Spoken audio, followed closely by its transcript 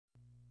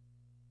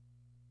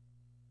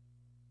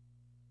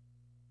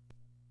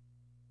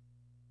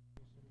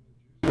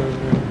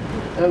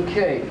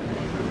Okay.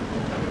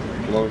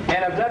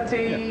 An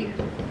abductee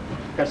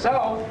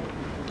herself,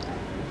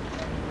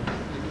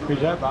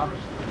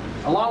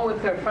 along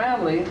with her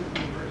family,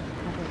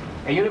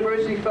 a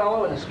university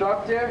fellow, an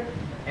instructor,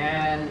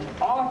 and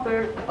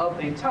author of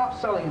a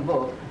top-selling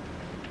book.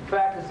 In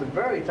fact, it's a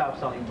very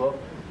top-selling book.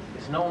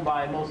 It's known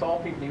by most all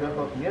people in the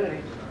UFO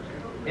community.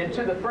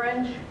 Into the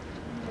Fringe,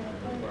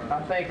 I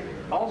think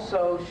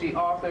also she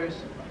authors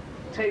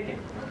Taken.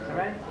 Is that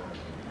right?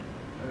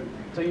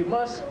 So you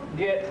must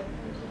get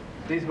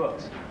these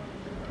books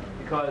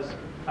because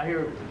I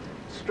hear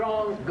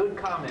strong, good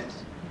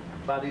comments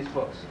about these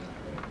books.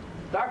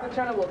 Dr.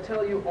 Turner will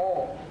tell you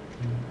all,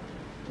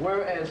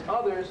 whereas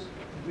others,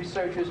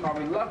 researchers, are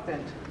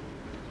reluctant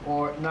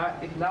or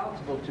not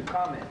acknowledgeable to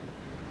comment.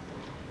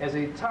 As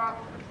a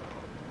top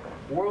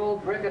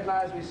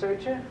world-recognized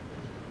researcher,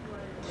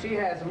 she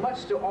has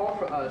much to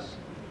offer us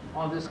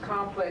on this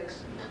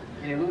complex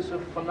and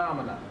elusive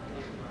phenomena.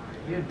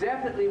 You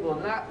definitely will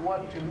not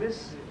want to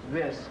miss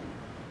this,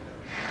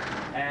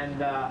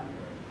 and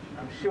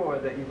I'm sure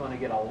that you're going to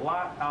get a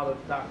lot out of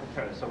Dr.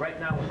 Turner. So right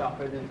now, without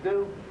further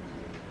ado,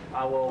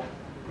 I will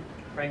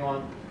bring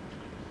on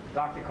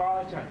Dr.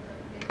 Karla Turner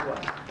to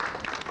us.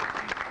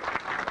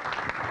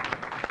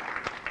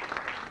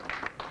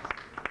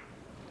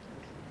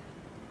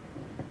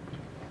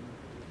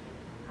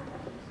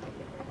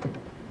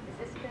 Is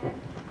this good?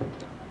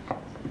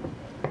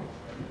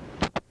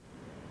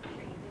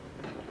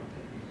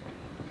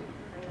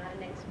 I'm not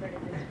an expert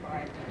in this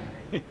part.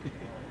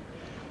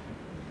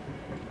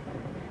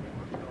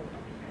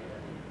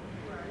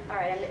 All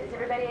right, is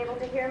everybody able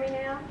to hear me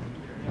now?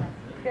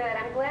 Good.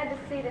 I'm glad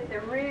to see that the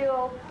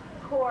real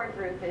core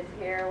group is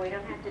here. We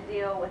don't have to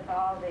deal with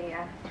all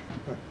the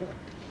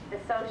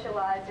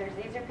socializers.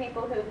 These are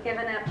people who've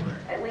given up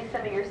at least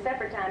some of your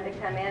supper time to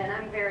come in, and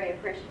I'm very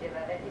appreciative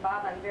of it. And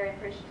Bob, I'm very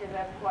appreciative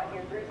of what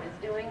your group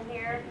is doing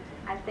here.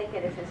 I think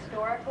it is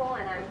historical,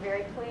 and I'm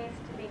very pleased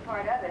to be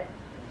part of it.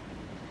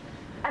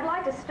 I'd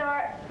like to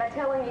start by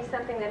telling you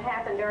something that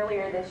happened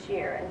earlier this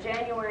year. In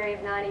January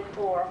of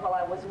 '94, while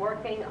I was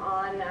working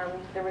on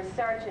the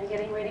research and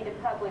getting ready to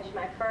publish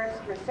my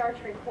first research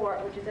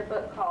report, which is a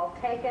book called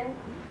Taken,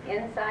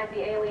 Inside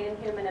the Alien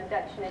Human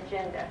Abduction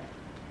Agenda.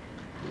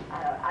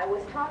 I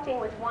was talking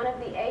with one of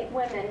the 8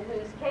 women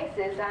whose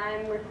cases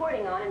I'm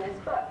reporting on in this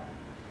book.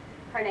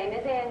 Her name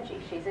is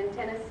Angie. She's in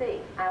Tennessee.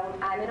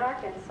 I'm in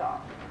Arkansas.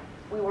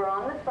 We were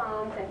on the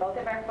phones, and both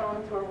of our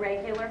phones were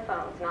regular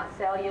phones, not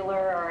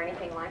cellular or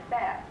anything like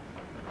that.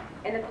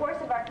 In the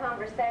course of our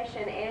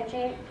conversation,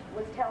 Angie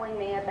was telling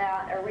me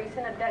about a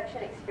recent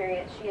abduction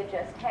experience she had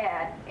just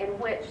had, in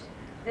which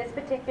this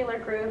particular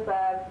group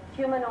of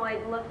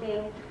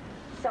humanoid-looking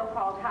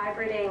so-called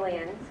hybrid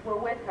aliens were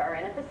with her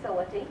in a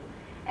facility,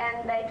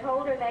 and they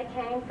told her they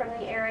came from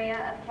the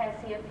area of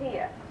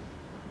Cassiopeia,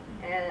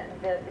 and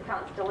the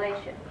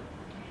constellation.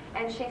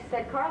 And she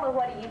said, Karla,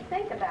 what do you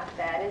think about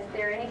that? Is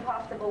there any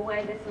possible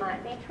way this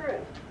might be true?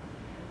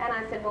 And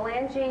I said, well,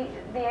 Angie,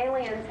 the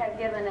aliens have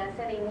given us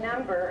any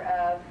number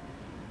of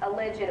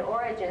alleged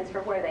origins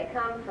for where they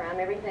come from,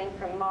 everything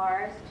from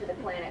Mars to the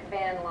planet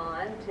Van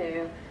Loan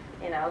to,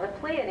 the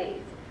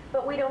Pleiades.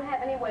 But we don't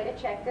have any way to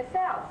check this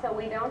out, so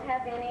we don't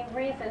have any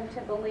reason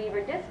to believe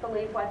or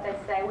disbelieve what they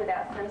say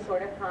without some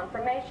sort of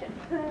confirmation.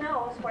 Who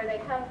knows where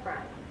they come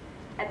from?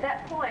 At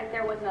that point,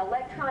 there was an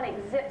electronic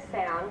zip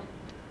sound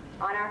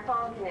on our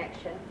phone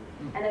connection,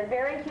 and a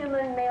very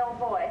human male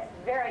voice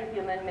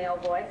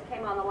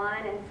came on the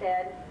line and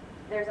said,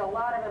 there's a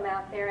lot of them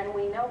out there and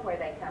we know where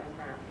they come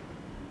from.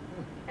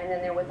 And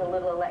then there was a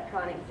little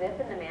electronic zip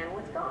and the man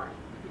was gone.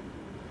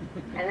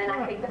 And then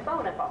I picked the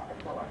phone up off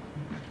the floor.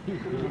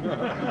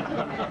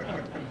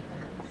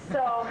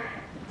 So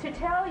to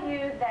tell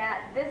you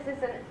that this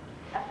is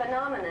a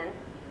phenomenon,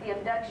 the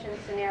abduction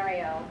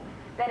scenario,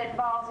 that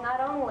involves not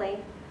only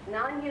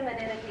non-human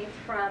entities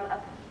from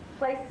a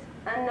place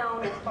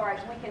unknown as far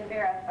as we can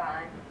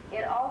verify,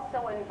 it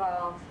also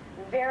involves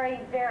very,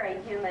 very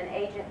human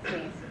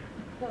agencies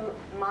who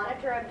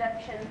monitor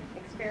abduction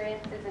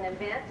experiences and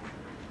events,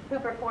 who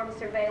perform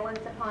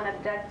surveillance upon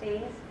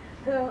abductees,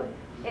 who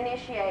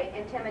initiate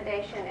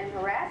intimidation and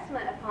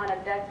harassment upon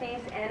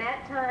abductees, and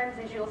at times,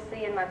 as you'll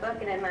see in my book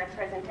and in my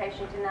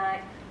presentation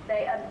tonight,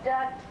 they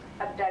abduct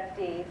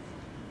abductees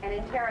and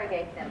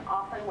interrogate them,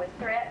 often with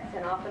threats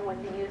and often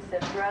with the use of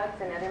drugs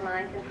and other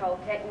mind control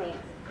techniques,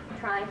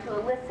 trying to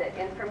elicit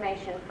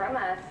information from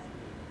us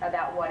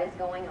about what is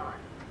going on.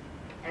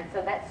 And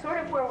so that's sort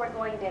of where we're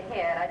going to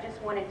head. I just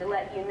wanted to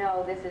let you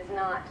know this is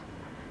not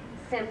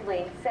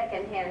simply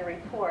secondhand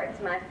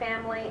reports. My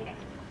family,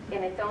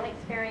 in its own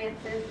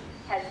experiences,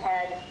 has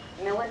had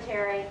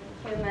military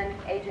human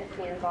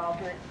agency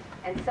involvement,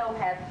 and so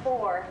have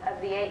 4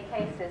 of the 8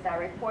 cases I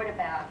report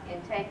about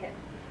in Taken.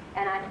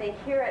 And I think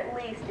here at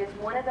least is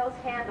one of those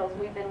handles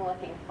we've been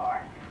looking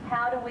for.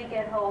 How do we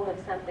get hold of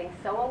something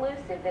so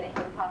elusive that it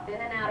can pop in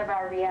and out of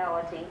our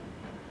reality,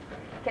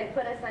 can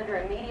put us under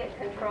immediate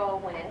control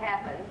when it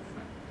happens,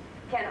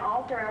 can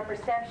alter our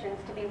perceptions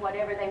to be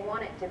whatever they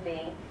want it to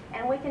be,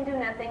 and we can do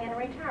nothing in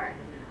return?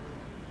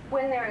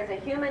 When there is a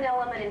human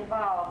element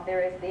involved,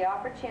 there is the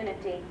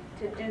opportunity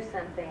to do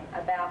something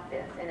about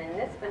this. And in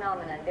this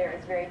phenomenon, there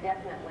is very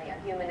definitely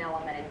a human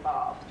element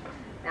involved.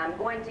 Now, I'm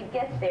going to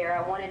get there.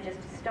 I want to just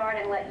start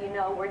and let you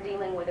know we're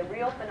dealing with a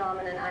real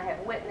phenomenon I have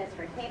witnessed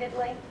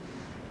repeatedly,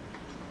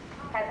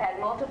 have had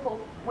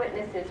multiple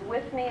witnesses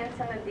with me in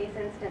some of these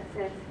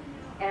instances,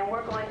 and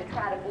we're going to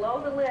try to blow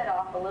the lid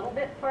off a little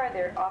bit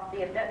further off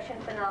the abduction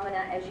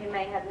phenomena as you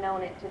may have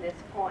known it to this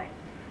point.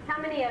 How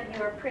many of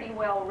you are pretty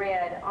well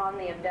read on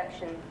the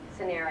abduction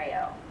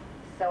scenario?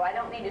 So I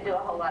don't need to do a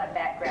whole lot of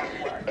background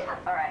work.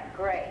 All right,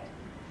 great.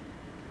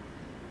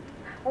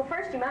 Well,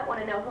 first you might want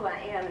to know who I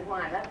am and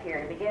why I'm up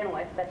here to begin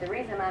with, but the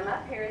reason I'm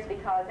up here is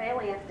because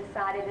aliens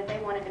decided that they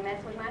wanted to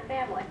mess with my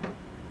family.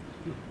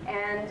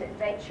 And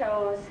they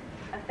chose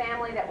a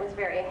family that was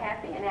very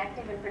happy and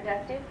active and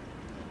productive.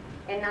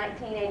 In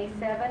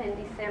 1987,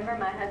 in December,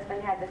 my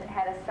husband had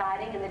a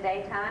sighting in the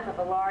daytime of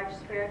a large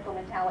spherical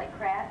metallic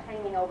craft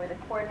hanging over the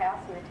courthouse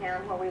in the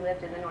town where we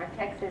lived in the North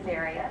Texas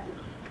area.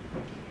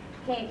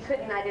 He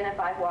couldn't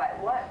identify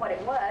what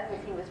it was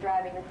as he was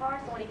driving the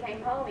car, so when he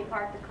came home, he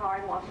parked the car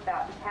and walked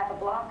about half a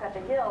block up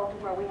a hill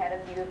to where we had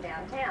a view of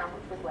downtown,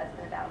 which was less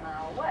than about a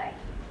mile away.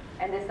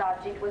 And this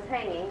object was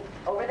hanging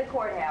over the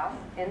courthouse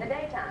in the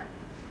daytime.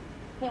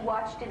 He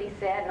watched it, he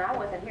said, and I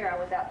wasn't here, I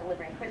was out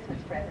delivering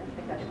Christmas presents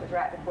because it was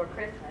right before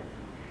Christmas.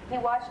 He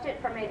watched it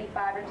for maybe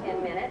 5 or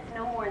 10 minutes,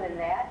 no more than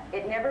that.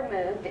 It never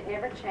moved, it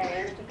never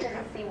changed. He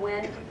couldn't see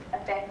wind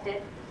affect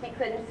it. He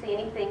couldn't see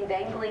anything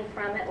dangling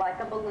from it like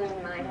a balloon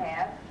might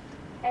have.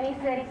 And he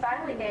said he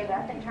finally gave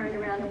up and turned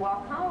around to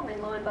walk home,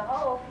 and lo and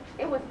behold,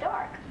 it was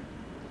dark.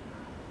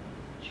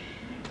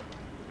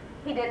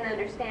 He didn't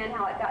understand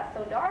how it got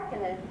so dark in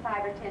the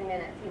 5 or 10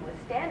 minutes he was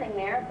standing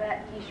there, but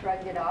he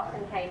shrugged it off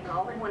and came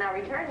home. And when I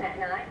returned that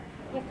night,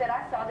 he said,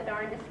 I saw the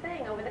darndest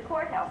thing over the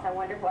courthouse. I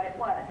wondered what it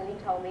was. And he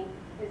told me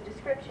his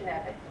description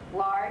of it.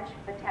 Large,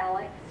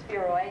 metallic,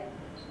 spheroid,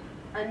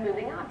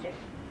 unmoving object.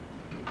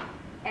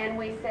 And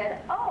we said,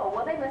 oh,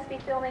 well, they must be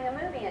filming a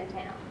movie in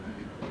town,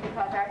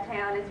 because our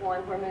town is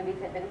one where movies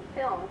have been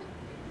filmed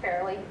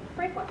fairly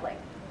frequently.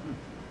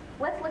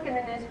 Let's look in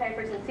the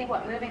newspapers and see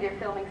what movie they're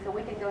filming so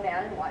we can go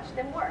down and watch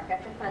them work.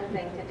 That's a fun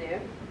thing to do.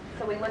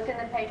 So we looked in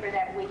the paper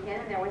that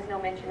weekend, and there was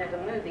no mention of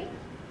a movie,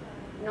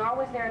 nor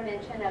was there a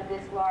mention of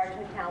this large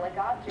metallic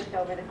object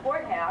over the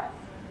courthouse,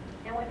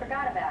 and we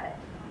forgot about it.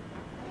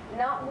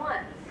 Not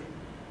once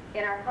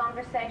in our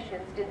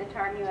conversations did the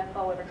term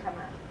UFO ever come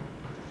up.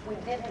 We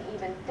didn't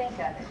even think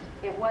of it.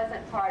 It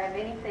wasn't part of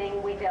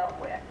anything we dealt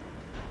with.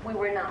 We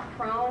were not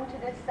prone to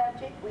this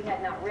subject. We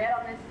had not read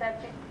on this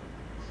subject.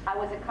 I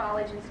was a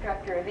college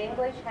instructor of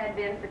English, had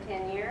been for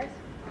 10 years.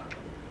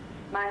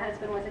 My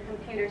husband was a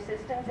computer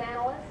systems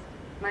analyst.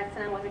 My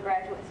son was a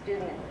graduate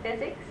student in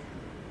physics.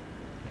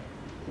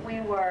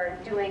 We were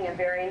doing a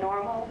very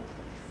normal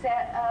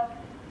set of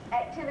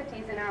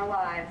activities in our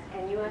lives,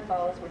 and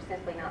UFOs were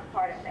simply not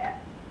part of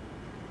that.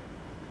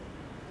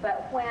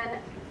 But when,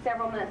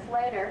 several months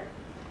later,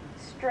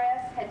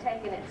 stress had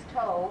taken its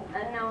toll,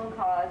 unknown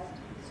caused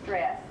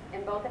stress,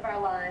 in both of our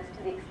lives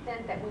to the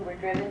extent that we were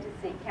driven to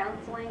seek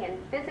counseling and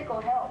physical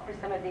help for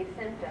some of these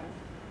symptoms,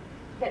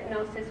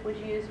 hypnosis was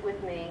used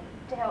with me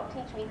to help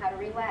teach me how to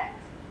relax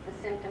the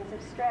symptoms of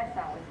stress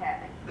I was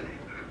having.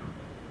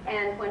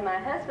 And when my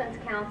husband's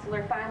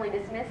counselor finally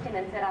dismissed him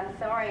and said, I'm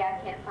sorry, I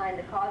can't find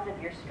the cause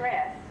of your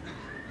stress,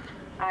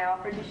 I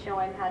offered to show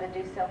him how to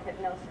do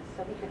self-hypnosis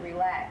so he could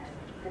relax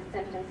the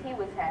symptoms he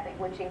was having,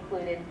 which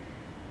included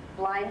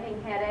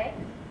blinding headaches,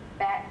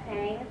 back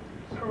pain,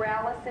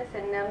 paralysis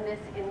and numbness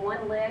in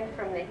one leg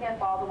from the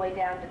hip all the way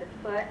down to the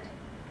foot,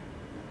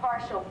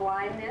 partial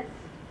blindness,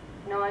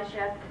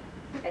 nausea,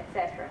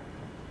 etc.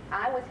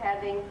 I was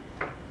having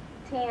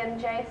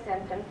TMJ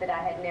symptoms that I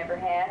had never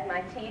had.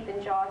 My teeth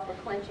and jaws were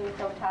clenching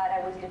so tight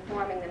I was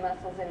deforming the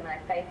muscles in my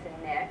face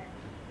and neck.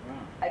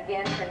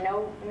 Again, for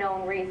no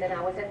known reason.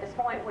 I was at the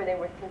point where they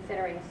were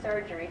considering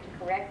surgery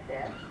to correct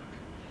this.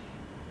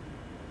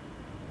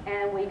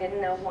 And we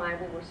didn't know why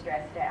we were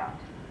stressed out.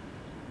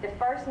 The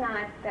first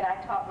night that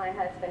I taught my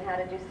husband how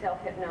to do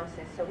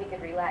self-hypnosis so he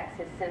could relax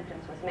his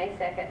symptoms was May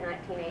 2nd,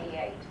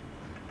 1988.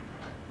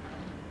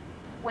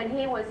 When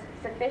he was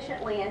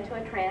sufficiently into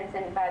a trance,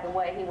 and by the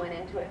way, he went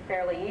into it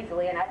fairly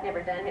easily, and I've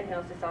never done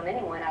hypnosis on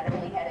anyone. I'd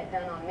only had it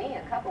done on me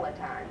a couple of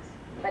times,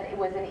 but it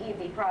was an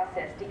easy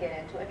process to get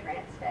into a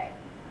trance state.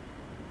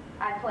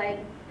 I played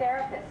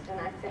therapist, and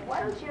I said,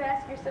 why don't you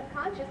ask your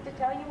subconscious to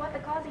tell you what the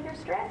cause of your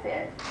stress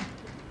is?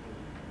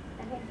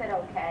 And he said,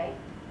 okay,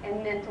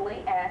 and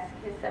mentally asked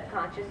his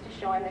subconscious to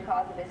show him the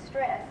cause of his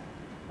stress.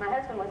 My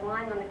husband was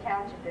lying on the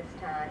couch at this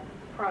time,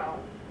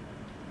 prone,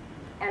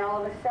 and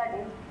all of a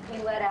sudden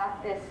he let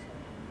out this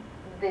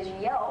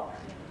yelp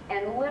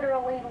and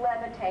literally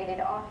levitated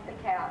off the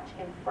couch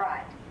in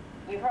fright.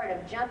 You've heard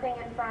of jumping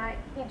in fright?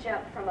 He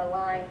jumped from a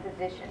lying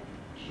position.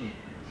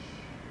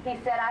 He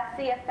said, I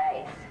see a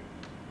face.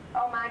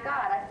 Oh my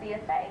God, I see a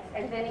face.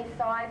 And then he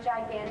saw a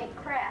gigantic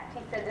craft.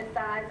 He said the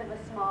size of a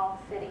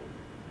small city.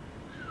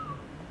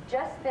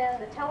 Just then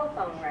the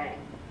telephone rang.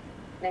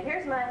 Now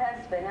here's my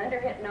husband under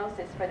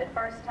hypnosis for the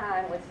first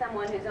time with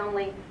someone who's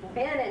only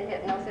been in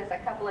hypnosis a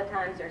couple of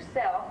times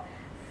herself,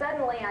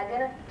 suddenly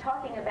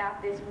talking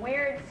about this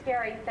weird,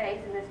 scary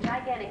face and this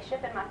gigantic ship,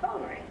 and my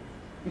phone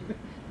rings.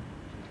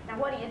 Now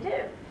what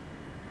do?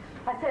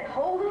 I said,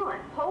 hold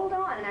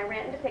on, and I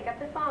ran to pick up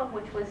the phone,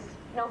 which was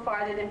no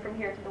farther than from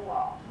here to the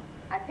wall.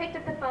 I picked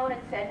up the phone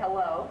and said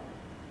hello,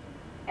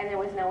 and there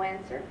was no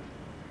answer.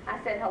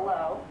 I said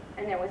hello,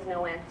 and there was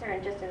no answer,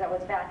 and just as I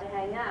was about to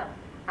hang up,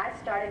 I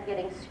started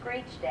getting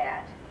screeched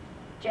at,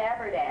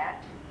 jabbered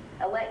at,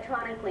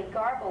 electronically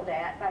garbled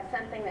at by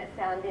something that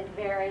sounded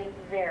very,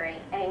 very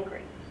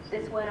angry.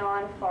 This went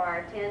on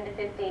for 10 to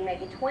 15,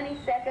 maybe 20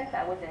 seconds.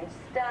 I was in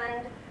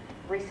stunned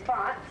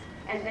response,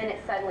 and then it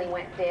suddenly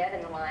went dead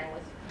and the line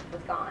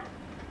was gone.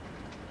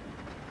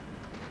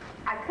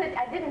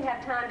 I didn't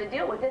have time to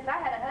deal with this. I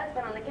had a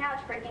husband on the couch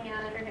freaking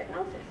out under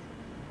hypnosis.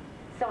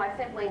 So I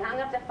simply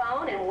hung up the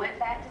phone and went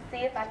back to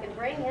see if I could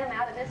bring him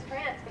out of this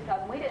trance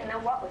because we didn't know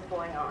what was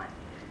going on.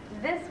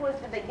 This was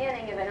the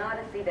beginning of an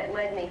odyssey that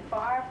led me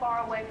far,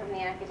 far away from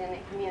the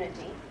academic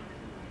community.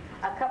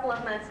 A couple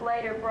of months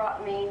later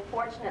brought me,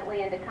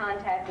 fortunately, into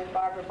contact with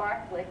Barbara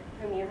Barthlick,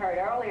 whom you heard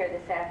earlier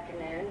this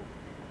afternoon,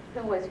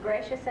 who was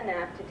gracious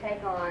enough to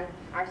take on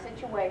our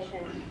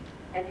situation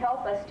and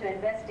help us to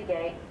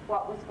investigate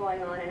what was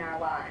going on in our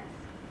lives.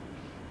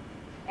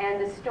 And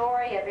the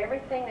story of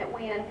everything that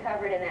we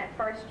uncovered in that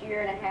first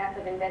year and a half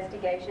of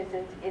investigations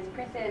is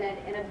presented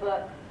in a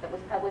book that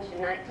was published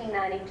in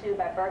 1992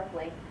 by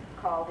Berkeley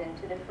called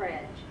Into the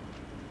Fringe.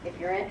 If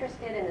you're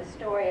interested in the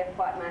story of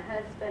what my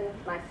husband,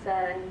 my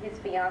son, his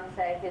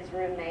fiance, his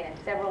roommate, and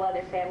several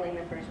other family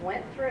members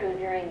went through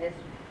during this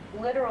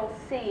literal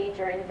siege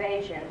or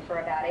invasion for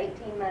about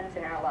 18 months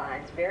in our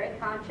lives, very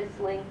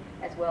consciously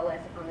as well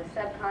as on the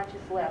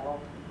subconscious level,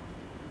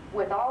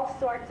 with all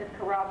sorts of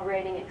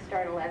corroborating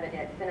external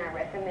evidence, then I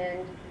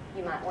recommend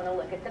you might want to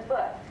look at the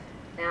book.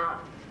 Now,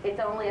 it's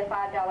only a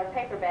 $5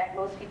 paperback.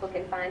 Most people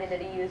can find it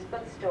at a used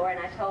bookstore, and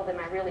I told them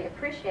I really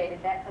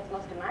appreciated that because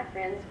most of my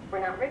friends were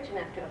not rich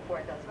enough to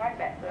afford those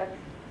hardback books.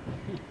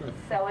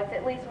 So it's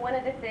at least one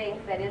of the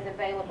things that is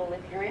available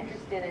if you're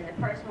interested in the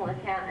personal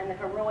account and the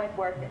heroic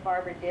work that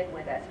Barbara did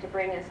with us to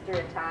bring us through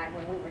a time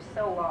when we were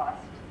so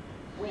lost.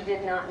 We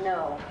did not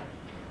know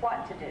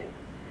what to do.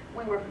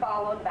 We were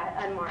followed by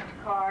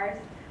unmarked cars.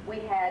 We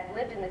had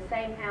lived in the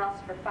same house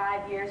for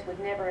 5 years with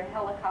never a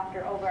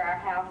helicopter over our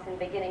house, and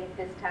beginning at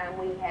this time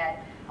we had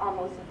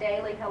almost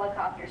daily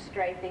helicopter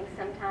strafing,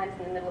 sometimes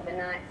in the middle of the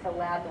night so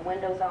loud the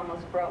windows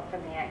almost broke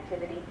from the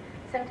activity,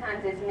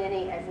 sometimes as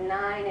many as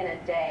 9 in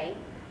a day,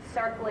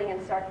 circling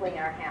and circling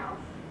our house.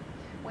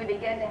 We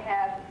began to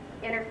have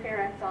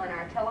interference on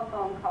our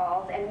telephone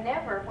calls, and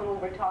never when we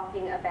were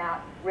talking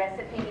about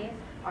recipes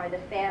or the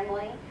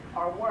family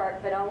or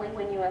work, but only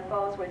when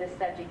UFOs were the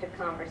subject of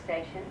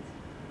conversations.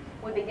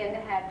 We began to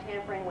have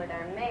tampering with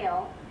our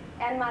mail,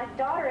 and my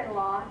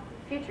daughter-in-law,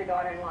 future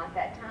daughter-in-law at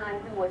that time,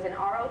 who was an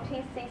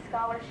ROTC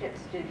scholarship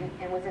student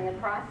and was in the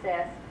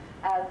process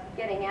of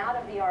getting out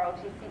of the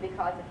ROTC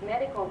because of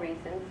medical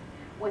reasons,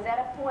 was at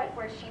a point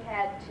where she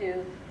had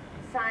to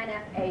sign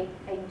up a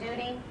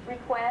duty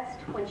request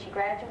when she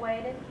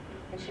graduated,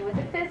 and she was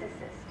a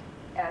physicist,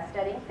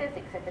 studying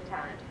physics at the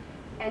time,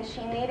 and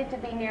she needed to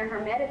be near her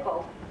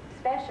medical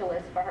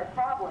specialist for her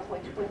problem,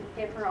 which would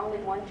give her only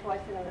one choice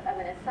of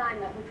an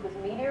assignment, which was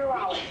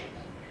meteorology.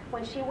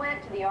 When she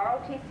went to the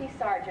ROTC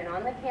sergeant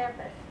on the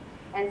campus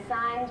and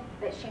signed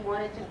that she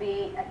wanted to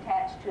be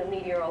attached to a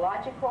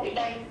meteorological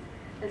base,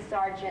 the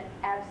sergeant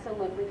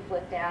absolutely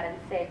flipped out and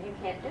said, "You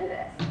can't do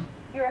this.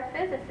 You're a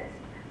physicist.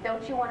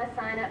 Don't you want to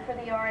sign up for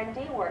the R&D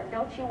work?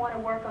 Don't you want to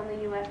work on the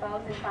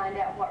UFOs and find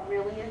out what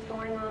really is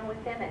going on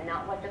with them and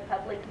not what the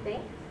public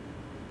thinks?"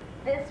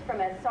 This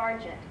from a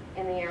sergeant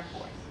in the Air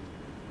Force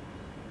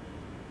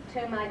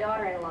to my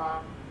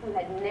daughter-in-law, who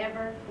had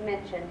never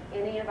mentioned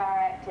any of our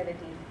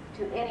activities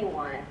to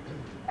anyone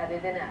other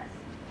than us,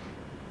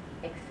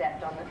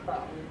 except on the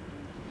phone.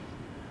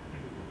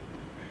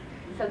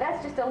 So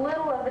that's just a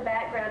little of the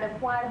background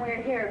of why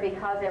we're here,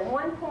 because at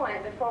one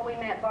point, before we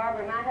met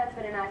Barbara, my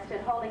husband and I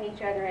stood holding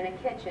each other in a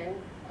kitchen,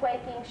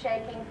 quaking,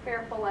 shaking,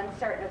 fearful,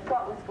 uncertain of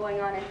what was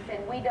going on, and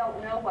said, "We don't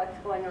know what's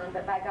going on,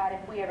 but by God,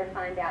 if we ever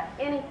find out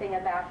anything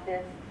about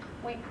this,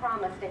 we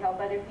promise to help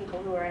other people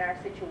who are in our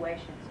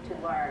situations to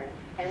learn."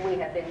 And we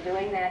have been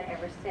doing that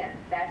ever since.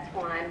 That's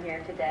why I'm here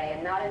today,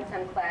 and not in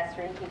some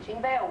classroom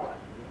teaching Beowulf.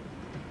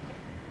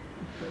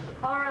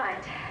 All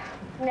right,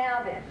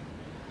 now then,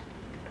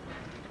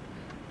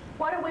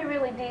 what are we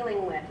really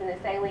dealing with in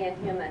this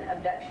alien-human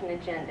abduction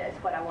agenda is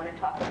what I want to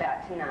talk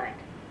about tonight.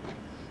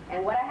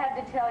 And what I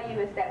have to tell you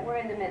is that we're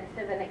in the midst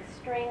of an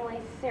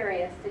extremely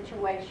serious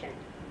situation.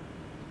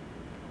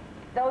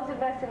 Those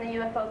of us in the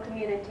UFO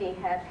community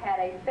have had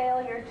a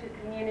failure to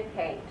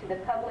communicate to the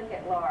public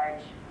at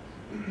large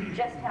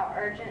just how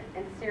urgent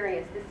and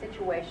serious the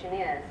situation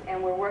is,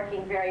 and we're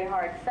working very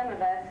hard, some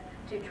of us,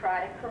 to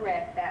try to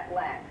correct that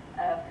lack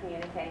of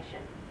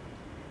communication.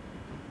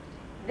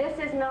 This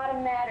is not a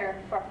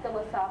matter for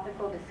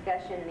philosophical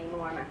discussion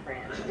anymore, my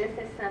friends. This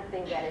is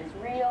something that is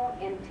real,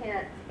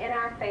 intense, in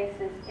our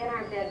faces, in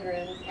our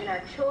bedrooms, in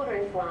our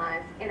children's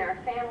lives, in our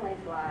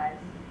families' lives.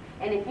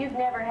 And if you've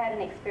never had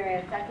an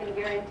experience, I can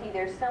guarantee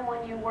there's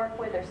someone you work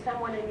with or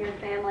someone in your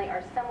family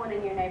or someone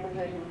in your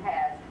neighborhood who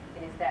has.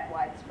 It is that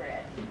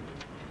widespread.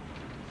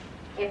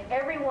 If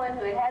everyone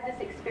who had had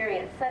this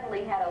experience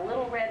suddenly had a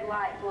little red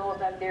light glow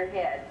above their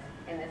heads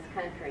in this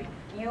country,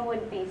 you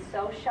would be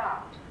so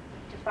shocked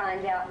to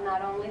find out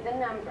not only the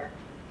number,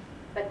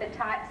 but the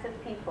types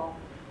of people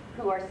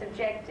who are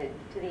subjected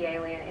to the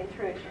alien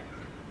intrusions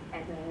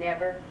and who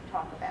never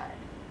talk about it.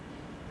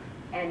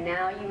 And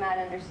now you might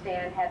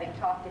understand, having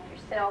talked it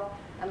yourself,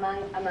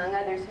 among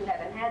others who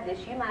haven't had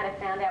this, you might have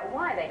found out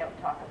why they don't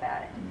talk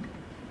about it.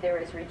 There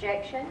is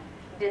rejection,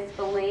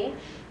 disbelief,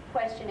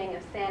 questioning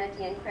of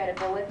sanity and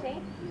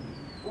credibility,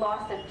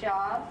 loss of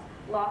jobs,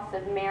 loss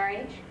of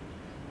marriage,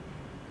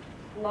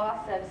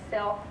 loss of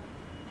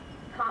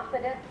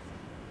self-confidence,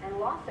 and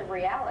loss of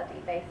reality,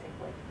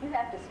 basically. You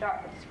have to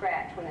start from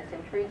scratch when this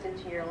intrudes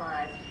into your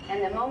lives.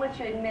 And the moment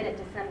you admit it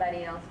to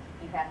somebody else,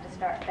 you have to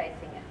start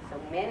facing it. So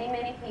many,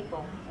 many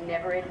people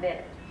never admit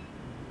it.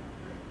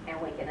 And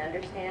we can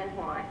understand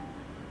why.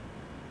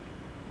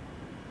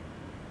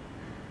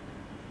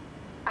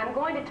 I'm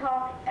going to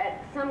talk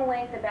at some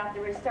length about the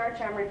research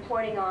I'm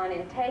reporting on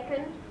in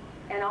Taken,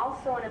 and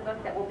also in a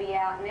book that will be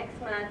out next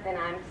month, and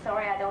I'm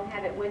sorry I don't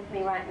have it with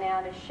me right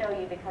now to show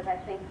you because I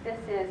think this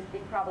is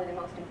probably the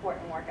most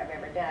important work I've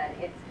ever done.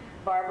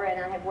 Barbara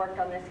and I have worked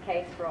on this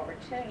case for over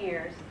 2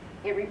 years.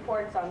 It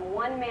reports on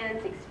one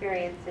man's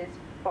experiences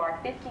for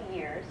 50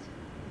 years.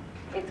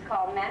 It's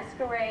called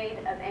Masquerade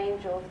of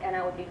Angels, and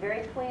I would be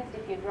very pleased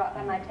if you drop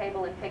by my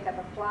table and pick up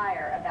a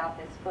flyer about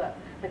this book,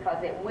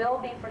 because it will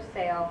be for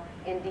sale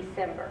in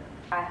December.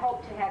 I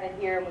hope to have it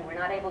here, and we were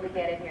not able to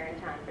get it here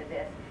in time for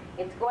this.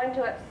 It's going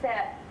to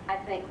upset, I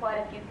think, quite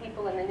a few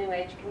people in the New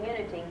Age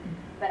community,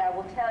 but I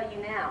will tell you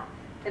now,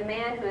 the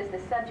man who is the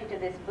subject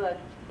of this book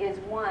is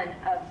one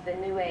of the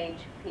New Age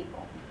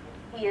people.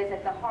 He is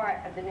at the heart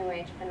of the New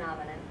Age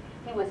phenomenon.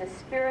 He was a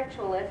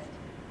spiritualist,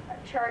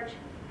 a church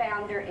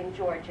founder in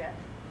Georgia.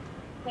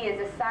 He is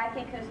a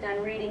psychic who's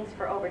done readings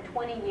for over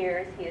 20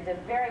 years. He is a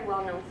very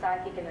well-known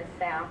psychic in the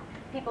South.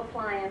 People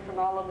fly in from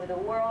all over the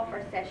world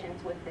for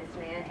sessions with this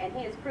man, and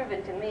he has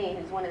proven to me,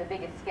 who's one of the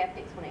biggest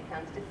skeptics when it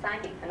comes to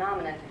psychic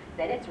phenomenon,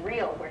 that it's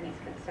real where he's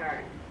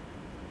concerned.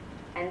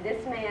 And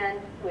this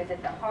man, who is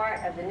at the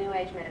heart of the New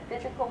Age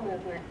metaphysical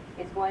movement,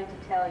 is going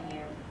to tell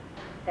you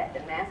that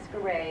the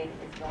masquerade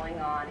is going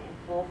on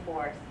in full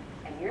force,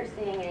 and you're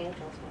seeing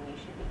angels when you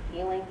should be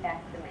peeling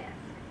back the mask.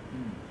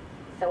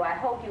 So I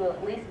hope you will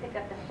at least pick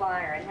up the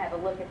flyer and have a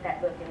look at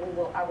that book, and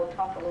I will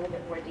talk a little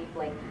bit more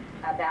deeply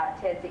about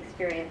Ted's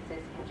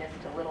experiences in just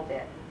a little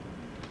bit.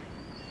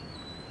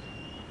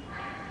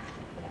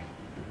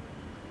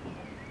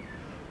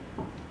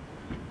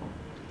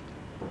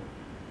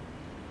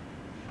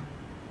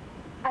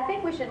 I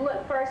think we should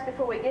look first,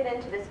 before we get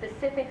into the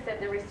specifics of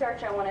the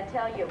research, I want to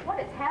tell you what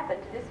has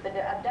happened to this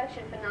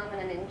abduction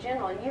phenomenon in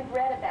general, and you've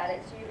read about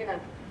it, so you're going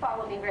to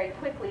follow me very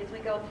quickly as we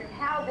go through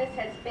how this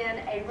has been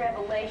a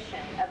revelation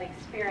of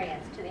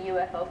experience to the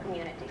UFO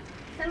community.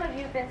 Some of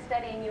you have been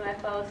studying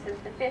UFOs since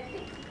the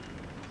 50s,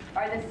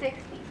 or the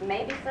 60s,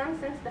 maybe some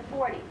since the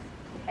 40s,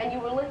 and you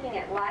were looking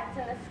at lights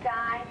in the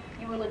sky,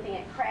 you were looking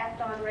at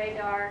craft on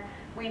radar.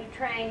 We've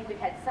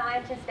had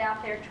scientists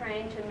out there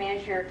trained to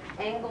measure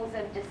angles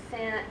of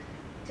descent,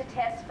 to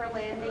test for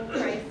landing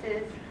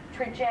traces,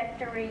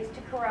 trajectories,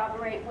 to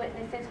corroborate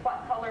witnesses,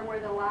 what color were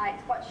the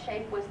lights, what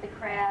shape was the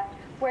craft,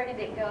 where did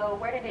it go,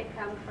 where did it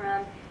come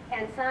from,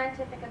 and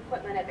scientific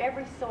equipment of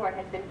every sort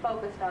has been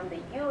focused on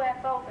the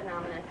UFO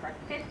phenomenon for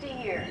 50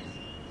 years.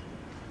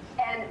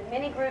 And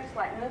many groups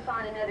like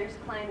MUFON and others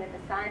claim that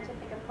the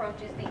scientific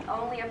approach is the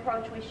only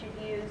approach we should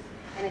use,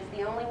 and it's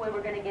the only way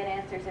we're going to get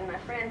answers. And my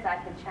friends, I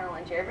can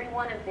challenge every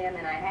one of them,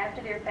 and I have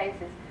to their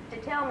faces, to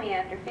tell me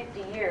after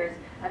 50 years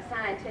of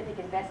scientific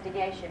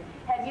investigation,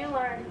 have you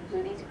learned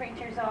who these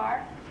creatures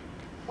are,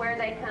 where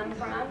they come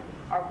from,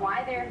 or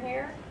why they're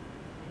here?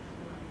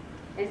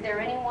 Is there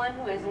anyone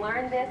who has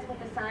learned this with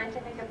the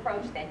scientific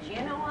approach that you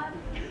know of?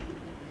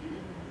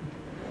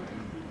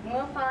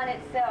 MUFON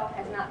itself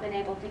has not been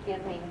able to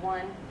give me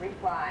one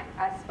reply.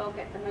 I spoke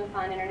at the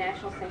MUFON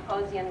International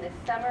Symposium this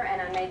summer,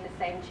 and I made the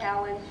same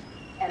challenge,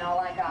 and all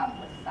I got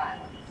was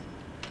silence.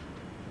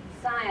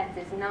 Science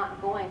is not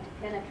going to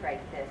penetrate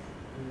this.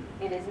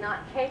 It is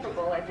not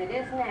capable, as it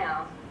is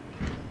now,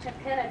 to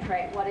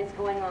penetrate what is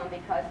going on,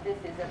 because this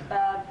is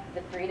above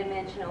the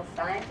three-dimensional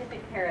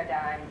scientific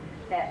paradigm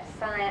that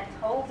science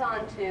holds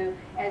on to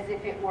as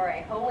if it were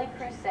a holy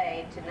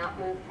crusade to not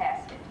move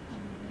past it.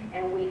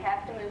 And we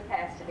have to move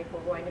past it if we're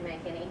going to make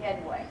any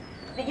headway.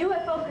 The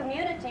UFO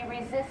community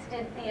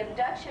resisted the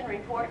abduction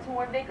reports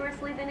more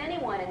vigorously than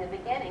anyone in the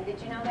beginning. Did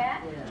you know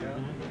that? Yeah.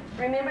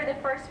 Remember the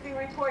first few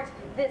reports?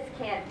 This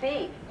can't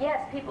be.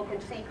 Yes, people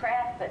can see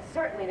craft, but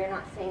certainly they're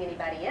not seeing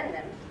anybody in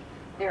them.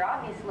 They're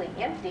obviously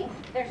empty.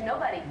 There's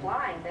nobody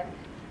flying them.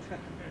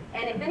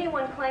 And if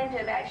anyone claimed to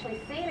have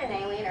actually seen an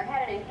alien or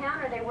had an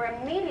encounter, they were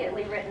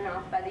immediately written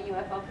off by the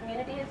UFO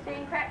community as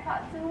being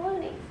crackpots and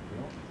loonies.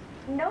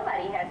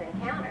 Nobody has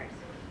encounters.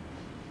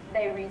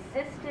 They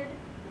resisted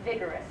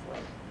vigorously.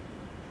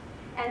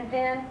 And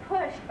then,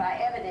 pushed by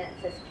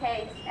evidence as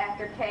case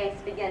after case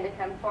began to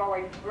come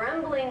forward,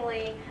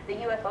 grumblingly, the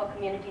UFO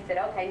community said,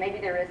 okay, maybe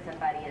there is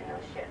somebody in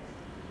those ships.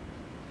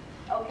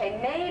 Okay,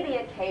 maybe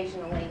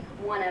occasionally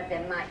one of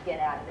them might get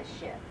out of the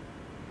ship.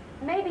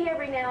 Maybe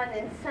every now and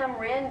then some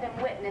random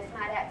witness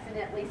might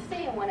accidentally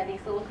see one of these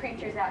little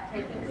creatures out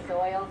taking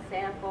soil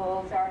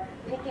samples or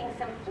picking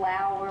some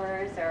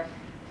flowers or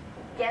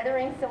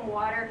gathering some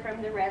water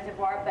from the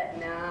reservoir, but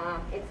no,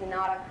 it's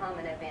not a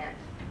common event.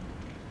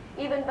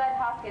 Even Bud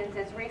Hopkins,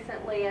 as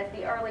recently as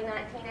the early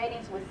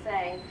 1980s, was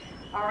saying,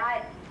 all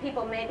right,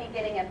 people may be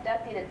getting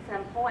abducted at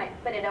some point,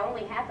 but it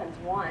only happens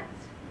once.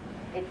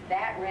 It's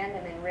that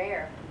random and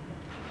rare.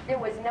 There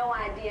was no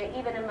idea,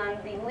 even among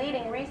the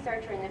leading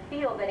researcher in the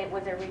field, that it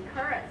was a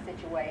recurrent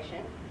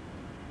situation.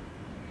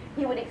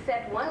 He would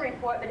accept one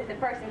report, but if the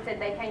person said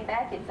they came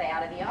back, he'd say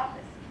out of the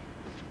office.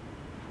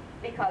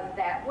 Because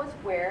that was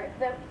where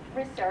the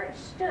research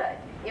stood.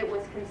 It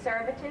was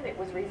conservative, it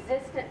was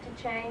resistant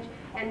to change,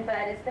 and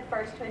Bud is the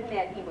first to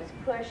admit he was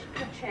pushed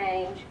to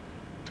change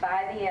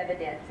by the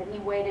evidence, and he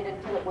waited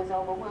until it was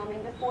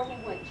overwhelming before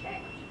he would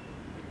change.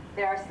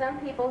 There are some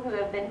people who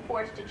have been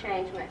forced to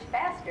change much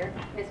faster,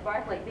 Miss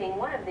Bartley being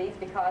one of these,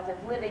 because of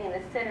living in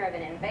the center of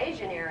an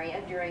invasion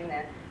area during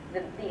the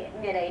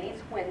mid-80s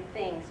when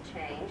things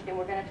changed, and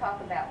we're going to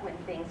talk about when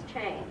things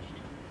changed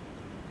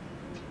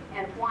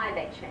and why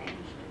they changed.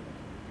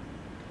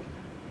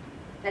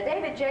 Now,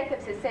 David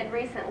Jacobs has said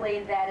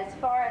recently that as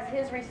far as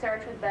his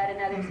research with Bud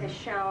and others has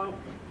shown,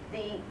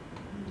 the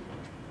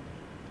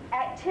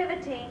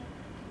activity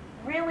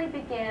really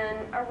began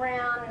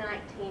around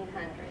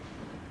 1900.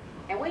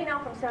 And we know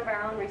from some of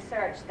our own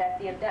research that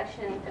the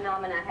abduction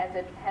phenomena has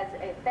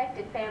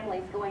affected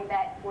families going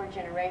back 4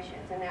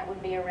 generations, and that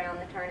would be around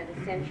the turn of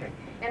the century.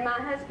 In my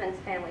husband's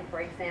family,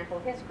 for example,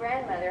 his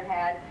grandmother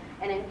had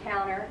an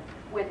encounter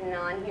with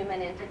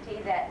non-human entity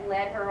that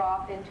led her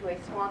off into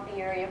a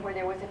swampy area where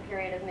there was a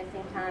period of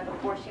missing time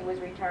before she was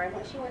returned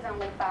when she was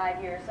only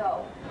 5 years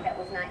old. That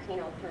was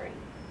 1903.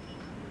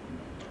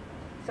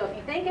 So if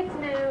you think it's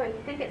new, if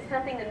you think it's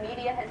something the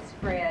media has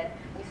spread,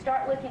 you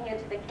start looking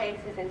into the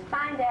cases and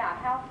find out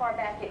how far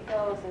back it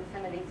goes in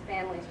some of these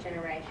families'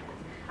 generations.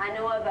 I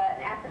know of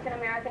an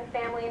African-American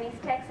family in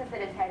East Texas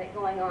that has had it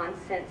going on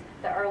since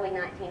the early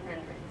 1900s,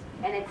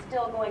 and it's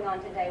still going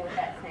on today with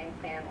that same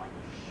family.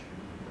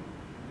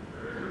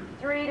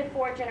 3 to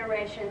 4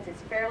 generations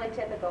is fairly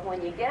typical.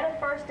 When you get a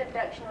first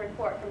abduction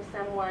report from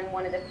someone,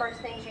 one of the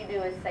first things you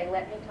do is say,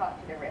 let me talk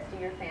to the rest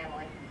of your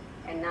family.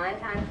 And 9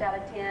 times out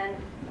of 10,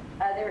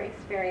 other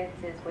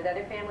experiences with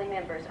other family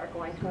members are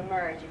going to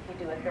emerge if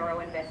you do a thorough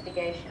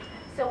investigation.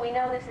 So we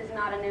know this is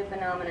not a new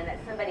phenomenon that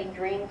somebody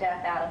dreamed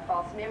up out of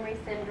false memory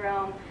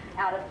syndrome,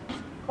 out of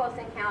Close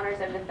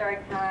Encounters of the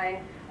Third Kind,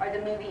 or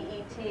the movie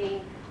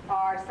E.T.,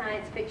 or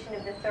science fiction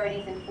of the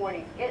 30s and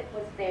 40s. It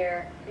was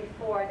there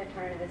before the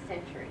turn of the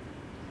century.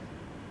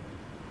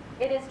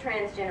 It is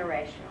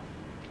transgenerational.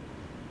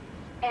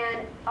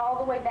 And all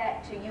the way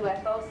back to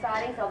UFO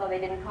sightings, although they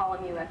didn't call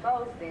them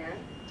UFOs then,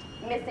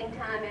 missing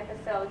time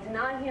episodes,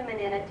 non-human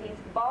entities,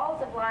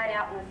 balls of light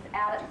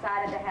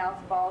outside of the house,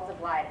 balls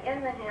of light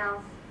in the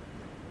house,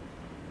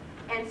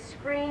 and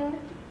screened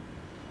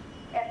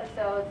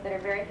episodes that are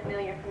very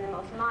familiar from the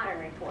most modern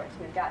reports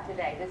we've got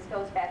today. This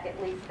goes back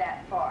at least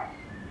that far.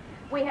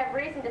 We have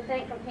reason to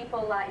think from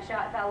people like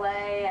Jacques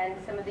Vallée and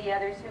some of the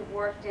others who've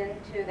worked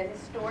into the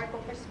historical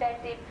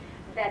perspective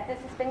that this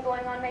has been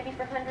going on maybe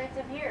for hundreds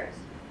of years.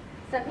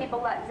 Some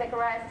people like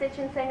Zechariah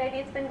Sitchin say maybe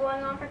it's been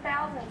going on for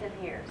thousands of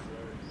years.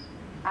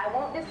 I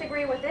won't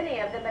disagree with any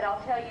of them, but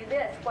I'll tell you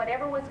this,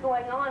 whatever was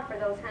going on for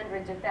those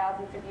hundreds of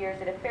thousands of years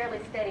at a fairly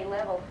steady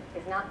level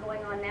is not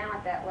going on now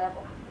at that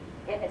level.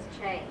 It has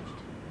changed.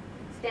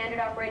 Standard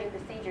operating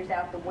procedures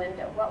out the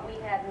window. What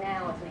we have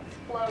now is an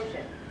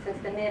explosion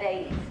since the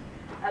mid-80s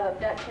of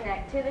abduction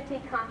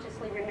activity,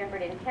 consciously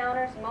remembered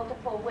encounters,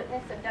 multiple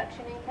witness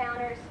abduction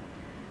encounters,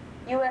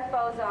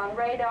 UFOs on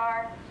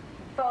radar,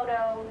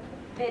 photo,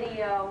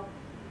 video,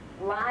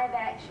 live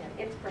action.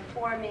 It's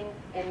performing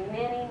in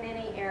many,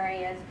 many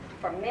areas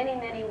for many,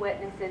 many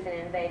witnesses and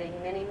invading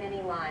many,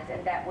 many lives.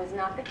 And that was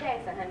not the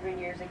case 100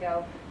 years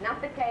ago,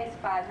 not the case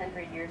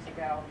 500 years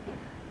ago.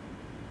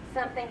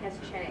 Something has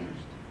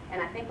changed.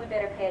 And I think we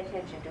better pay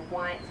attention to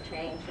why it's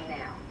changed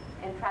now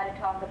and try to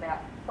talk about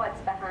what's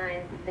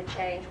behind the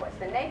change, what's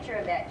the nature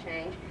of that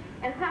change,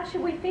 and how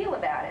should we feel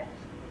about it.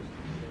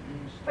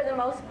 For the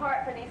most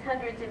part, for these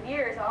hundreds of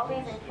years, all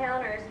these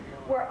encounters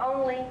were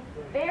only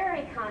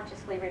very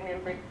consciously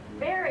remembered,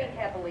 very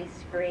heavily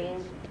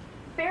screened,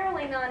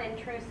 fairly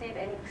non-intrusive,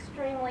 and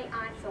extremely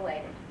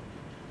isolated.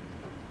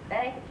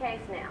 That ain't the case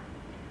now.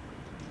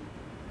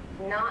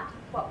 Not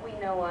what we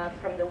know of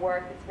from the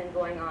work that's been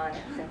going on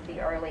since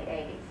the early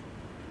 80s.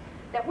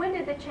 Now, when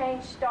did the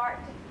change start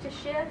to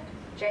shift?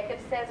 Jacob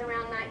says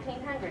around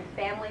 1900,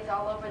 families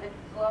all over the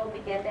globe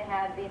begin to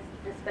have this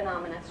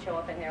phenomena show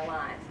up in their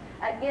lives.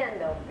 Again,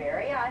 though,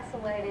 very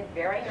isolated,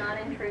 very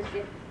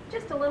non-intrusive,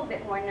 just a little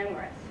bit more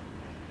numerous.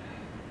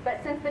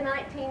 But since the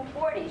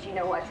 1940s, you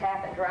know what's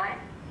happened, right?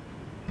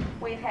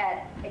 We've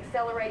had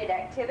accelerated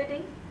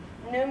activity,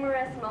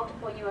 numerous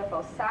multiple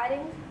UFO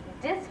sightings,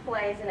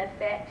 displays in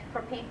effect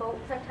for people,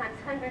 sometimes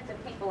hundreds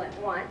of people at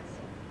once,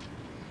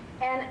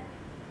 and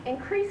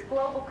increased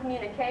global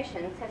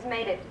communications has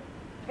made it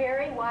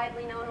very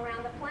widely known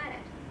around the planet.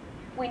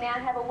 We now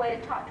have a way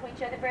to talk to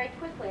each other very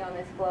quickly on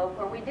this globe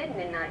where we didn't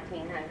in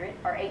 1900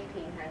 or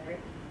 1800.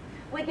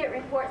 We get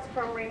reports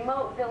from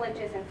remote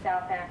villages in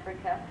South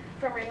Africa,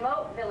 from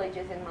remote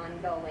villages in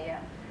Mongolia,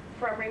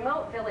 from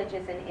remote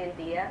villages in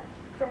India,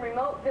 from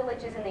remote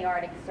villages in the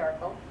Arctic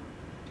Circle.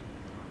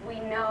 We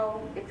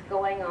know it's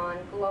going on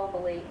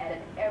globally at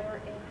an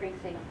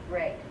ever-increasing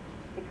rate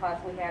because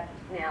we have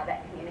now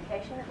that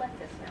communication that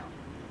lets us know.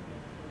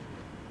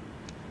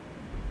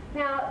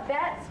 Now,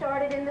 that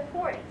started in the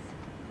 40s.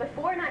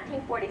 Before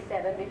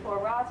 1947, before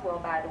Roswell,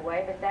 by the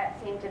way, but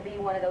that seemed to be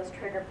one of those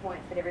trigger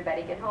points that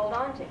everybody can hold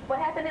on to. What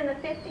happened in the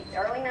 50s,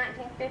 early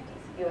 1950s,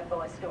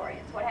 UFO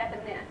historians? What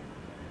happened then?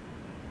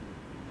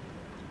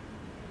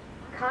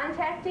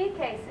 Contactee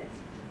cases.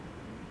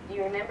 Do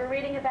you remember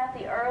reading about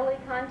the early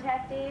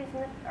contactees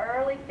in the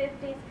early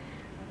 50s?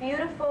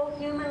 Beautiful,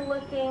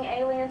 human-looking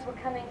aliens were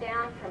coming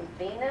down from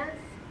Venus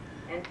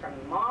and from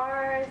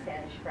Mars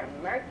and from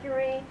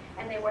Mercury,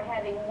 and they were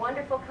having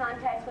wonderful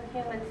contacts with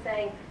humans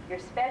saying, you're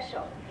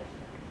special,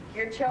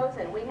 you're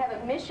chosen, we have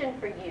a mission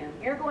for you,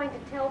 you're going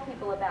to tell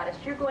people about us,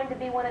 you're going to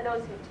be one of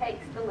those who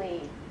takes the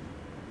lead.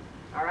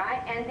 All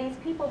right? And these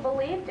people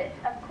believed it,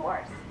 of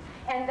course.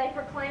 And they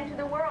proclaimed to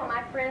the world,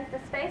 my friends, the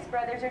Space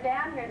Brothers are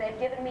down here, they've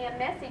given me a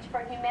message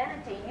for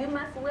humanity, you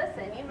must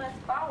listen, you must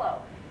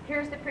follow.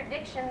 Here's the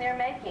prediction they're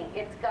making,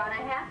 it's gonna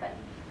happen.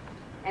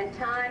 And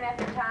time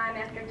after time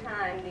after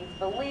time, these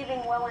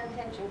believing,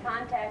 well-intentioned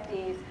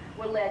contactees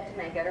were led to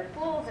make utter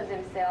fools of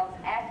themselves,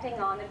 acting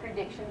on the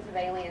predictions of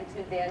aliens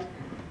who then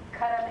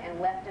cut them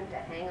and left them to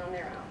hang on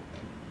their own.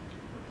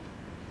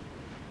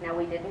 Now,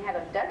 we didn't have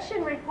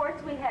abduction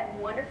reports, we had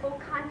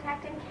wonderful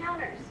contact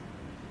encounters.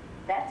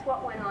 That's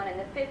what went on in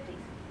the 50s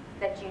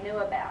that you knew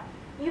about.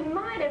 You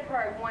might have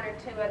heard one or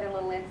two other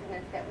little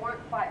incidents that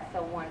weren't quite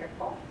so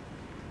wonderful,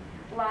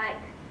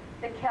 like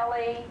the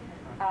Kelly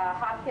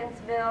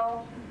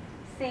Hopkinsville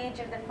siege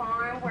of the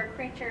farm, where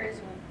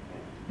creatures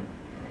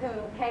who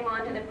came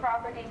onto the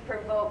property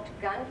provoked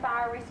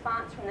gunfire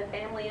response from the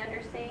family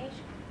under siege.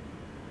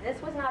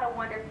 This was not a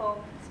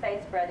wonderful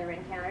Space Brother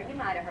encounter. You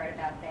might have heard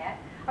about that.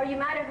 Or you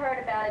might have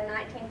heard about in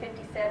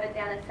 1957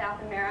 down in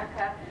South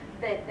America,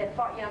 the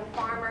young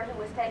farmer who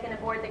was taken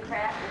aboard the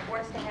craft and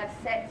forced to have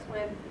sex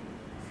with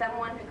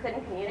someone who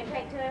couldn't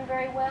communicate to him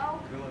very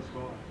well.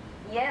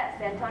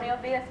 Yes, Antonio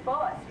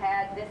Villas-Boas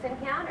had this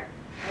encounter.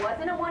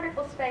 Wasn't a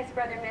wonderful Space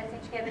Brother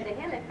message given to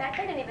him. In fact,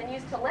 they didn't even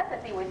use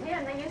telepathy with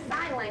him. They used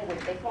sign language.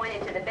 They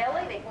pointed to the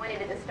belly, they pointed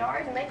to the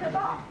stars, and they took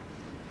off.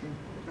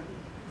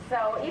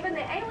 So even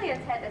the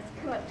aliens had to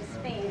come up to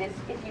speed,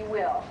 if you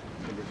will.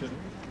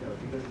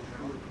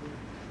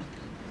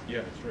 Yeah,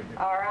 it's right here.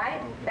 All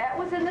right? That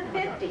was in the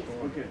 50s.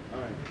 Okay, all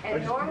right.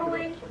 And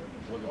normally,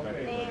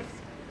 these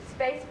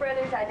Space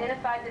Brothers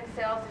identified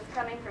themselves as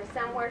coming from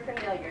somewhere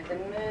familiar. The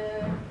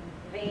Moon,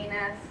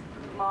 Venus,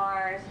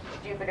 Mars,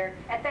 Jupiter.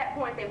 At that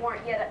point, they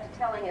weren't yet up to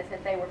telling us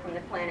that they were from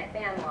the planet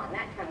Danlon.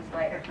 That comes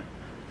later.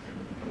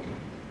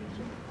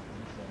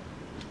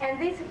 And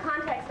these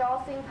contacts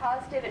all seemed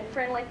positive and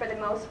friendly for the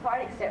most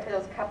part, except for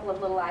those couple of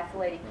little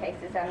isolated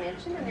cases I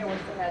mentioned, and there were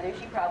some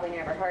others you probably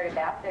never heard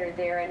about that are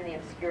there in the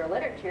obscure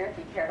literature if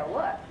you care to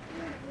look.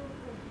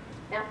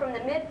 Now, from the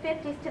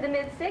mid-50s to the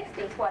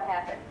mid-60s, what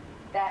happened?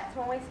 That's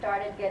when we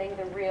started getting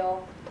the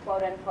real,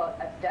 quote-unquote,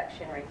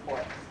 abduction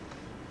reports.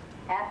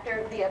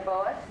 After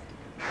Villas-Boas,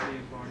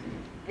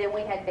 then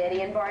we had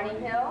Betty and Barney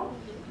Hill.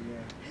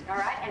 All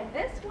right, and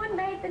this one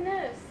made the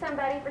news.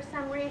 Somebody, for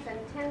some reason,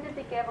 tended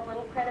to give a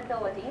little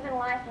credibility. Even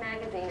Life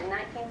magazine in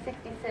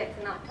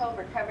 1966 in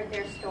October covered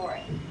their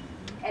story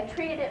and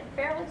treated it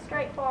fairly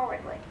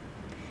straightforwardly.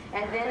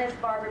 And then, as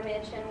Barbara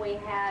mentioned, we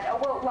had,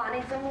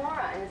 Lonnie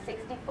Zamora in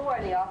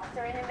 '64, the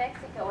officer in New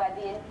Mexico,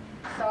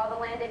 saw the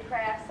landed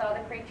craft, saw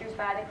the creatures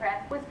by the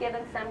craft, was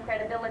given some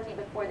credibility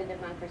before the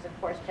debunkers,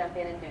 of course, jump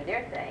in and do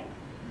their thing.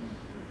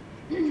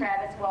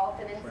 Travis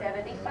Walton in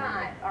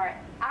 '75. All right,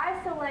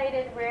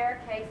 isolated,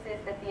 rare cases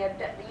that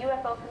the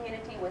UFO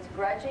community was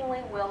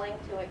grudgingly willing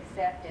to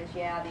accept as,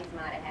 yeah, these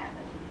might have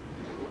happened.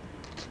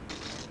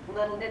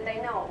 Little did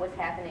they know it was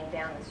happening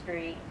down the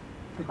street,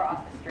 across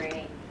the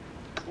street,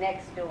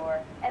 next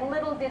door. And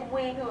little did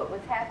we who it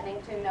was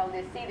happening to know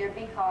this either,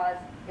 because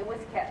it was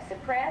kept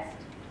suppressed,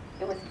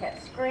 it was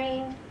kept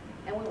screened,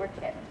 and we were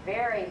kept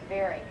very,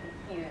 very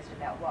confused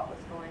about what was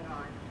going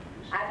on.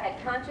 I've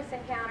had conscious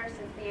encounters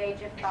since the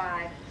age of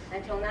 5.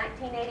 Until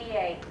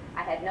 1988,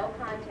 I had no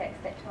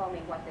context that told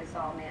me what this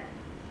all meant.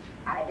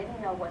 I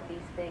didn't know what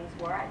these things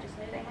were, I just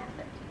knew they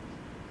happened.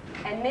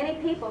 And many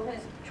people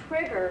whose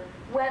trigger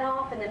went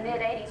off in the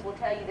mid-'80s will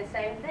tell you the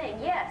same thing.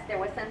 Yes, there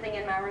was something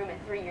in my room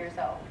at 3 years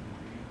old.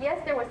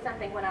 Yes, there was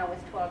something when I was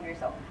 12 years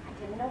old. I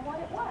didn't know what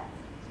it was.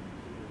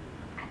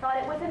 I thought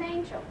it was an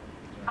angel.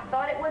 I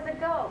thought it was a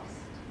ghost.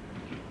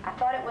 I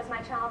thought it was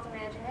my child's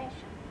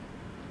imagination.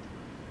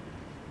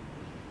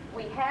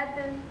 We had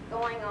them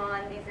going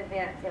on, these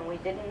events, and we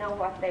didn't know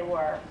what they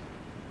were.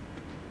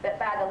 But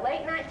by the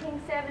late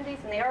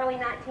 1970s and the early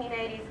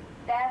 1980s,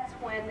 that's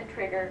when the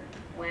trigger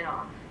went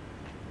off.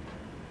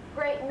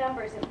 Great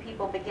numbers of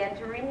people began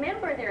to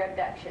remember their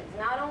abductions,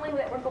 not only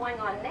that were going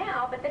on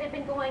now, but that had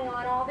been going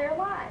on all their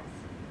lives.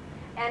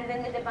 And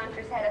then the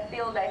debunkers had a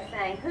field day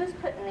saying, who's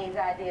putting these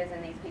ideas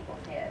in these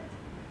people's heads?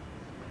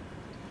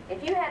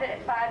 If you had it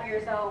at 5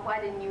 years old, why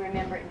didn't you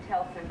remember it and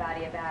tell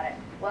somebody about it?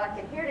 Well, I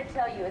can here to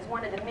tell you, as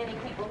one of the many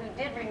people who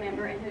did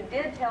remember and who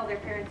did tell their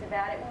parents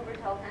about it, we were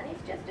told, honey,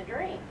 it's just a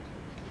dream.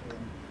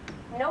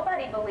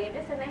 Nobody believed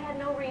us, and they had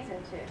no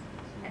reason to.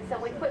 And so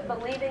we quit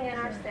believing in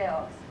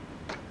ourselves.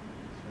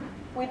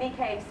 We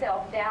became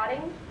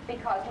self-doubting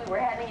because we were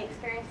having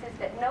experiences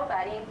that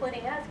nobody,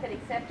 including us, could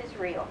accept as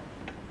real.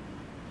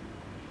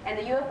 And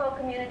the UFO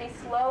community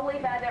slowly,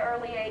 by the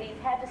early 80s,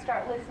 had to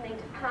start listening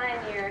to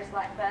pioneers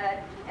like Bud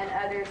and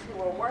others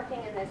who were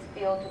working in this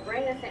field to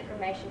bring this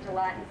information to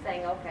light and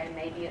saying, okay,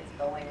 maybe it's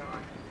going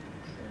on.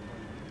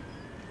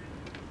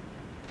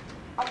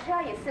 I'll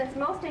tell you, since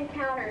most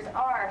encounters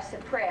are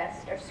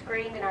suppressed or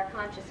screened in our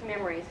conscious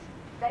memories,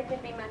 they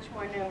could be much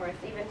more numerous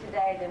even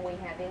today than we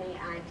have any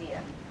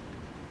idea.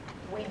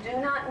 We do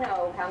not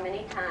know how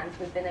many times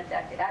we've been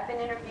abducted. I've been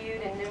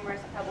interviewed in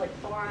numerous public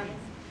forums,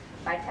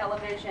 by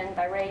television,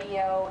 by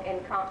radio,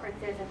 in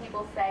conferences, and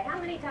people say, how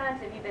many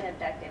times have you been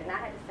abducted? And I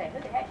had to say,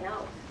 who the heck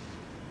knows?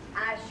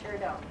 I sure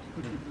don't.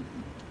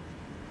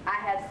 I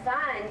have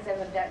signs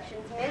of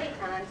abductions many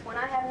times when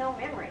I have no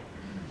memory.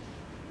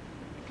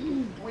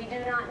 We do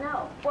not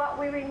know. What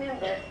we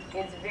remember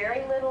is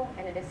very little,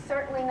 and it is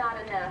certainly not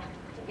enough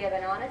to give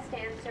an honest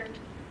answer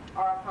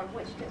or upon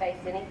which to base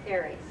any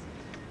theories.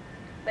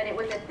 But it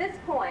was at this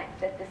point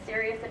that the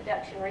serious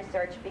abduction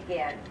research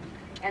began.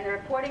 And the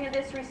reporting of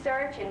this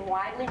research in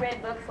widely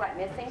read books like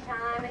Missing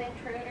Time and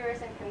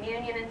Intruders and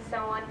Communion and so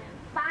on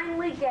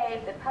finally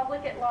gave the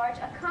public at large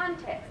a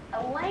context,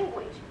 a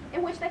language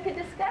in which they could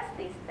discuss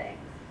these things.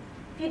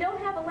 If you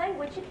don't have a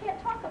language, you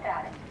can't talk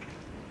about it.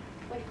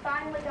 We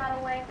finally got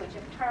a language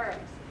of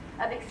terms,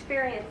 of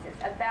experiences,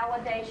 of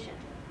validation.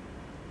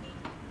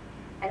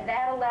 And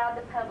that allowed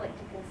the public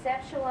to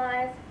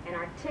conceptualize and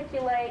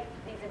articulate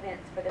these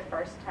events for the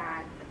first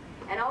time.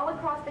 And all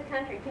across the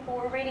country, people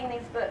were reading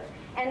these books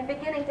and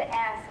beginning to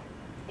ask,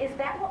 is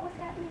that what was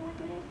happening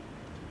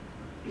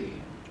with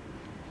me?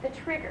 The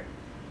trigger.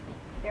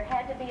 There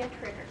had to be a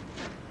trigger.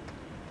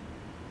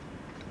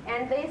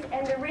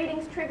 And the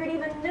readings triggered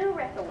even new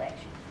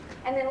recollections.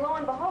 And then lo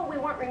and behold, we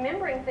weren't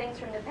remembering things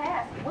from the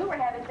past. We were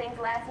having things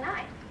last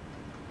night.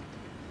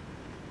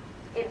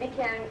 It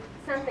became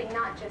something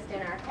not just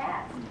in our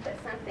past, but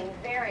something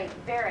very,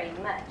 very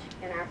much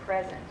in our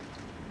present.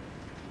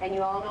 And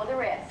you all know the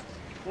rest.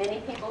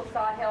 Many people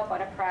sought help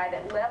on a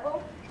private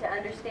level to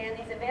understand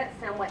these events.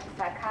 Some went to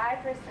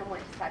psychiatrists, some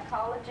went to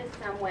psychologists,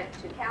 some went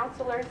to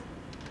counselors,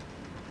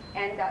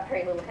 and got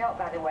very little help,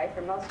 by the way,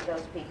 for most of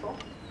those people.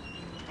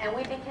 And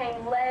we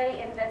became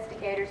lay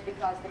investigators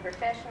because the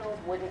professionals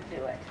wouldn't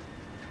do it.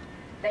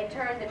 They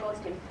turned the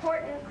most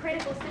important,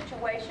 critical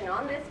situation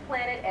on this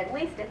planet, at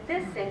least at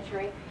this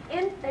century,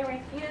 they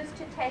refused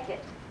to take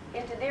it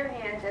into their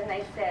hands, and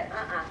they said,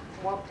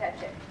 won't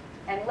touch it,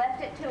 and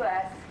left it to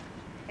us.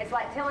 It's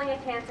like telling a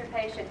cancer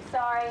patient,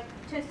 sorry,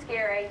 too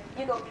scary,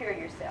 you go cure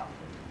yourself.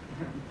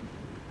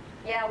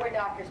 Yeah, we're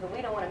doctors, but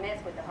we don't want to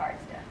mess with the hard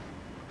stuff.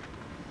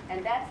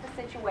 And that's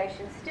the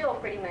situation still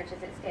pretty much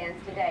as it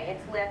stands today.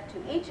 It's left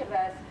to each of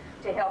us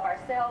to help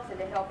ourselves and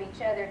to help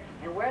each other,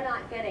 and we're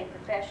not getting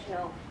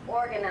professional,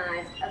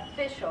 organized,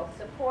 official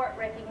support,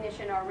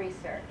 recognition, or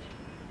research.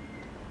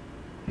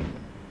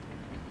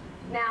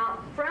 Now,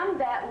 from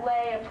that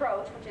lay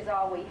approach, which is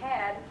all we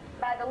had,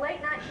 by the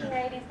late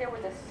 1980s, there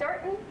was a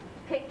certain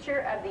picture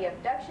of the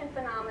abduction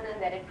phenomenon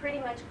that had pretty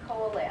much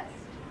coalesced,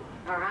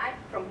 all right,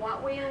 from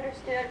what we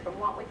understood, from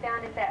what we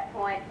found at that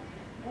point.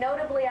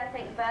 Notably, I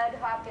think Bud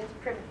Hopkins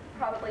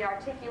probably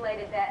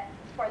articulated that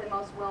for the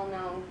most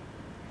well-known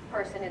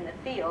person in the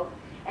field.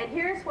 And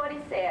here's what he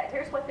said.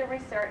 Here's what the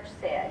research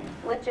said,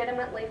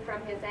 legitimately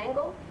from his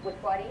angle, with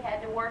what he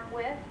had to work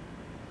with.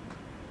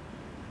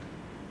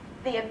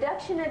 The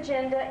abduction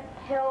agenda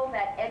held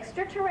that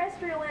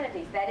extraterrestrial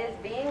entities, that is,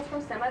 beings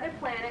from some other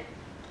planet,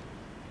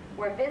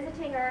 were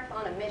visiting Earth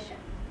on a mission.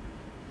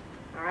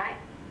 All right?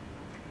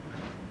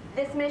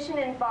 This mission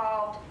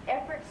involved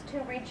efforts to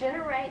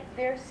regenerate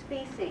their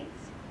species.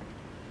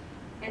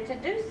 And to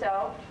do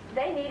so,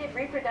 they needed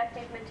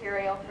reproductive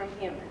material from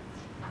humans.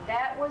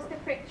 That was the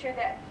picture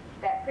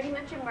that pretty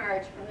much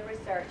emerged from the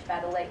research by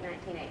the late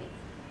 1980s.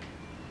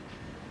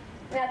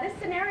 Now, this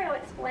scenario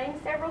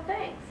explains several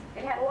things.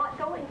 It had a lot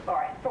going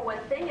for it. For one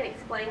thing, it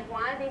explained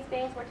why these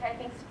beings were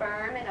taking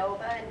sperm and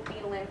ova and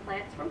fetal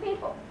implants from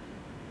people.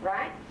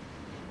 right?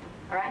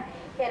 All right.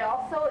 It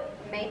also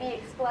maybe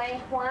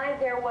explained why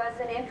there was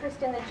an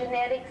interest in the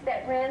genetics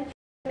that ran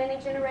through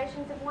many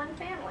generations of one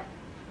family.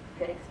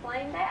 Could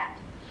explain that.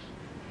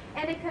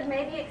 And it could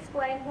maybe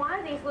explain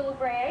why these little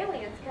gray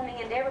aliens coming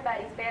into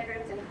everybody's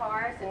bedrooms and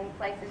cars and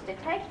places to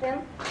take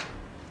them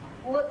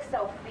look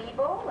so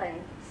feeble and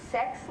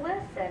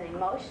sexless and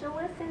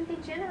emotionless and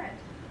degenerate.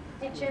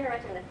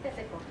 Degenerate in the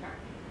physical term.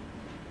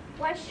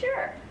 Why,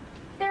 sure.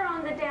 They're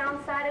on the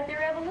downside of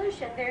their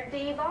evolution. They're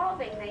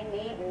de-evolving. They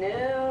need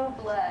new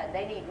blood.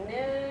 They need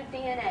new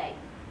DNA.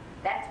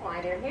 That's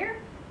why they're here.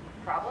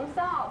 Problem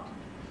solved.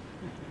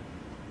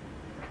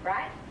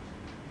 Right?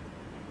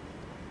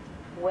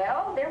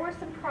 Well, there were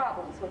some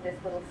problems with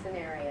this little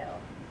scenario.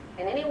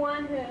 And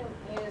anyone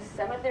who used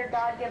some of their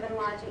God-given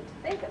logic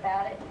to think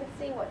about it could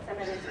see what some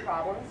of these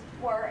problems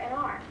were and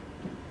are.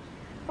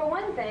 For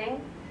one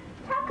thing,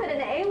 how could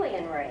an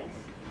alien race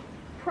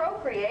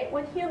procreate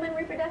with human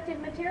reproductive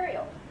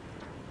material?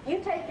 You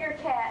take your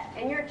cat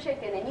and your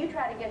chicken and you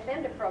try to get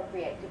them to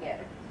procreate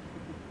together.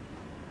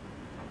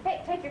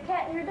 Hey, take your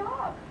cat and your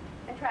dog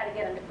and try to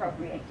get them to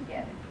procreate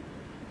together.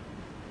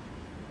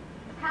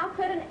 How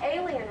could an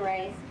alien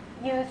race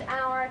use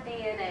our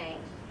DNA?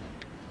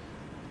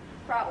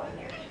 Problem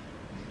here.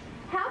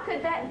 How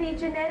could that be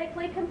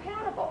genetically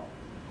compatible?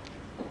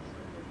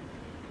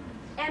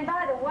 And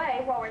by the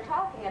way, while we're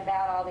talking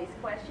about all these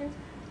questions,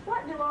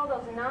 what do all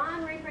those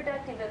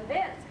non-reproductive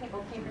events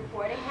people keep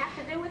reporting have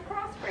to do with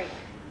crossbreeding?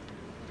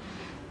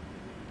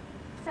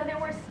 So there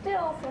were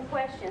still some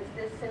questions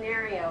this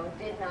scenario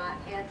did not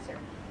answer.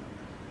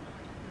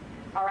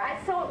 All right,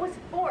 so it was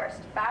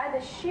forced by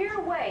the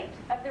sheer weight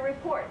of the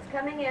reports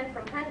coming in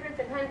from hundreds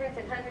and hundreds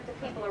and hundreds of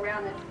people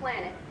around this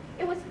planet.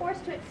 It was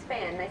forced to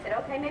expand. They said,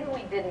 okay, maybe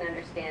we didn't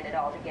understand it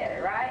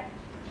altogether, right?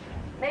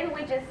 Maybe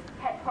we just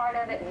had part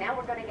of it and now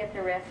we're going to get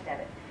the rest of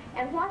it.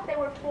 And what they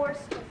were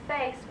forced to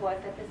face was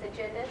that this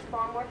agenda is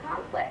far more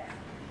complex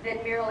than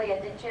merely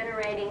a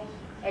degenerating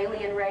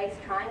alien race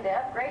trying to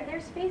upgrade their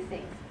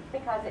species,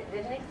 because it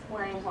didn't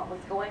explain what was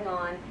going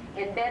on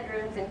in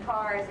bedrooms and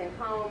cars and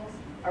homes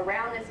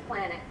around this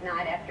planet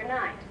night after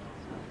night.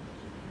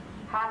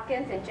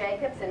 Hopkins and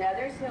Jacobs and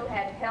others who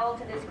had held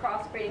to this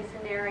crossbreeding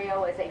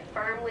scenario as a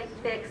firmly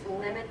fixed,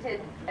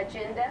 limited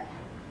agenda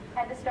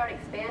had to start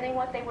expanding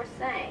what they were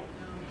saying.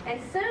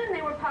 And soon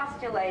they were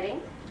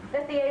postulating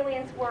that the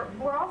aliens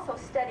were also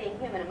studying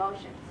human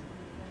emotions.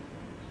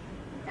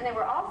 And they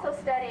were also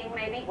studying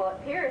maybe, well,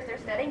 it appears they're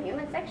studying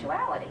human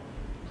sexuality.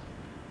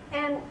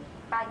 And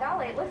by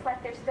golly, it looks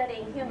like they're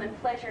studying human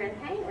pleasure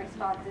and pain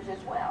responses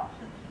as well,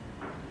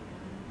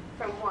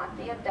 from what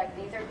the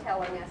abductees are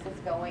telling us is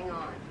going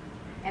on.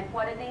 And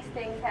what do these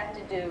things have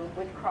to do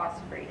with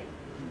crossbreeding?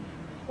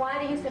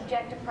 Why do you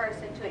subject a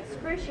person to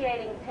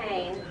excruciating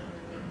pain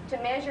to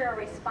measure a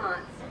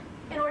response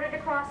in order to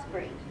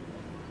crossbreed?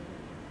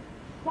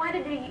 Why do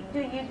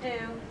you do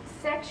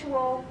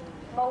sexual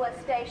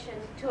molestation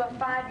to a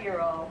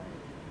 5-year-old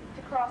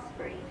to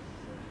crossbreed?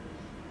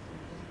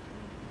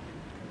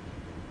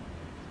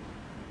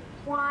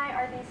 Why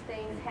are these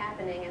things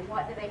happening, and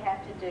what do they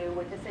have to do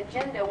with this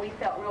agenda we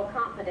felt real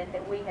confident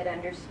that we had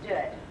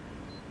understood?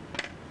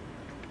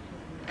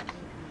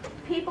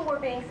 People were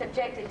being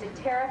subjected to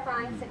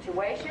terrifying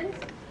situations,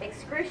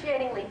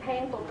 excruciatingly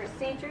painful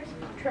procedures,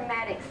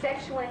 traumatic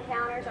sexual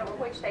encounters over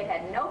which they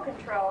had no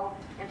control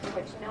and for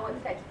which no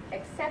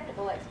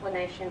acceptable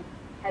explanation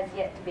has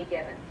yet to be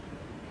given.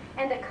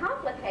 And to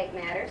complicate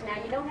matters,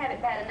 now you don't have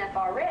it bad enough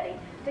already,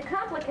 to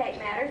complicate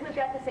matters, we've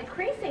got this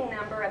increasing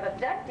number of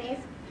abductees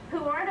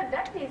who aren't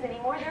abductees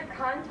anymore, they're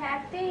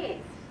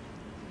contactees.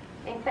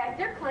 In fact,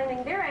 they're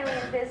claiming their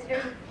alien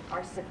visitors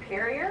are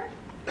superior,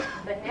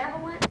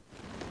 benevolent,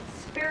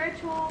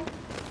 spiritual,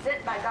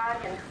 sent by God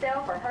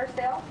himself or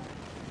herself,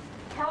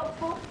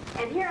 helpful,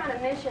 and here on a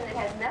mission that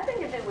has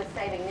nothing to do with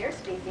saving their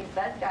species.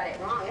 Bud's got it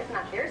wrong. It's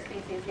not their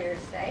species here to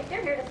save.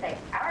 They're here to save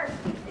our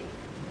species.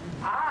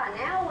 Ah,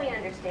 now we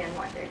understand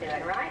what they're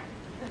doing, right?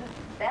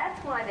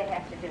 That's why they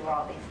have to do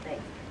all these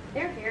things.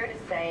 They're here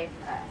to save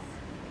us.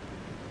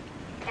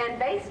 And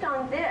based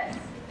on this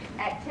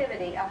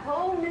activity, a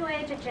whole new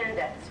age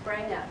agenda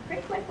sprang up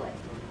pretty quickly.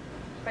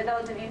 For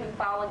those of you who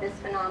followed this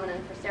phenomenon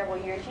for several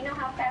years, you know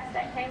how fast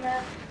that came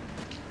up?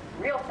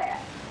 Real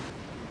fast.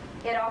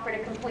 It offered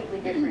a completely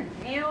different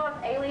view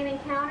of alien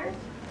encounters.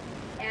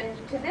 And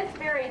to this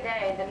very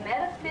day, the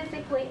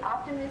metaphysically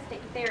optimistic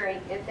theory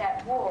is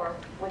at war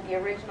with the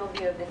original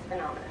view of this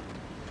phenomenon.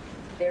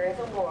 There is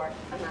a war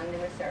among the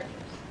researchers.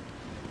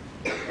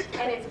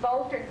 And it's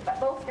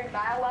bolstered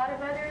by a lot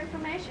of other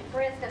information.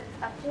 For instance,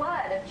 a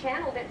flood of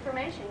channeled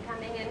information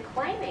coming in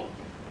claiming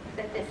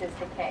that this is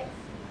the case.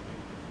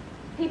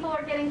 People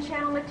are getting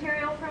channel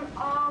material from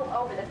all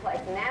over the place.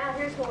 Now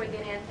here's where we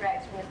get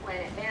anthrax from the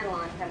planet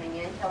Banlon coming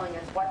in, telling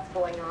us what's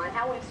going on,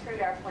 how we've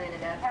screwed our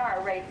planet up, how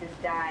our race is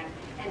dying,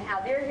 and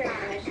how they're here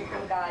on a mission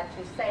from God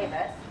to save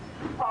us,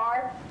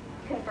 or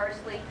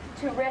conversely,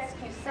 to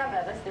rescue some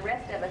of us. The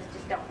rest of us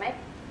just don't make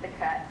the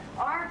cut.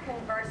 Or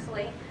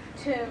conversely,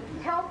 to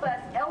help us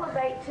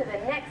elevate to the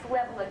next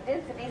level of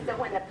density so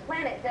when the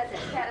planet does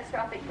its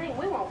catastrophic thing,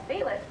 we won't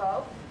feel it,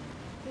 folks.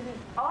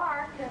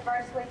 Or,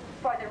 conversely,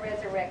 for the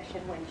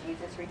resurrection when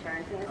Jesus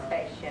returns in the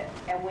spaceship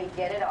and we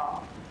get it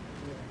all.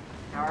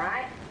 All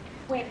right?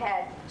 We've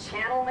had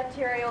channel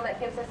material that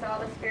gives us all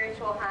the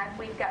spiritual hype.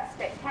 We've got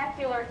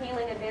spectacular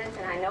healing events,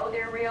 and I know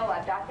they're real.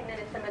 I've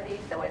documented some of these,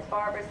 so has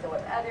Barbara, so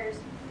have others.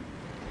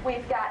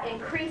 We've got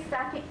increased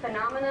psychic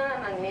phenomena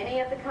among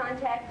many of the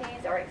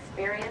contactees, or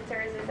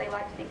experiencers as they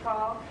like to be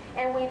called.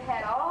 And we've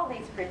had all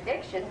these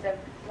predictions of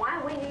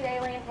why we need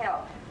alien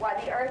help, why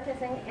the Earth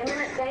is in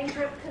imminent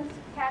danger of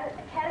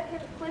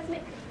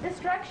cataclysmic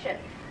destruction.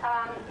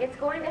 It's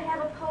going to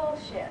have a pole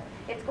shift.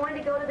 It's going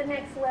to go to the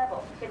next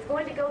level. It's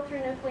going to go through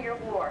nuclear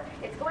war.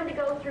 It's going to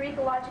go through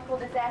ecological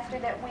disaster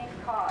that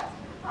we've caused.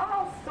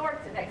 All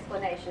sorts of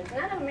explanations,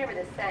 none of them ever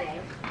the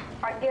same,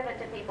 are given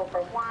to people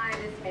for why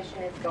this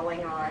mission is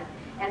going on.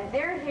 And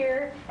they're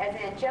here as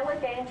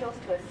angelic angels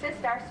to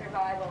assist our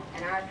survival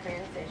and our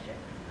transition.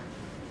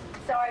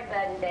 Sorry,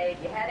 Bud and Dave,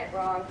 you had it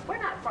wrong.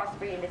 We're not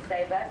crossbreeding to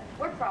save us.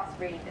 We're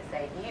crossbreeding to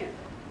save you.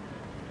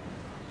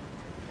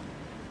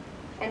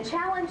 And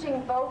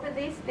challenging both of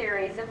these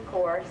theories, of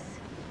course,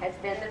 has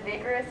been the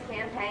vigorous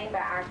campaign by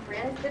our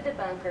friends, the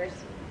debunkers,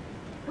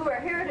 who are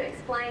here to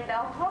explain the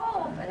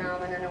whole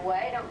phenomenon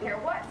away. Don't care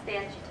what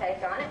stance you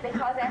take on it,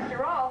 because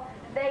after all,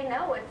 they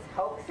know it's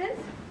hoaxes,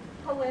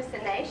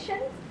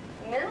 hallucinations,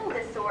 mental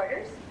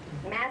disorders,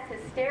 mass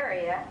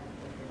hysteria,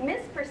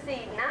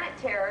 misperceived night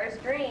terrors,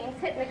 dreams,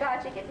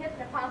 hypnagogic and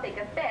hypnopompic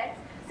effects,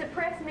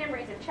 suppressed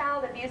memories of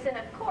child abuse, and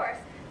of course,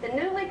 the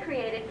newly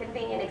created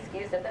convenient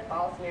excuse of the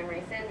false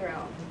memory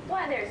syndrome.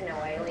 Why, there's no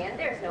alien,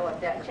 there's no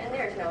abduction,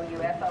 there's no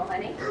UFO,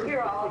 honey.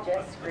 You're all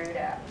just screwed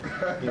up.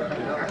 All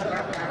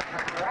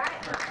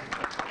right?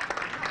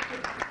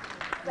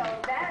 So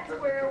that's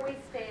where we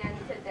stand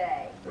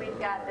today. We've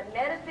got the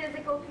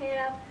metaphysical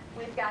camp,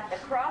 we've got the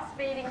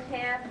cross-feeding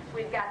camp,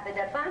 we've got the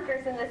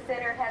debunkers in the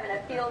center having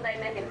a field day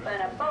making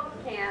fun of both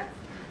camps,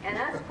 and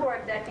us poor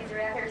abductees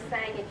are out here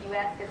saying, if you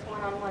ask us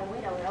one-on-one,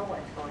 we don't know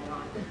what's going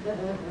on.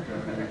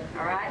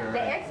 All right? The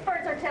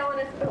experts are telling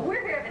us, but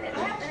we're having it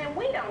happen, and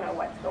we don't know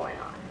what's going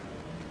on.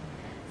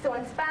 So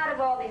in spite of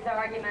all these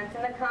arguments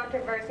and the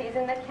controversies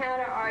and the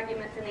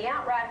counter-arguments and the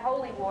outright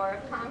holy war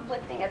of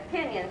conflicting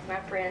opinions, my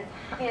friends,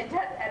 the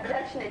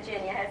abduction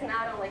agenda has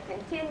not only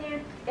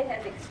continued, it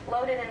has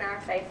exploded in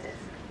our faces.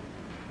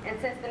 And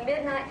since the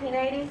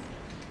mid-1980s,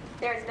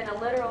 there's been a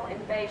literal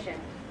invasion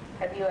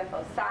of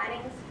UFO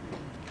sightings,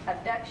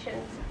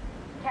 abductions,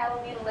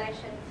 cattle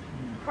mutilations,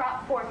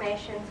 crop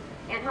formations,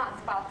 and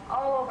hotspots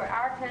all over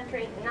our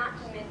country, not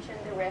to mention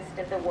the rest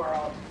of the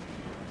world.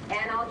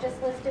 And I'll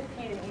just list a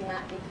few you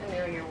might be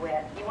familiar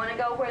with. You want to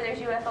go where there's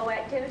UFO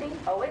activity?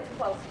 Oh, it's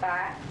close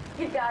by.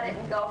 You've got it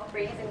in Gulf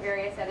Breeze and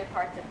various other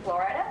parts of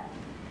Florida.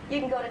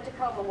 You can go to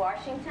Tacoma,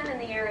 Washington, and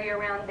the area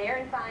around there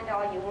and find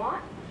all you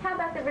want. How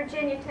about the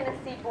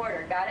Virginia-Tennessee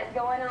border? Got it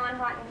going on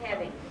hot and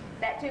heavy.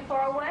 Is that too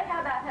far away? How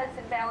about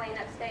Hudson Valley and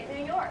upstate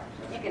New York?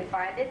 You can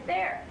find it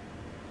there.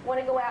 Want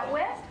to go out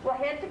west? Well,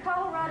 head to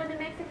Colorado, New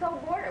Mexico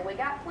border. We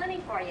got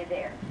plenty for you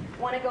there.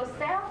 Want to go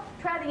south?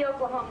 Try the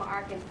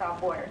Oklahoma-Arkansas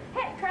border.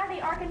 Heck, try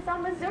the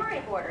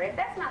Arkansas-Missouri border. If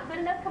that's not good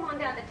enough, come on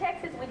down to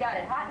Texas. We got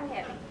it hot and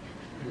heavy.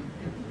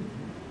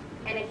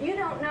 And if you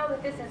don't know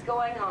that this is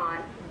going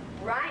on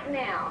right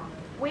now,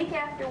 week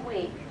after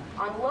week,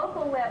 on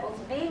local levels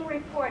being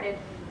reported,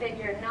 then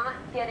you're not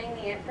getting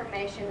the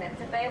information that's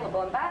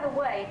available. And by the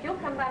way, if you'll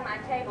come by my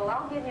table,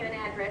 I'll give you an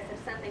address of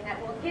something that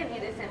will give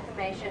you this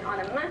information on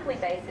a monthly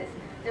basis,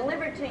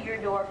 delivered to your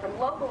door from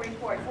local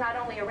reports not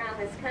only around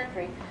this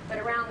country, but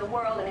around the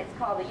world, and it's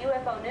called the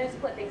UFO News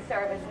Clipping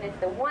Service, and it's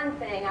the one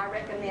thing I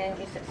recommend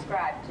you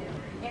subscribe to.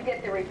 You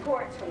get the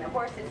reports from the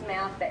horse's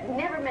mouth that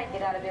never make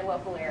it out of their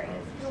local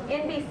areas.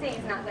 NBC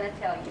is not going to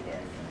tell you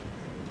this.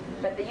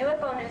 But the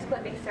UFO News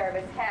Clipping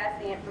Service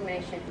has the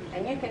information,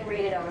 and you can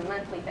read it on a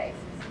monthly basis.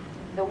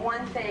 The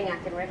one thing I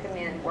can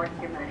recommend worth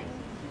your money.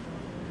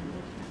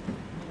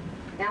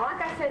 Now,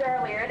 like I said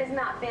earlier, it has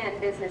not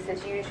been business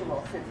as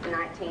usual since the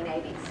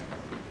 1980s.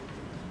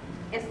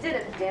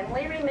 Instead of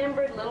dimly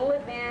remembered little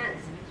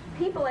events,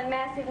 people in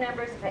massive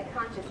numbers have had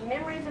conscious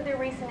memories of their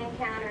recent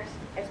encounters,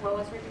 as well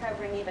as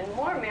recovering even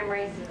more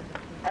memories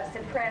of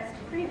suppressed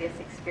previous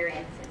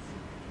experiences.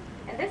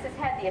 And this has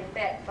had the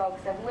effect,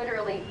 folks, of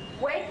literally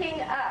waking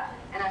up.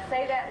 And I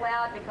say that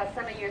loud because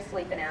some of you are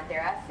sleeping out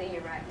there. I see you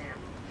right now.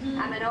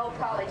 I'm an old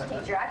college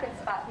teacher. I can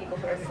spot people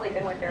who are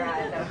sleeping with their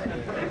eyes open.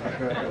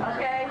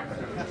 Okay?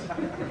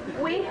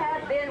 We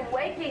have been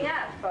waking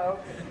up,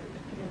 folks.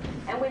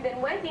 And we've been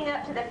waking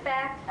up to the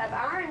fact of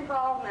our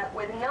involvement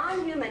with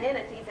non-human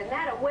entities, and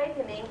that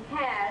awakening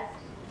has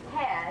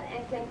had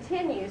and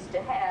continues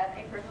to have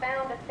a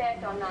profound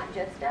effect on not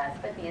just us,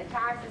 but the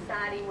entire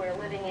society we're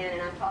living in,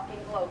 and I'm talking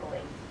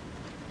globally.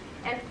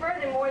 And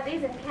furthermore,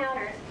 these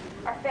encounters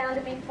are found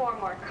to be far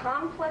more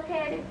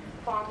complicated,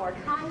 far more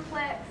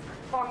complex,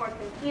 far more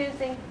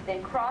confusing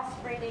than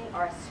crossbreeding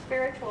or a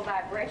spiritual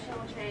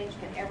vibrational change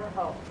can ever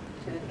hope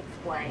to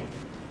explain.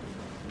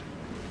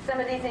 Some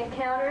of these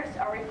encounters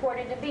are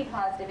reported to be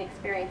positive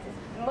experiences.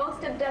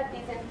 Most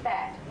abductees, in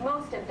fact,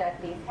 most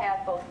abductees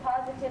have both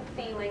positive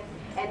feeling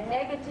and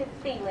negative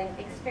feeling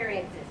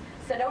experiences.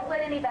 So don't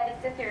let anybody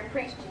sit there and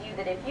preach to you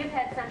that if you've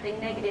had something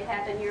negative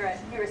happen, you're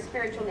a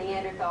spiritual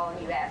Neanderthal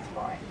and you asked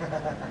for it.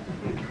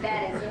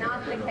 That is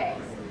not the case.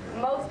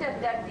 Most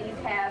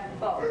abductees have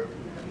both.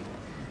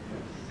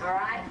 All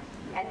right?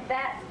 And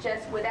that's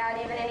just without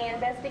even any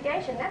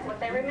investigation. That's what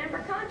they remember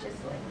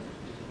consciously.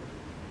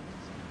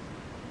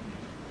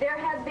 There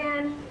have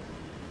been,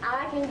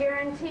 I can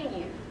guarantee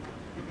you,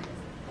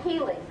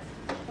 healings,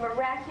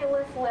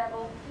 miraculous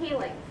level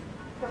healings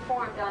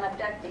performed on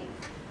abductees.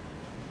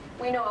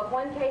 We know of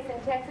one case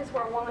in Texas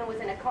where a woman was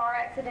in a car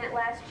accident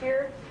last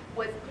year,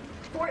 was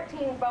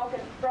 14 broken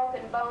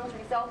bones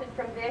resulted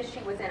from this. She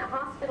was in a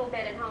hospital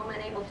bed at home,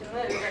 unable to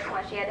move. That's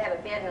why she had to have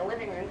a bed in the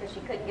living room, because she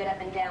couldn't get up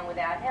and down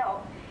without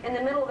help. In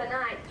the middle of the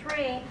night,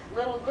 3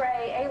 little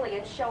gray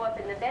aliens show up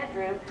in the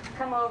bedroom,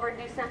 come over,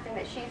 do something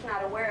that she's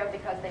not aware of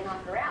because they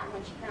knock her out. And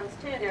when she comes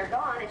to, they're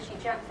gone, and she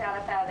jumps out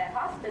of that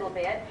hospital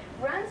bed,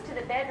 runs to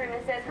the bedroom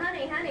and says,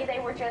 honey,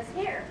 they were just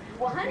here.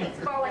 Well, honey's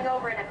falling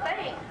over in a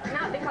faint,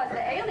 not because the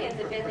aliens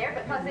have been there,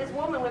 because this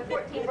woman with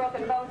 14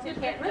 broken bones who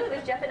can't move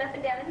is jumping up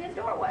and down in his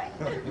doorway.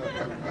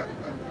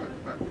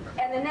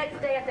 And the next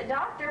day at the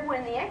doctor,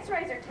 when the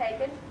x-rays are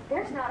taken,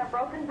 there's not a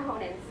broken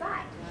bone in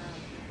sight.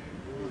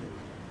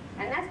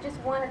 And that's just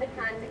one of the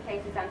kinds of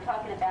cases I'm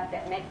talking about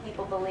that make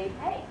people believe,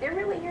 hey, they're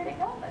really here to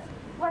help us.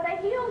 Well, they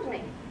healed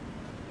me.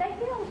 They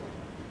healed me.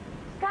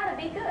 It's got to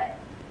be good.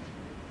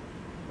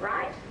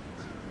 Right?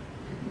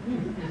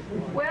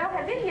 Well,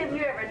 have any of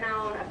you ever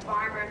known a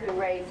farmer who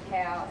raised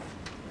cows?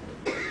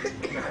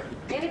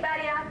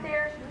 Anybody out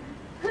there?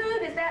 Who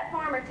does that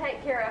farmer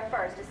take care of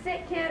first, a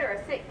sick kid or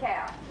a sick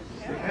cow?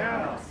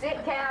 Yeah.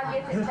 Sick cow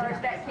gets it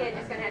first. That kid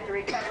is going to have to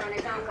recover on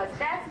his own, because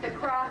that's the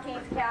crop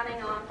he's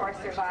counting on for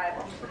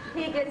survival.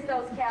 He gets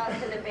those cows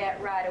to the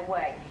vet right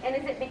away. And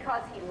is it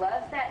because he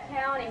loves that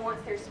cow and he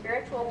wants their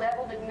spiritual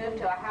level to move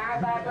to a higher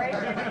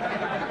vibration?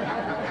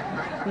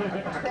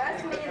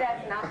 Trust me,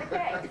 that's not the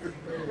case.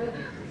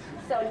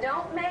 So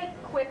don't make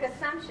quick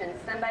assumptions.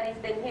 Somebody's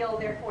been healed,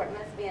 therefore it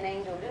must be an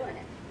angel doing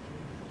it.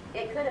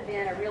 It could have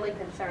been a really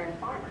concerned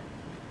farmer.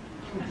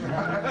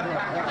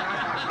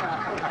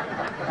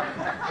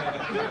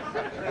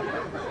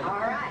 All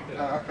right.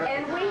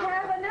 And we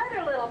have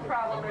another little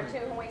problem or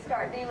two when we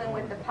start dealing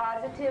with the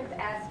positive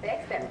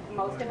aspects that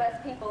most of us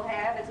people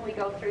have as we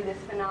go through this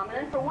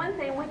phenomenon. For one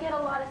thing, we get a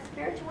lot of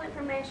spiritual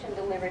information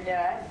delivered to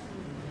us.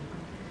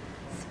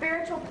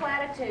 Spiritual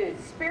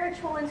platitudes,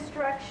 spiritual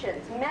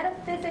instructions,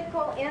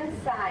 metaphysical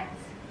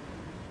insights,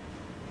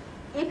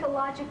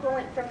 ecological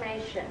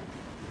information,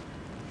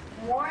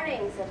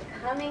 warnings of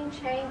coming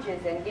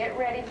changes. And get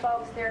ready,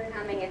 folks, they're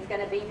coming. It's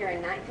going to be here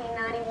in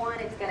 1991.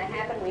 It's going to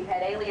happen. We've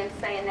had aliens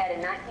saying that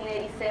in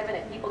 1987,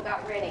 and people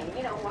got ready. And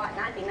you know what?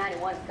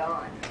 1991's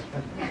gone.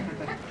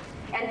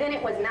 And then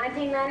it was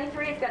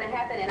 1993. It's going to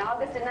happen in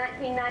August of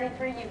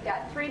 1993. You've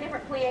got 3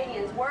 different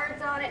Pleiadians'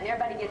 words on it, and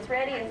everybody gets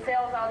ready and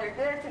sells all their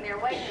goods, and they're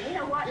waiting. And you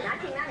know what?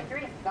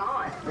 1993 is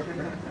gone.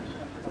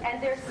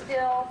 And they're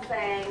still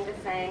saying the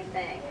same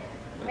thing.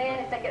 Man,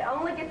 if they could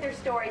only get their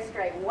story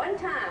straight one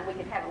time, we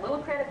could have a little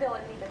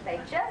credibility, but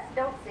they just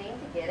don't seem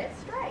to get it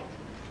straight.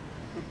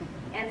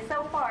 And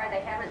so far,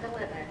 they haven't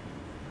delivered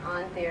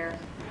on their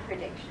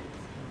predictions.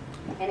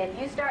 And if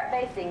you start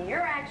basing your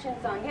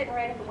actions on getting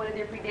ready for one of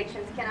their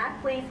predictions, can I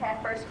please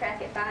have first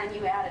crack at buying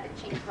you out at a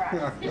cheap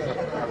price?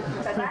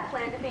 Because I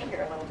plan to be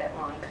here a little bit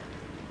longer.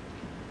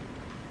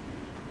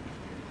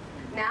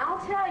 Now,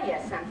 I'll tell you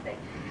something.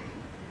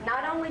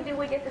 Not only do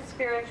we get the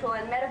spiritual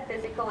and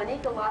metaphysical and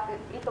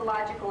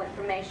ecological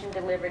information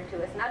delivered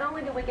to us, not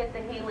only do we get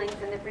the healings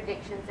and the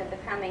predictions and the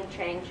coming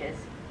changes,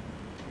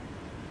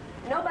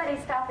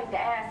 nobody's stopping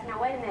to ask,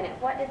 now wait a minute,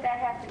 what did that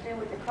have to do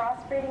with the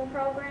crossbreeding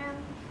program?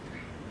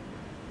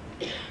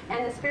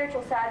 And the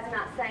spiritual side's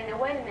not saying, now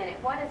wait a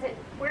minute, what is it,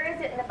 where is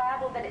it in the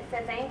Bible that it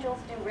says angels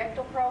do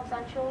rectal probes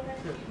on children?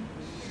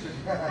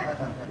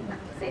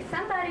 See,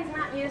 somebody's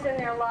not using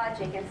their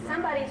logic, and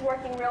somebody's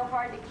working real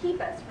hard to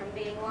keep us from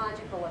being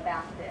logical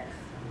about this.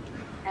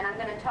 And I'm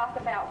going to talk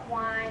about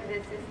why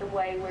this is the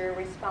way we're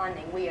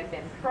responding. We have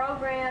been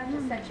programmed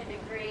to such a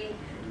degree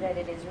that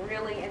it is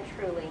really and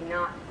truly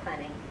not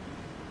funny.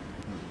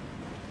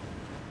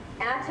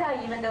 And I tell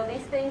you, even though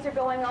these things are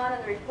going on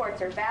and the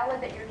reports are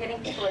valid, that you're getting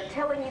people are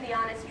telling you the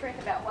honest truth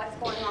about what's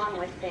going on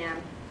with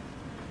them,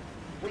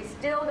 we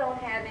still don't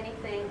have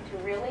anything to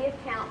really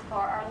account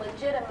for or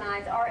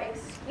legitimize or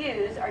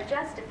excuse or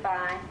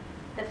justify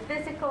the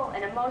physical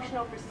and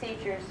emotional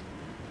procedures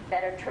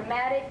that are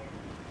traumatic,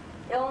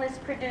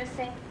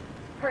 illness-producing,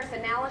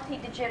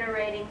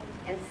 personality-degenerating,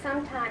 and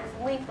sometimes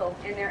lethal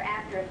in their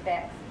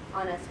after-effects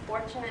on us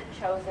fortunate,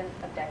 chosen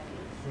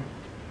abductees.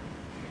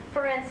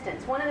 For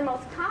instance, one of the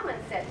most common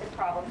sets of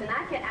problems, and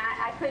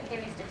I could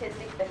give you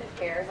statistics, but who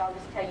cares? I'll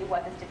just tell you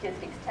what the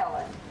statistics tell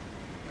us.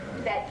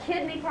 That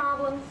kidney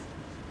problems,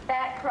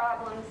 back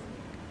problems,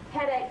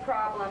 headache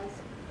problems,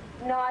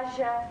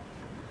 nausea,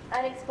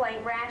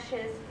 unexplained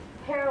rashes,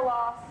 hair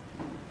loss,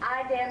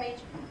 eye damage,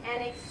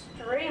 and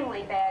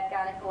extremely bad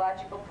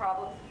gynecological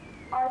problems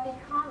are the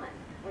common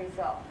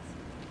results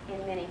in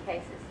many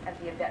cases of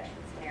the abduction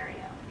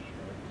scenario.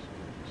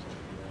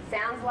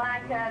 Sounds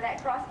like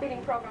that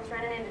cross-feeding program's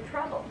running into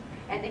trouble.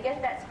 And to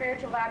get that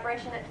spiritual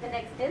vibration up to the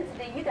next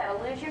density, you got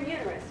to lose your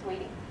uterus,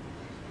 sweetie.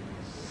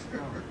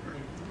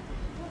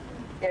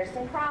 There's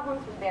some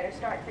problems we better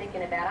start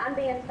thinking about. I'm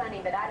being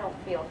funny, but I don't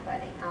feel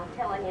funny. I'm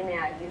telling you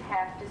now, you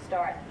have to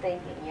start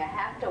thinking. You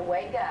have to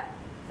wake up.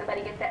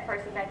 Somebody get that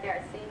person back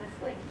there. I see him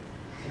asleep.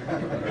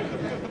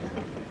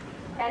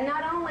 And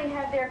not only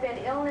have there been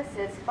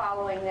illnesses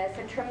following this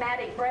and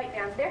traumatic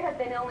breakdowns, there have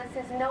been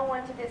illnesses no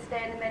one to this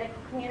day in the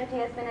medical community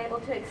has been able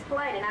to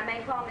explain. And I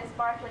may call Miss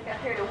Barkley up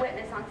here to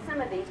witness on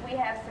some of these. We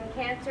have some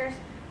cancers,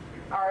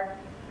 or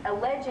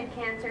alleged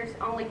cancers,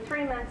 only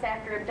 3 months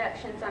after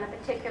abductions on a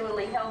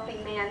particularly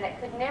healthy man that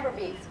could never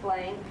be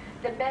explained.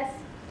 The best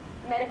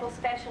medical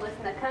specialist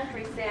in the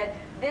country said,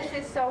 this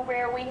is so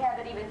rare we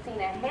haven't even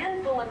seen a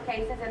handful of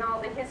cases in all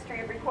the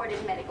history of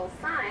recorded medical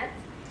science.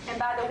 And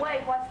by the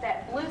way, what's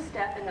that blue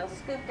stuff and those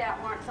scooped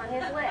out marks on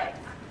his legs?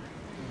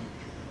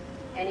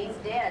 And he's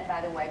dead,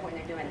 by the way, when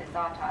they're doing this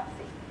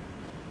autopsy.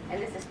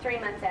 And this is 3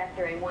 months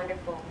after a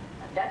wonderful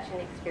abduction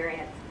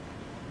experience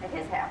at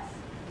his house.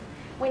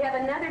 We have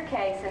another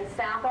case in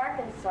South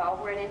Arkansas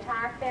where an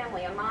entire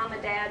family, a mom,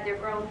 a dad, their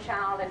grown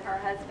child, and her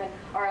husband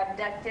are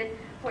abducted,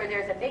 where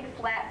there's a big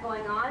flat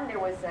going on. There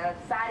was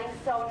sightings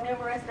so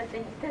numerous that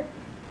the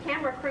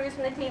camera crews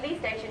from the TV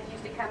stations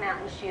used to come out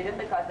and shoot them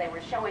because they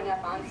were showing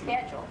up on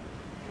schedule.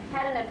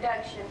 Had an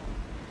abduction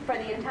for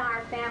the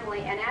entire family,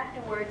 and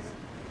afterwards,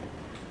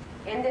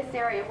 in this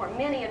area where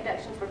many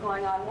abductions were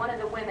going on, one of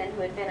the women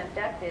who had been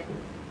abducted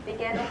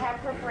began to have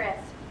her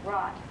breasts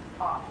rot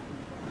off.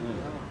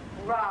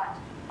 Rot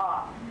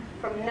off.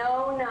 From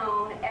no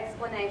known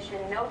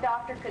explanation. No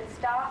doctor could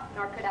stop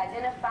nor could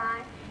identify,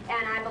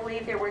 and I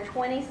believe there were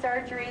 20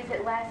 surgeries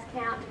at last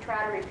count to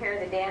try to repair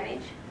the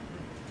damage.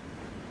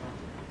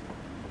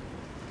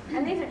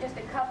 And these are just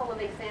a couple of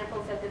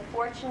examples of the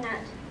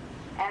fortunate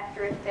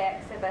after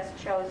effects of us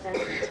chosen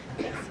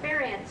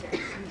experiencers.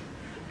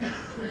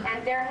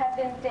 And there have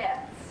been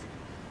deaths.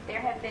 There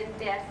have been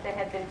deaths that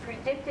have been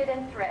predicted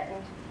and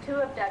threatened to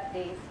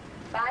abductees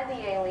by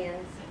the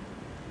aliens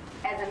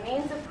as a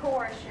means of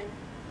coercion,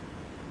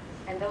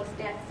 and those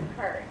deaths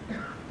occurred.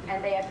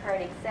 And they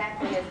occurred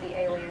exactly as the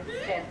aliens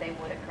said they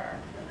would occur.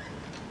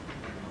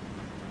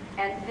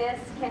 And this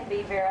can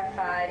be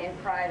verified in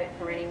private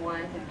for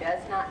anyone who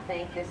does not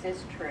think this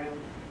is true.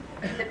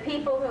 The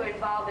people who are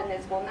involved in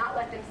this will not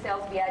let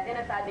themselves be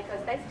identified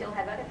because they still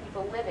have other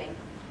people living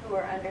who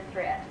are under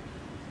threat.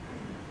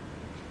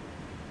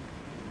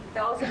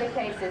 Those are the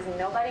cases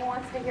nobody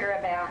wants to hear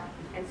about,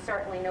 and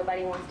certainly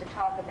nobody wants to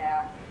talk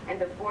about. And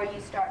before you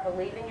start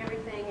believing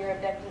everything your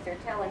abductees are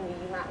telling you,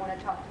 you might want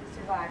to talk to the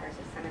survivors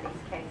of some of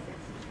these cases.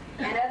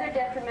 And other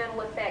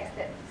detrimental effects,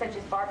 that, such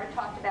as Barbara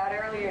talked about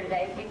earlier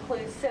today,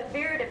 include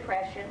severe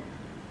depression,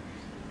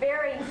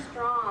 very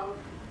strong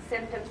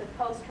symptoms of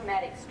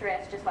post-traumatic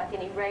stress, just like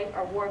any rape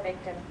or war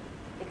victim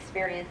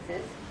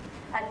experiences,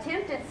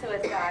 attempted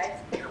suicides,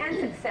 and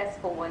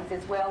successful ones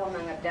as well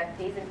among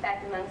abductees. In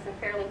fact, among some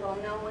fairly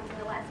well-known ones in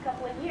the last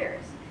couple of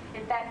years.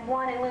 In fact,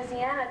 one in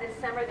Louisiana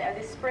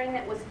this spring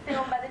that was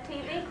filmed by the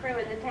TV crew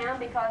in the town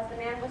because the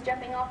man was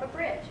jumping off a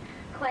bridge,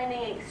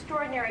 claiming an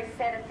extraordinary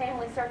set of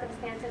family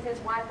circumstances. His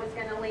wife was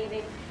going to leave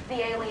him.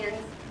 The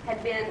aliens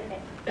had been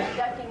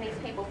abducting these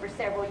people for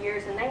several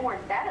years, and they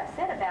weren't that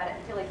upset about it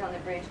until he's on the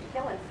bridge to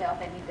kill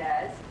himself, and he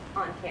does,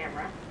 on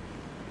camera.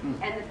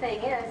 And the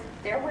thing is,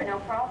 there were no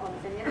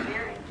problems in his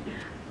marriage.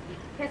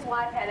 His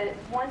wife had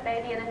one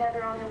baby and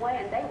another on the way,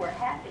 and they were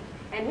happy.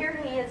 And here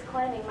he is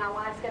claiming, my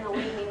wife's going to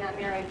leave me, my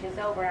marriage is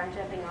over, I'm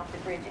jumping off the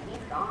bridge, and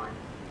he's gone.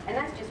 And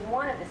that's just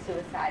one of the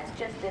suicides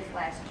just this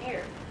last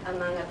year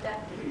among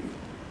abductees.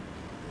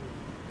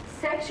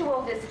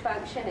 Sexual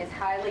dysfunction is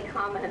highly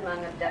common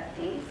among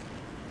abductees.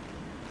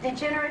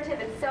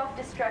 Degenerative and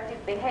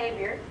self-destructive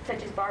behavior,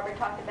 such as Barbara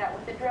talked about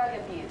with the drug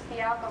abuse,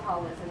 the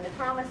alcoholism, the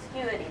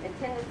promiscuity,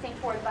 the tendency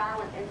toward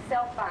violent and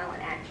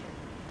self-violent action.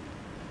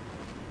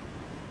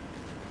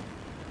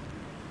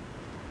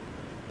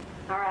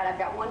 All right, I've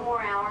got 1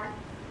 more hour.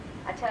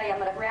 I tell you, I'm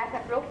going to wrap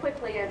up real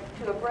quickly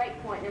to a break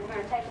point, and then we're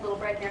going to take a little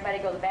break and everybody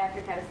go to the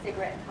bathroom, have a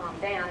cigarette, and calm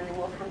down, and then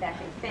we'll come back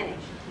and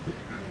finish.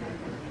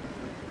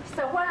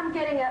 So what I'm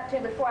getting up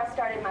to before I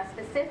started my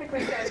specific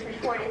research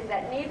report is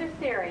that neither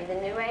theory, the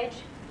New Age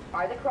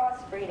or the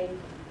crossbreeding,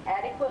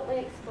 adequately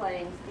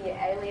explains the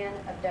alien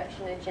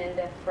abduction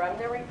agenda from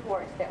the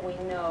reports that we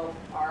know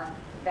are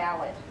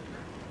valid.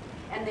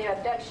 And the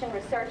abduction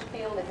research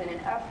field is in an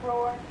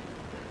uproar,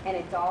 and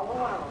it's all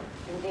alone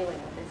in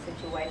dealing with this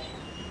situation.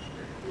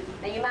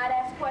 Now you might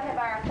ask, what have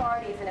our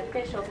authorities and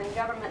officials in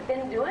government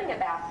been doing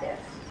about this?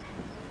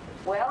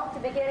 Well, to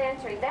begin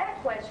answering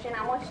that question,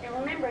 I want you to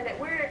remember that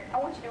I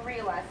want you to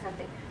realize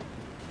something.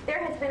 There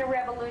has been a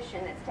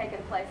revolution that's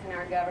taken place in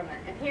our government,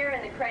 and here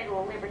in the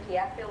Cradle of Liberty,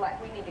 I feel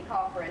like we need to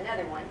call for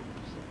another one.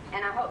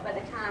 And I hope by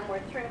the time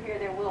we're through here,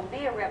 there will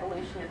be a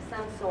revolution of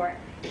some sort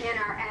in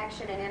our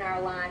action and in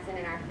our lives and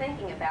in our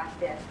thinking about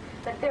this.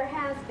 But there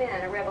has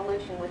been a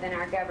revolution within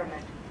our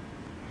government.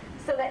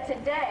 So that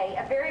today,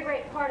 a very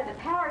great part of the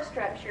power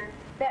structure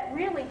that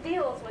really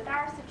deals with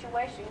our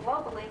situation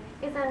globally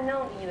is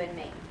unknown to you and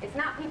me. It's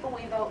not people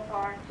we vote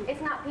for.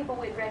 It's not people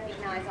we'd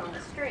recognize on the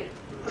street.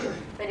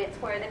 But it's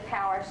where the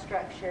power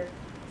structure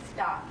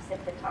stops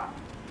at the top.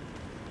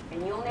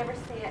 And you'll never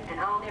see it, and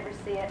I'll never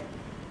see it.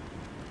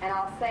 And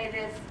I'll say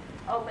this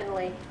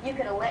openly, you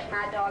could elect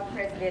my dog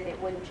president,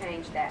 it wouldn't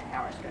change that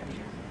power structure.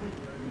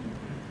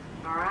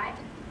 All right?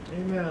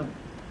 Amen.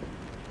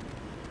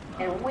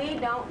 And we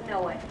don't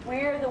know it.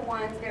 We're the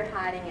ones they're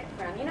hiding it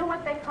from. You know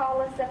what they call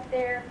us up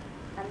there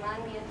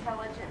among the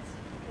intelligence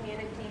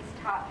community's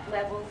top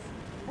levels?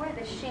 We're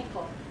the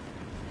sheeple.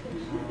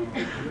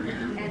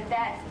 And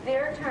that's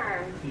their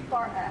term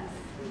for us.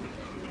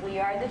 We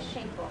are the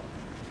sheeple.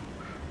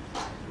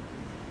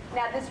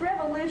 Now, this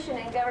revolution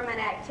in government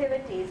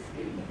activities,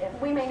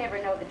 we may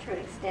never know the true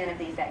extent of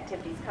these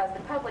activities because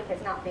the public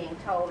is not being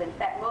told. In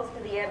fact, most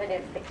of the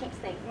evidence that keeps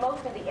things,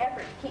 most of the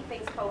effort to keep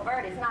things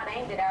covert is not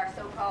aimed at our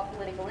so-called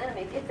political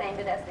enemies. It's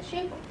aimed at us, the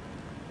sheeple.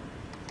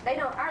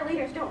 Our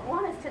leaders don't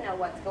want us to know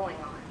what's going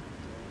on.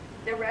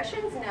 The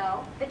Russians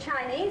know. The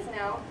Chinese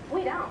know.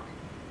 We don't.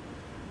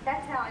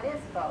 That's how it is,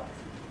 folks.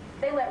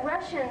 They let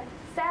Russian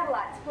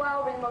satellites fly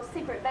over the most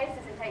secret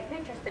bases and take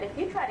pictures, but if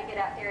you try to get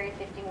out to Area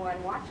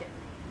 51, watch it.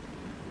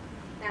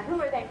 Now,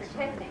 who are they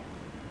protecting?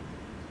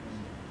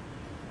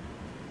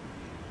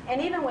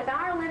 And even with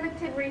our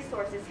limited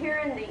resources here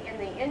in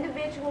the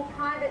individual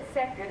private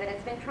sector that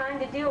has been trying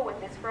to deal with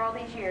this for all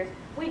these years,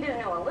 we do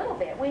know a little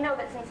bit. We know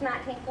that since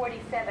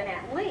 1947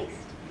 at least,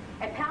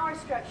 a power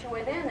structure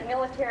within the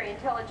military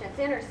intelligence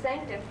inner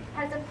sanctum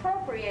has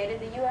appropriated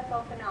the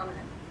UFO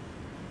phenomenon,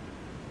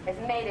 has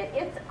made it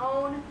its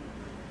own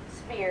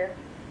sphere,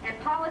 and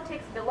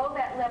politics below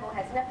that level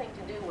has nothing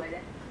to do with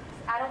it.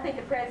 I don't think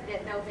the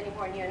president knows any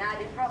more than you and I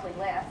do, probably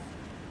less,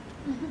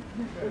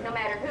 no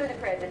matter who the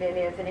president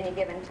is at any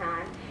given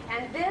time.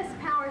 And this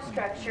power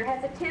structure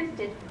has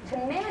attempted to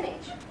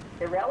manage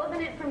the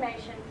relevant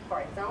information for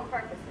its own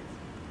purposes.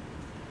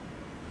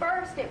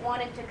 First, it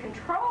wanted to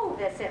control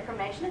this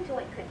information until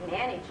it could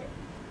manage it.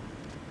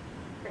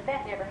 But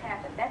that never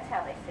happened. That's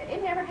how they said it.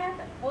 It never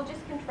happened. We'll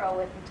just control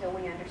it until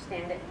we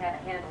understand it and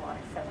have a handle on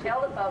it. So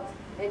tell the folks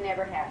it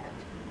never happened.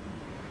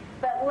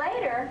 But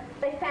later,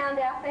 they found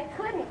out they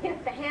couldn't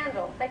get the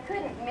handle. They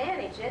couldn't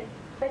manage it.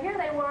 But here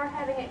they were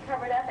having it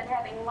covered up and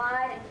having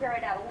lied and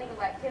carried out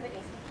illegal activities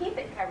to keep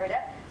it covered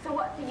up. So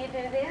what do you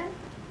do then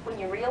when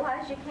you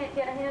realize you can't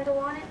get a handle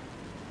on it?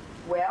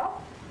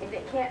 Well, if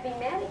it can't be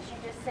managed, you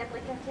just simply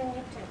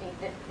continue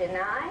to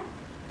deny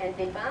and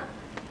debunk.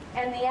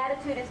 And the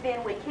attitude has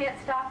been, we can't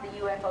stop the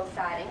UFO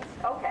sightings.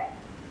 Okay,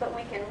 but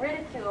we can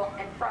ridicule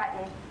and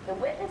frighten the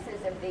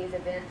witnesses of these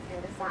events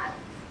into silence.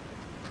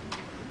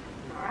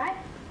 All right?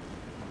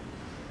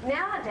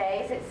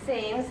 Nowadays, it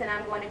seems, and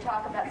I'm going to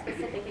talk about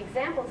specific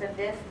examples of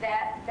this,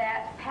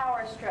 that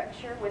power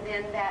structure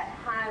within that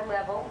high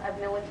level of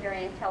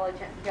military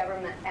intelligence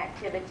government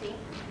activity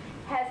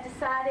has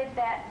decided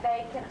that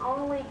they can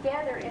only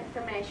gather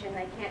information,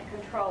 they can't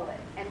control it.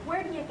 And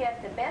where do you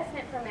get the best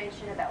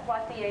information about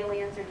what the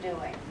aliens are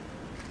doing?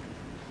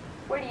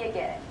 Where do you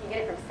get it? You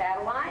get it from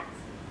satellites?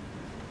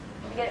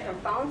 You get it from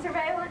phone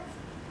surveillance?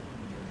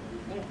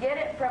 You get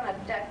it from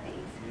abductees.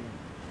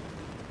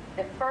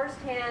 The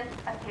first-hand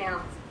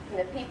accounts from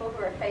the people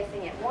who are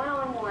facing it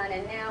one-on-one,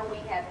 and now we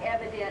have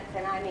evidence,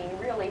 and I mean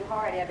really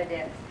hard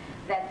evidence,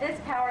 that this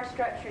power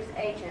structure's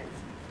agents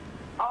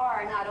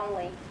are not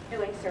only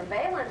doing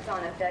surveillance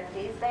on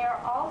abductees, they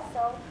are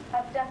also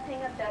abducting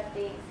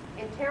abductees,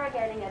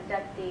 interrogating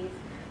abductees,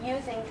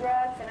 using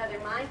drugs and other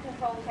mind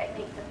control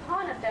techniques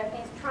upon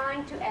abductees,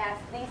 trying to ask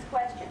these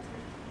questions.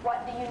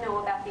 What do you know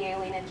about the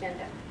alien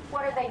agenda?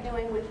 What are they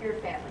doing with your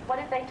family? What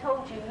have they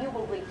told you you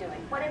will be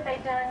doing? What have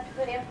they done to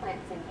put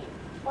implants in you?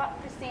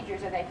 What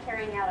procedures are they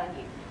carrying out on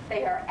you?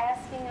 They are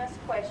asking us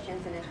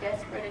questions in a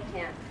desperate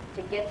attempt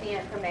to get the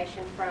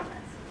information from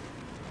us.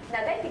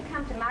 Now, they could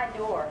come to my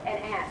door and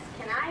ask,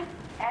 can I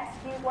ask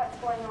you what's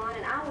going on?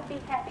 And I would be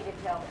happy to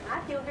tell them.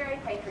 I feel very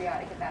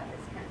patriotic about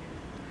this country.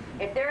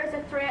 If there is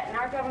a threat and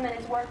our government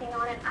is working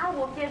on it, I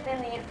will give them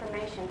the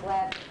information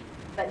gladly.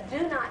 But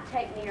do not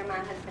take me or my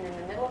husband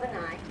in the middle of the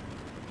night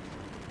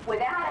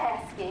without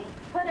asking,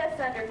 put us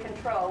under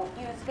control,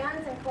 use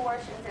guns and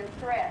coercions and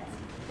threats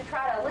to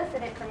try to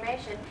elicit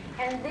information,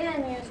 and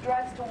then use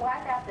drugs to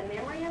wipe out the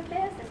memory of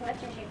this as much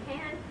as you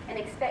can and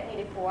expect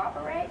me to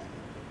cooperate?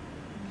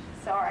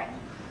 Sorry.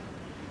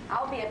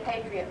 I'll be a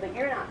patriot, but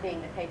you're not being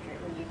the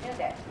patriot when you do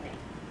that to me.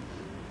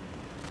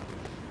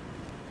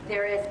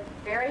 There is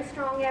very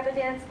strong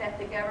evidence that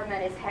the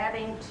government is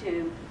having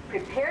to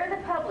prepare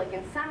the public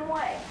in some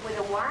way with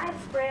a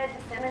widespread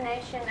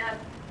dissemination of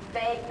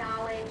vague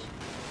knowledge,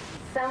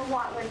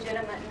 somewhat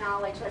legitimate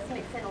knowledge. Let's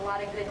mix in a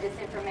lot of good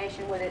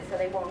disinformation with it so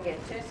they won't get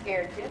too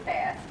scared too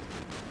fast.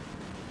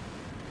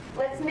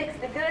 Let's mix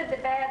the good, the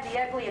bad, the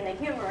ugly, and the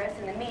humorous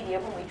in the media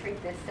when we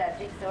treat this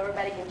subject so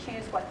everybody can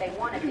choose what they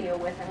want to deal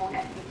with and won't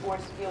have to be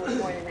forced to deal with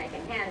more than they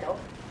can handle.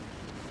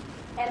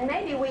 And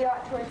maybe we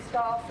ought to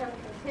install some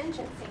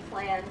contingency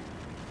plan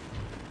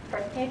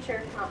for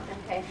future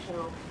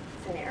confrontational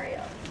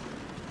scenarios.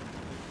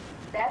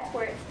 That's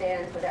where it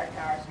stands with our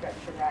power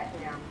structure right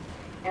now.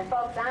 And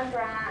folks, I'm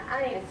dry.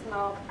 I need a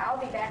smoke. I'll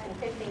be back in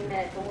 15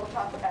 minutes and we'll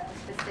talk about the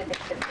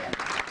specifics of this.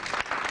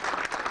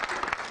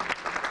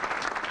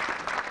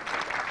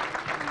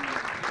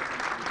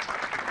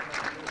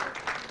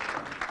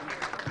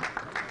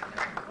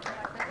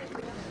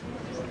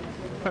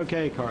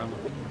 Okay, Karla.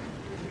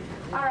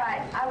 All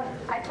right,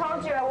 I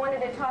told you I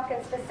wanted to talk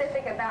in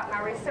specific about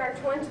my research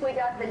once we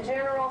got the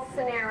general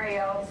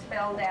scenario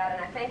spelled out,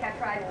 and I think I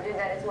tried to do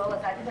that as well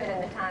as I could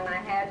in the time I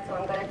had, so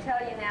I'm going to tell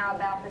you now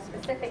about the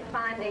specific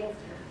findings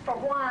for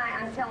why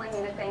I'm telling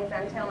you the things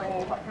I'm telling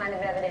you, what kind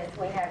of evidence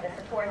we have to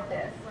support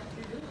this.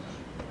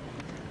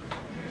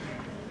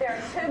 There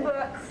are 2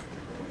 books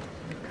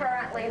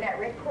currently that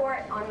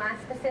report on my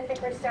specific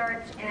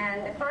research,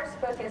 and the first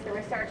book is the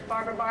research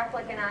Barbara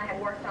Barthlick and I have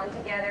worked on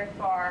together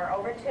for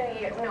over 2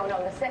 years. No,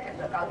 the second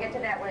book. I'll get to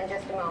that one in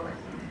just a moment.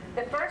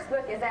 The first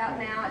book is out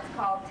now. It's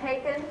called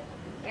Taken,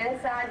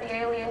 Inside the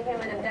Alien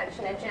Human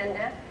Abduction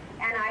Agenda,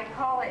 and I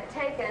call it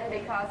Taken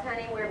because,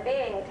 honey, we're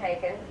being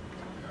taken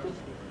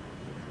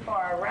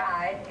for a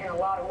ride in a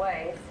lot of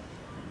ways.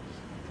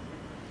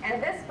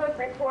 And this book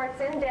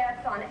reports in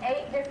depth on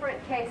 8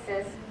 different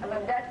cases of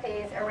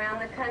abductees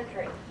around the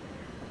country.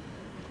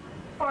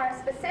 For a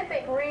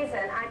specific reason,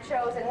 I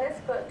chose in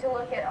this book to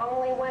look at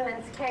only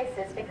women's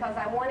cases because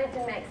I wanted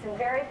to make some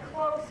very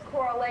close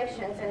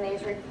correlations in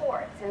these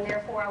reports, and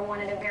therefore I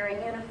wanted a very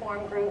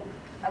uniform group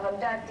of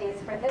abductees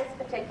for this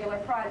particular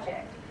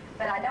project.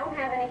 But I don't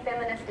have any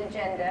feminist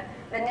agenda.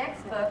 The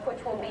next book,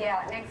 which will be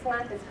out next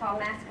month, is called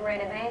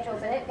Masquerade of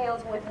Angels, and it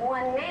deals with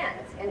one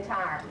man's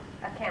entire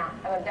account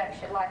of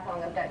abduction,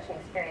 lifelong abduction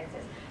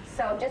experiences.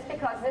 So just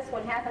because this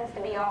one happens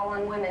to be all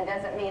on women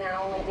doesn't mean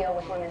I only deal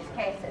with women's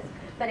cases.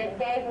 But it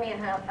gave me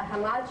a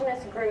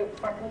homogeneous group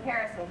for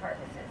comparison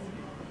purposes.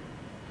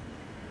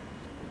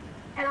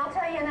 And I'll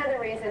tell you another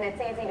reason it's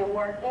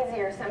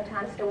easier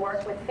sometimes to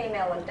work with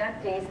female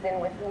abductees than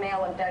with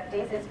male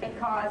abductees is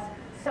because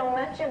so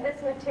much of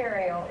this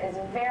material is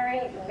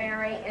very,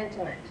 very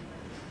intimate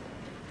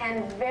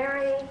and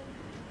very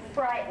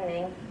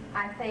frightening,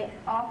 I think,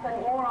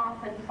 more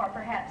often for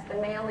perhaps the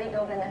male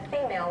ego than the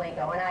female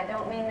ego. And I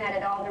don't mean that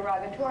at all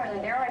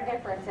derogatorily. There are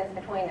differences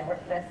between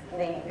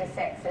the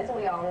sexes.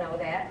 We all know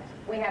that.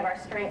 We have our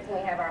strengths and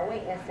we have our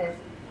weaknesses.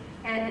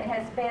 And it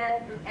has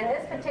been, in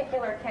this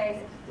particular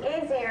case,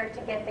 easier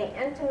to get the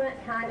intimate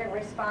kind of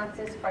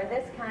responses for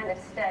this kind of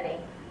study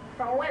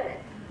from women.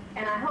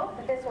 And I hope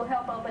that this will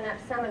help open up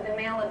some of the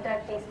male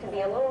abductees to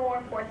be a little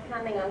more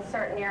forthcoming on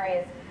certain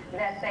areas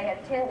that they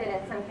have tended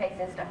in some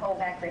cases to hold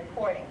back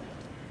reporting.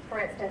 For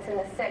instance, in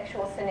the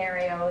sexual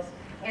scenarios,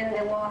 in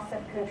the loss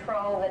of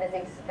control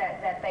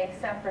that they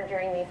suffer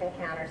during these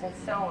encounters, and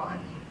so on.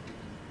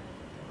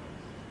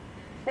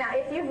 Now,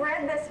 if you've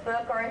read this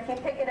book, or if you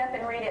pick it up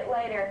and read it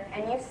later,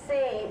 and you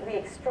see the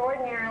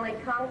extraordinarily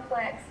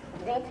complex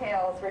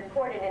details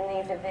reported in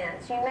these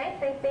events, you may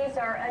think these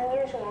are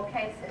unusual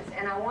cases,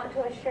 and I want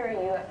to assure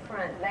you up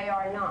front, they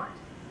are not.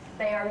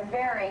 They are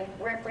very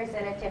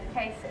representative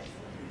cases.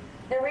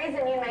 The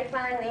reason you may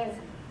find these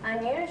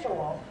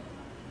unusual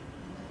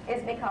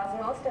is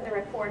because most of the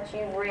reports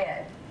you've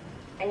read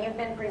and you've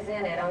been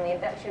presented on the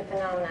abduction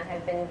phenomena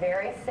have been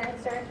very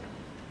censored,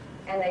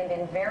 and they've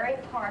been very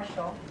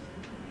partial,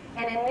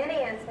 and in many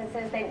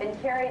instances they've been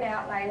carried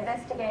out by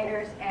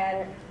investigators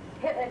and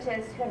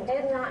hypnotists who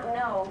did not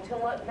know to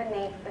look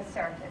beneath the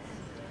surface.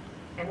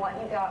 And what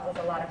you got was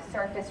a lot of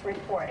surface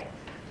reporting.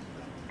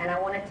 And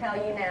I want to tell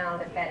you now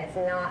that that is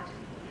not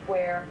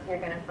where you're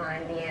going to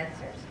find the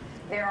answers.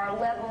 There are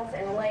levels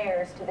and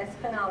layers to this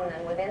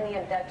phenomenon within the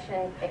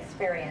abduction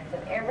experience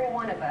of every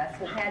one of us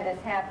who's had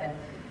this happen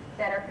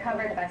that are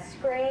covered by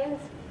screens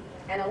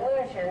and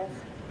illusions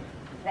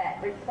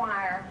that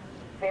require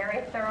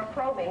very thorough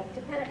probing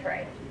to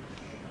penetrate.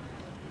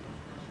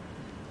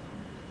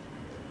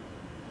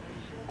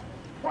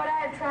 What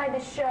I have tried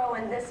to show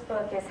in this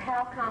book is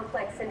how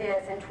complex it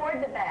is, and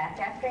toward the back,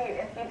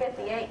 if you get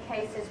the 8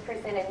 cases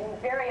presented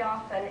very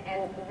often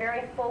and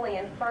very fully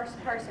in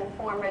first-person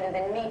form rather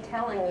than me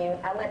telling you,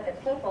 I let the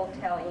people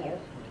tell you,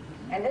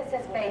 and this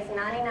is based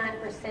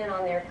 99%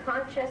 on their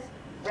conscious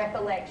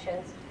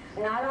recollections,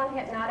 not on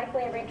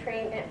hypnotically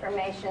retrieved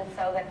information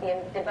so that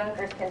the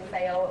debunkers can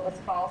say, oh, it was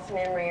false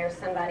memory or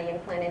somebody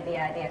implanted the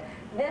idea.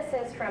 This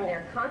is from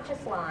their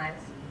conscious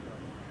lives,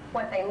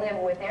 what they live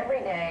with every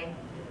day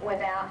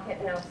without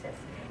hypnosis.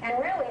 And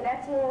really,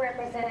 that's more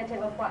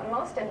representative of what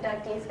most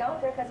abductees go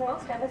through because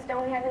most of us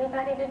don't have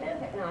anybody to do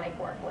hypnotic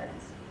work with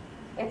us.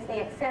 It's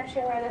the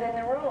exception rather than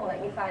the rule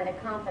that you find a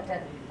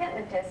competent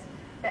hypnotist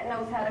that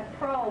knows how to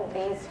probe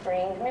these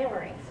screened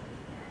memories.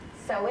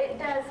 So it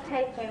does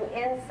take you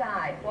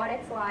inside what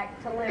it's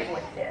like to live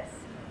with this.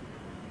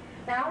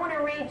 Now I want to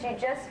read you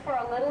just for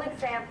a little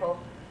example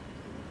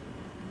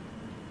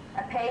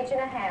a page and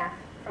a half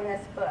from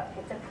this book.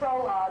 It's a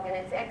prologue, and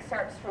it's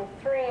excerpts from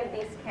 3 of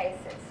these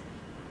cases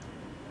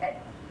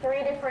at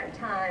 3 different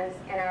times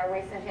in our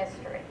recent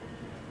history.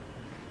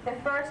 The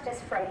first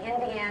is from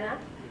Indiana,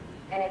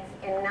 and it's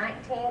in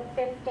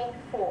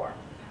 1954.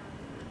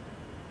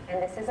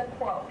 And this is a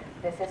quote.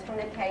 This is from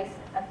the case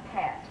of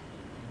Pat.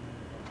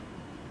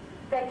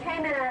 "They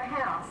came in our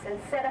house and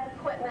set up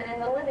equipment in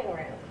the living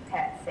room,"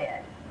 Pat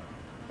said.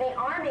 "The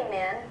Army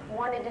men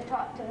wanted to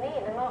talk to me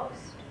the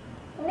most.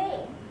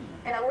 Me,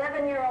 an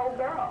 11-year-old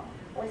girl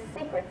with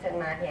secrets in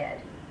my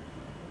head.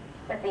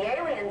 But the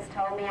aliens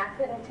told me I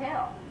couldn't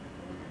tell,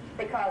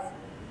 because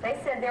they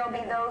said there'll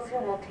be those who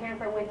will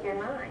tamper with your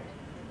mind.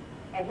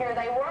 And here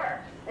they were,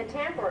 the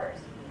tamperers,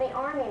 the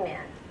Army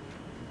men.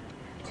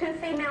 2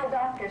 female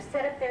doctors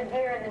set up their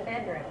gear in the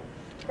bedroom,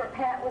 where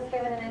Pat was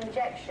given an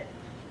injection.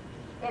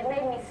 It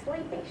made me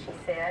sleepy," she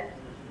said.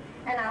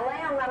 "And I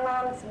lay on my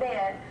mom's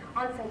bed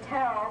on some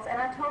towels,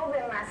 and I told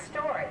them my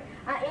story.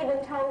 I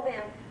even told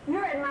them,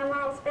 'You're in my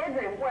mom's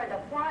bedroom where the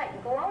white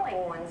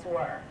glowing ones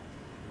were.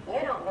 You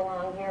don't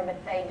belong here,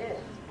 but they do.'"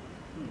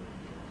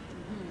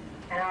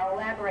 And I'll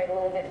elaborate a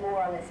little bit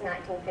more on this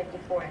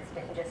 1954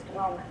 incident in just a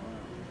moment.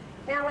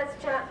 Now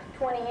let's jump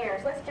 20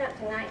 years. Let's jump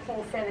to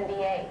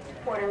 1978,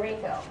 Puerto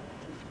Rico.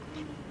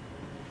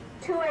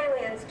 2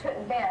 aliens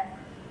took Beth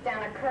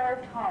down a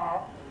curved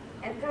hall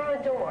and through a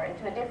door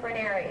into a different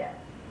area.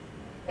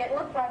 It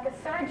looked like a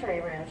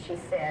surgery room, she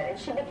said, and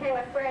she became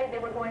afraid they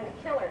were going to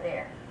kill her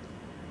there.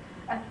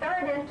 A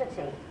third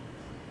entity,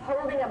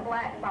 holding a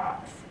black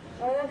box,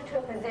 moved to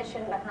a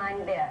position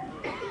behind Beth.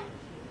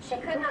 She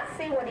could not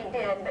see what he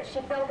did, but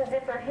she felt as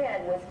if her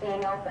head was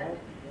being opened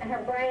and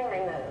her brain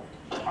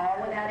removed, all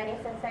without any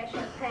sensation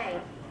of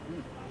pain.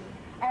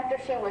 After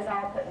she was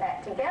all put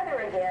back together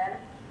again,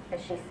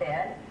 as she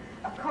said,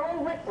 a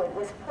cold liquid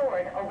was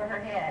poured over her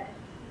head.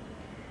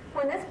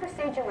 When this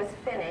procedure was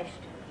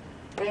finished,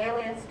 the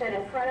alien stood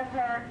in front of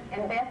her,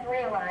 and Beth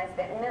realized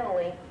that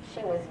mentally she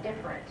was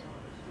different.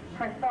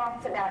 Her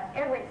thoughts about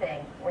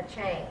everything were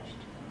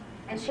changed,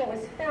 and she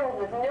was filled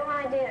with new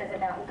ideas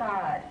about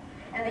God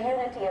and the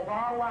unity of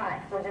all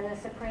life within the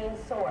Supreme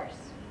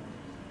Source.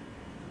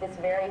 This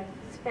very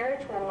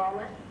spiritual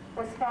moment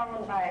was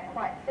followed by a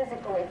quite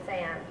physical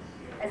exam,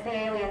 as the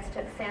aliens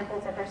took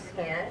samples of her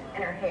skin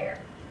and her hair.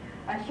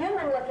 A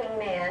human-looking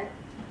man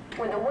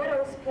with a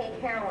widow's peak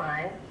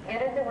hairline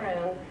entered the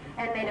room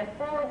and made a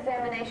full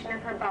examination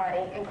of her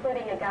body,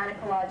 including a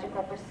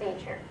gynecological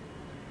procedure.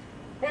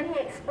 Then he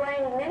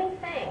explained many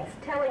things,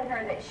 telling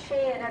her that she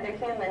and other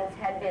humans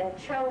had been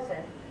chosen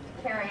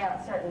to carry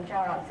out certain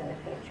jobs in the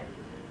future.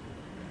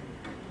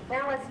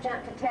 Now let's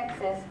jump to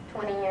Texas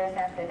 20 years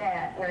after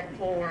that,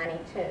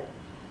 1992.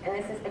 And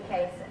this is the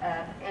case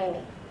of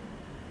Amy.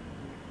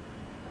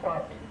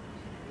 Quote,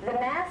 "The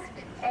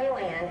masked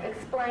alien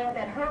explained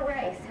that her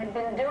race had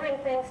been doing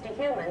things to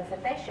humans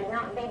that they should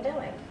not be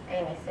doing,"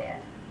 Amy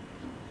said.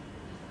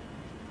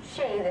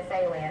 She, this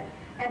alien,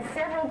 and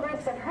several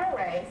groups of her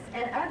race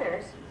and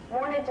others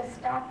wanted to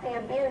stop the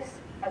abuse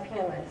of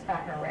humans by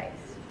her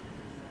race.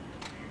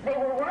 They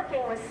were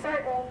working with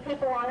certain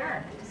people on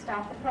Earth to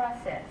stop the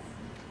process.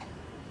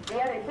 The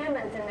other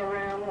humans in the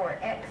room were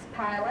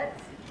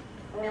ex-pilots,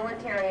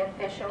 military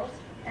officials,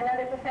 and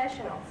other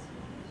professionals.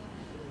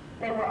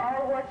 They were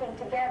all working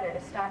together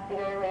to stop the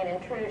alien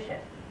intrusion.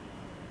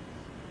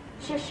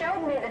 She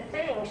showed me the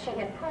thing she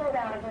had pulled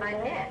out of my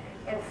neck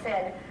and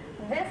said,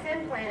 "This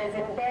implant is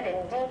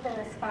embedded deep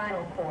in the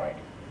spinal cord.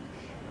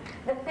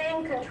 The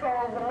thing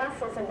controlled the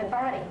muscles of the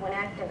body when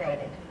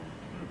activated.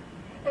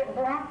 It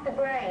blocked the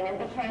brain and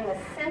became the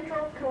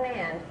central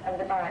command of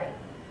the body.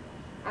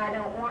 I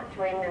don't want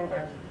to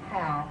remember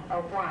how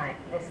or why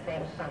this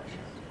thing functioned."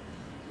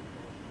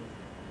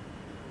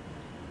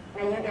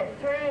 Now you get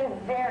 3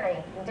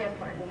 very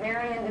different,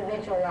 very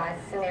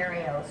individualized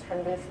scenarios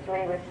from these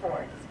 3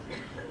 reports.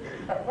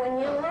 But when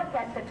you look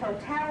at the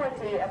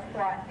totality of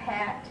what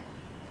Pat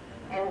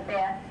and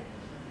Beth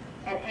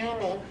and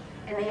Amy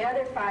and the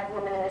other 5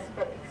 women in this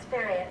book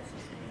experienced,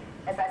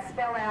 as I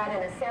spell out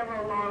in a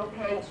several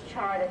long-page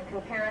chart of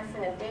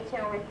comparison of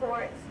detailed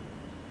reports,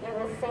 you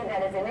will see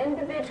that as an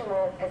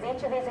individual, as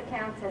each of these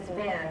accounts has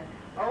been,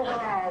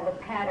 overall the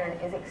pattern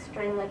is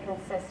extremely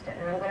consistent.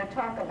 And I'm going to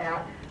talk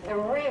about the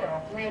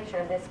real nature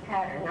of this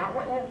pattern, not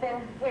what you've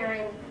been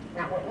hearing,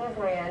 not what you've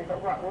read,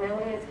 but what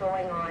really is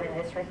going on in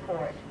this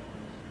report.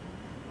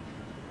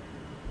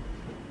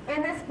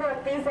 In this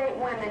book, these 8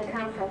 women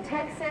come from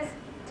Texas,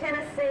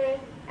 Tennessee,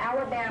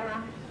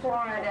 Alabama,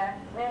 Florida,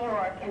 New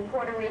York, and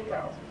Puerto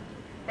Rico.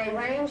 They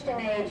ranged in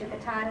age at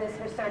the time this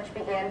research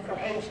began from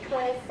age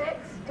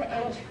 26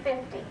 to age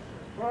 50.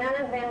 None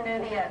of them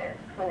knew the other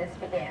when this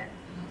began.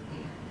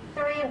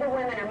 3 of the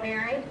women are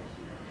married,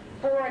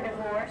 4 are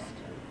divorced,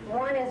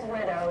 1 is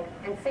widowed,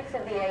 and 6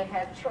 of the 8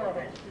 have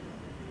children.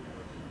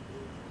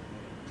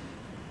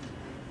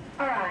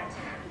 All right.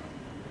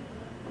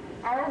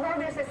 Although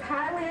there's this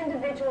highly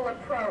individual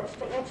approach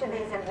to each of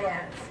these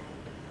events,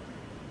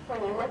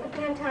 When you look at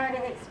the entirety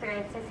of the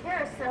experiences, here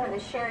are some of the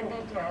shared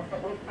details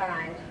that we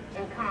find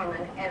in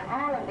common, and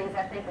all of these,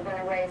 I think, are going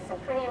to raise some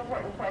pretty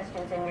important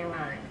questions in your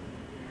mind.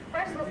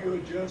 First, If you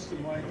adjust the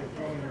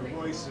microphone, your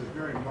voice is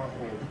very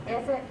muffled.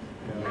 is it?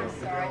 Yeah, I'm the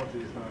sorry.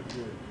 fidelity is not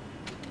good.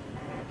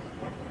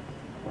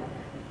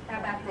 How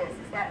about this?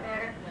 Is that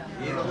better?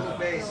 You need a little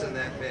bass in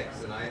that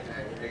mix, and I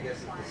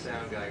guess it's the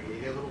sound guy. You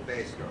need a little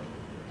bass drum.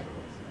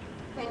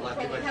 Can Not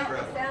too you much help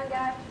treble. the sound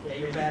guy?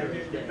 The battery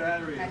is My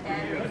battery. dead.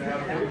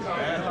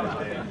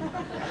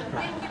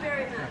 Thank you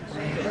very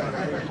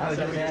much. I was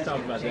just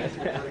talking about that.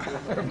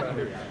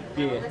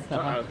 Yeah.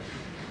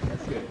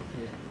 That's good.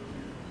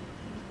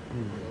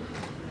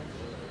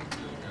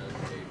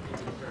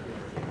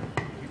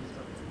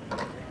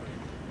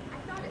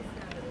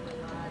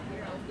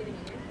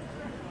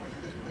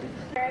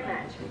 Very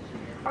much.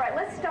 All right,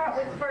 let's start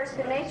with first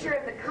the nature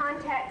of the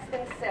contacts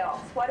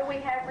themselves. What do we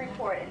have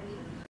reported?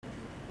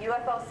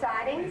 UFO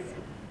sightings,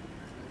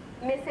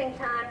 missing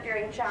time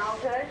during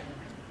childhood,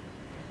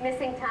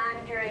 missing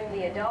time during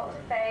the adult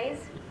phase,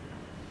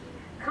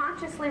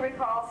 consciously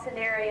recall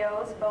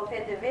scenarios both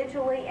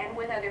individually and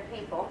with other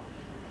people,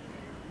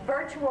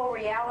 virtual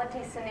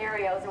reality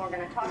scenarios, and we're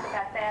going to talk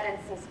about that in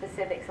some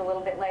specifics a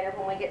little bit later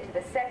when we get to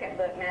the second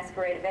book,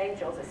 Masquerade of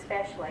Angels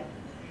especially,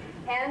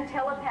 and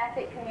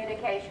telepathic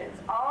communications.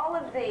 All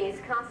of these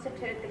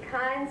constitute the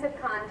kinds of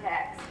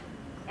contacts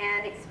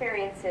and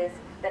experiences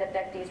that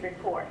abductees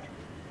report.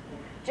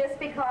 Just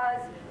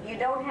because you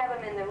don't have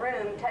them in the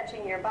room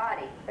touching your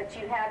body, but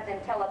you have them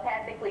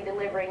telepathically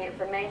delivering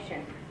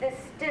information, this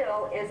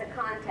still is a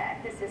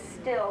contact. This is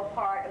still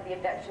part of the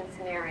abduction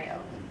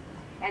scenario.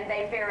 And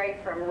they vary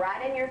from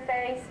right in your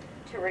face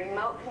to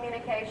remote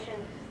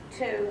communication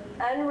to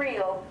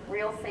unreal,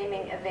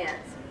 real-seeming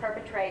events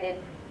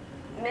perpetrated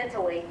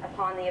mentally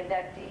upon the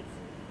abductees.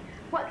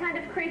 What kind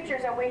of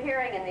creatures are we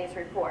hearing in these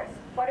reports?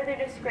 What are their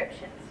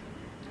descriptions?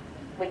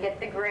 We get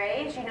the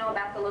grays. You know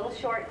about the little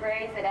short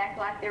grays that act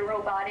like they're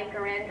robotic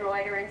or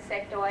android or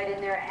insectoid in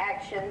their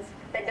actions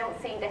that don't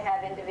seem to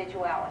have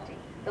individuality.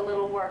 The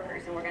little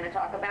workers, and we're going to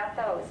talk about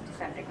those to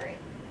some degree.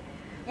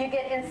 You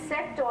get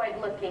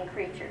insectoid-looking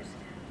creatures.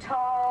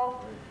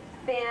 Tall,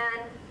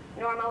 thin,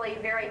 normally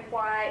very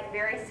white,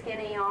 very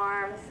skinny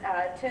arms,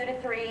 2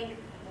 to 3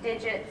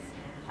 digits,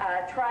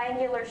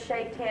 triangular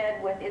shaped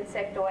head with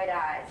insectoid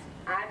eyes.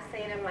 I've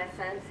seen them, my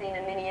son's seen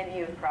them, many of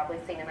you have probably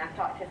seen them. I've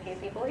talked to a few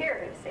people here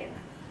who've seen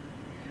them.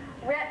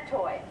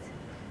 Reptoids,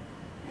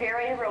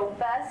 very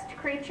robust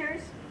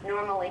creatures,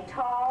 normally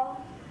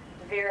tall,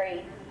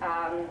 very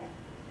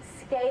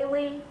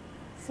scaly,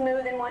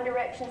 smooth in one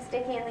direction,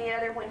 sticky in the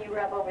other when you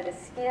rub over the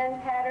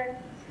skin pattern,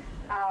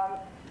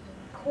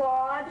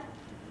 clawed,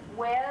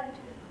 webbed,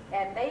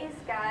 and these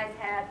guys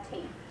have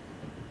teeth,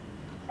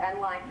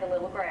 unlike the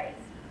little grays.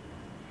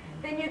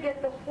 Then you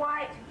get the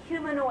white,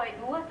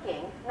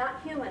 humanoid-looking,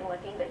 not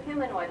human-looking, but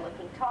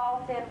humanoid-looking,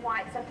 tall, thin,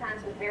 white,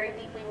 sometimes with very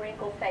deeply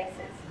wrinkled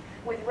faces,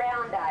 with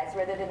round eyes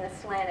rather than the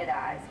slanted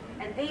eyes.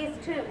 And these,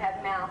 too,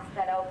 have mouths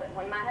that open.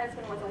 When my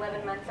husband was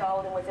 11 months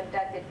old and was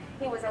abducted,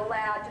 he was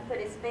allowed to put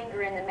his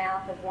finger in the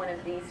mouth of one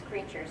of these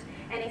creatures.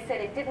 And he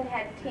said it didn't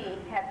have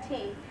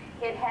teeth.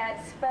 It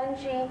had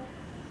spongy,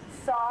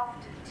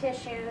 soft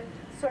tissue,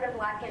 sort of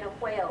like in a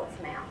whale's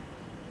mouth.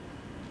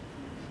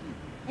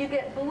 You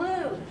get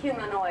blue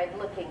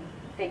humanoid-looking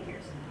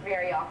figures,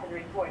 very often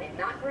reported.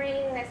 Not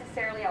green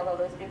necessarily, although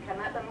those do come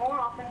up, but more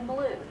often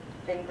blue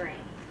than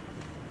green.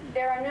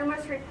 There are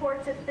numerous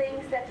reports of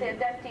things that the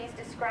abductees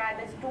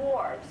describe as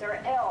dwarves or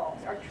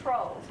elves or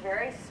trolls,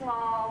 very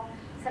small,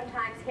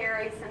 sometimes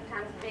hairy,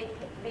 sometimes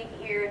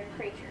big-eared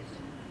creatures.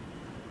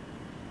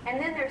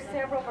 And then there are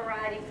several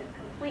varieties of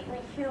completely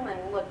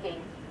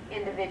human-looking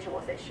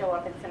individuals that show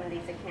up in some of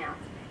these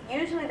accounts.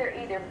 Usually they're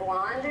either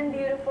blonde and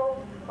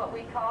beautiful, what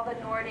we call the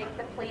Nordic,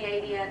 the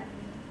Pleiadian,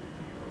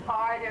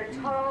 or they're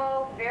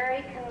tall,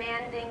 very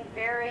commanding,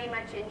 very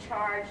much in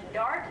charge,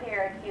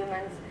 dark-haired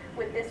humans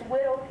with this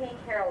widow peak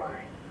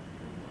hairline.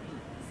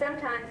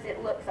 Sometimes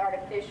it looks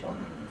artificial.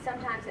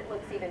 Sometimes it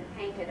looks even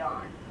painted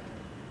on.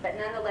 But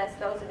nonetheless,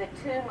 those are the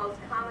two most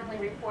commonly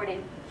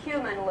reported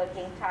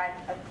human-looking type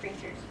of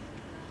creatures.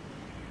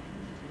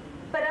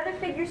 But other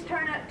figures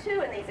turn up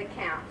too in these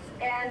accounts,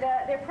 and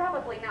they're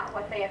probably not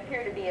what they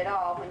appear to be at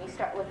all when you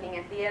start looking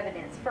at the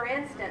evidence. For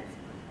instance,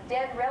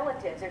 dead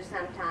relatives are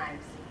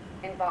sometimes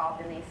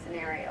involved in these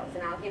scenarios,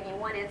 and I'll give you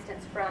one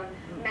instance from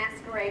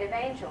Masquerade of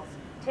Angels.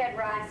 Ted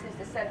Rice, who's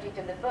the subject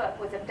of the book,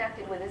 was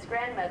abducted with his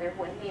grandmother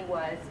when he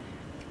was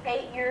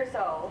 8 years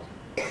old.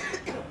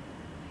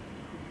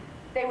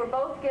 They were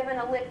both given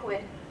a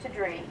liquid to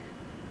drink.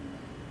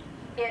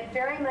 It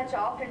very much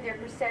altered their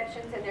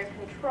perceptions and their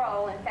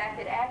control. In fact,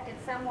 it acted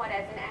somewhat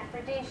as an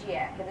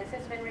aphrodisiac, and this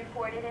has been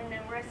reported in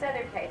numerous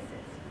other cases.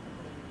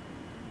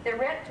 The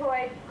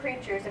reptoid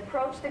creatures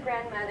approached the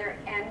grandmother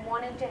and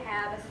wanted to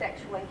have a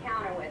sexual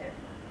encounter with her.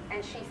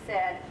 And she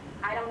said,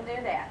 "I don't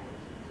do that.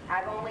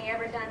 I've only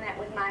ever done that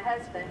with my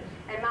husband,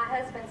 and my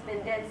husband's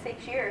been dead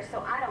 6 years,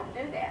 so I don't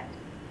do that."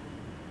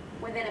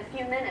 Within a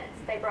few minutes,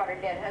 they brought her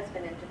dead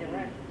husband into the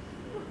room.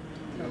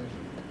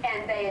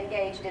 and they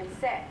engaged in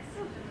sex.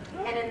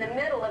 And in the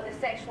middle of the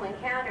sexual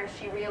encounter,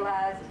 she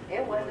realized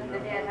it wasn't the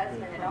dead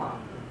husband at all.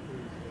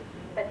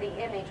 But the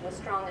image was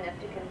strong enough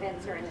to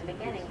convince her in the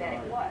beginning that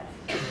it was.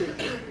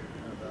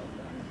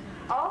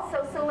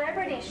 Also,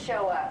 celebrities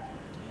show up.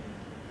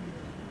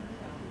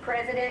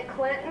 President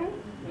Clinton,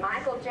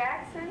 Michael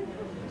Jackson,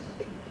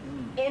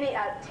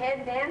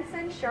 Ted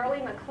Danson,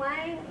 Shirley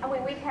MacLaine. I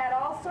mean, we've had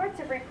all sorts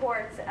of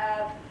reports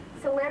of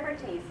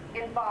celebrities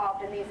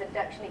involved in these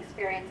abduction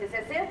experiences,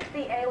 as if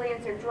the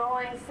aliens are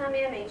drawing some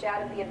image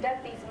out of the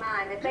abductee's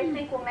mind that they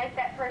think will make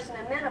that person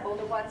amenable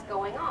to what's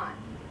going on.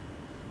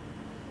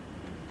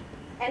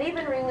 And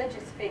even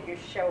religious figures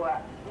show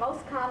up,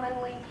 most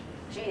commonly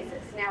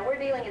Jesus. Now, we're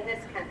dealing in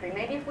this country.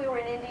 Maybe if we were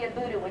in India,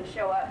 Buddha would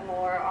show up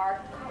more, or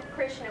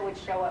Krishna would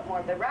show up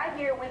more, but right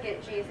here we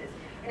get Jesus.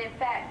 And in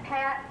fact,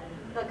 Pat,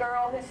 the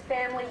girl whose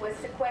family was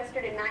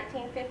sequestered in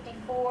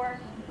 1954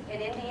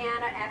 in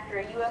Indiana after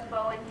a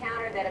UFO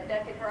encounter that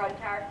abducted her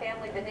entire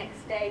family, the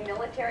next day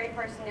military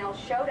personnel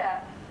showed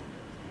up,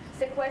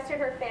 sequestered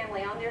her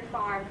family on their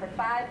farm for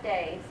 5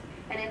 days,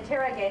 and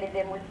interrogated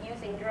them with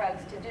using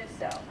drugs to do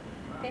so.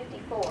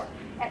 54.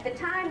 At the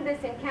time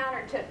this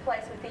encounter took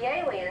place with the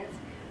aliens,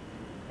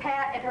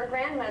 Pat and her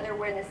grandmother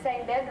were in the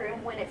same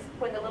bedroom when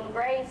the little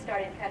grays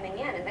started coming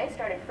in, and they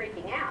started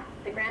freaking out.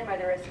 The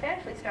grandmother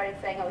especially started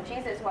saying, "Oh,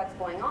 Jesus, what's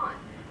going on?"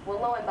 Well,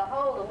 lo and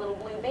behold, a little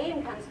blue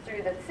beam comes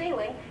through the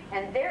ceiling,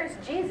 and there's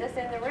Jesus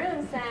in the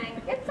room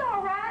saying, "It's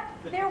all right,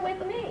 they're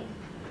with me.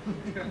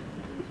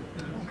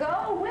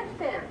 Go with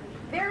them,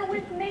 they're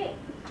with me."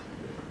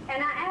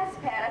 And I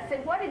asked Pat, I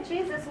said, "What did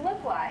Jesus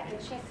look like?"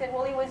 And she said,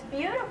 "Well, he was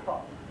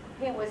beautiful.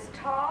 He was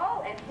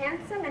tall and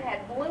handsome and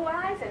had blue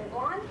eyes and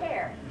blonde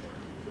hair."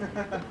 And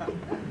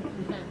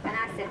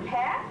I said,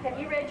 "Pat, have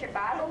you read your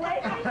Bible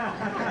lately?"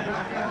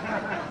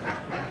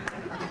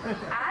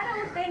 I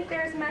don't think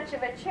there's much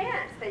of a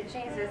chance that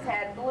Jesus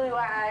had blue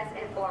eyes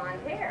and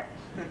blonde hair.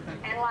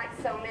 And like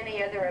so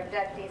many other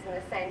abductees in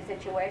the same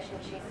situation,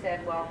 she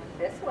said, "Well,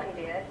 this one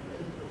did.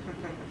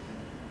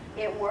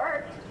 It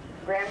worked.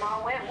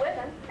 Grandma went with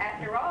him.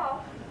 After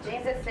all,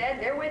 Jesus said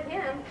they're with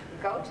him.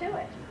 Go to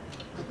it."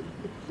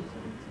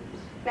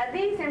 Now,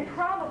 these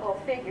improbable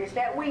figures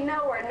that we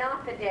know are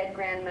not the dead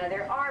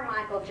grandmother, are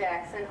Michael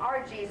Jackson,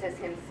 are Jesus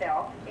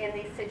himself in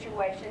these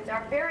situations,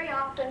 are very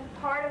often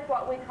part of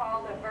what we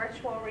call the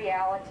virtual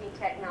reality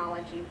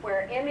technology,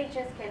 where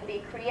images can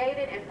be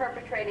created and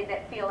perpetrated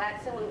that feel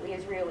absolutely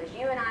as real as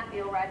you and I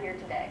feel right here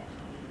today.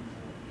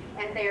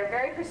 And they are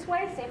very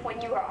persuasive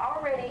when you are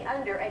already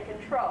under a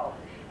control.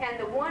 And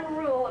the one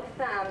rule of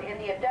thumb in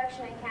the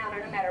abduction encounter,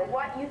 no matter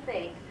what you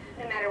think,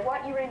 no matter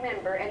what you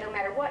remember, and no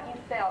matter what you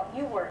felt,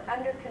 you were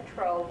under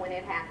control when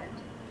it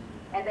happened.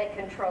 And they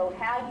controlled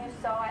how you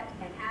saw it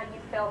and how you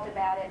felt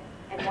about it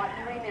and what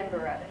you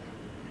remember of it.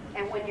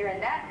 And when you're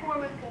in that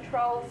form of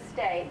controlled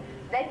state,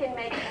 they can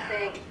make you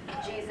think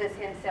Jesus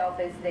himself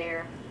is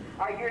there,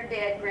 or your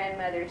dead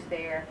grandmother's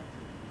there,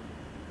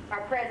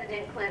 or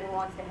President Clinton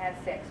wants to have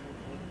sex with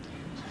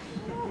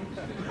you.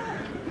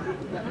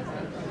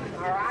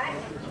 All right?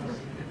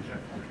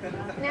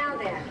 Now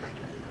then,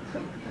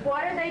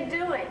 what are they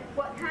doing?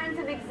 What kinds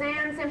of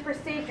exams and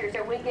procedures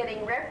are we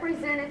getting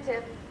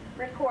representative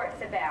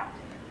reports about?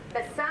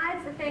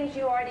 Besides the things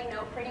you already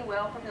know pretty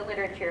well from the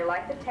literature,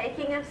 like the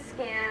taking of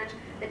skin,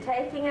 the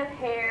taking of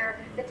hair,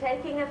 the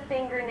taking of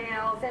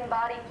fingernails and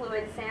body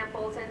fluid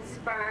samples and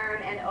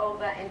sperm and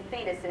ova and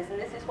fetuses, and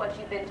this is what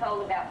you've been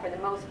told about for the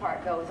most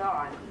part goes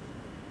on.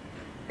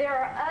 There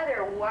are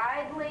other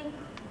widely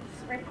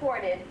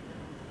reported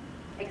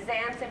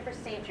exams and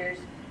procedures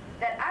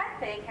that I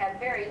think have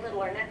very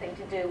little or nothing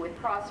to do with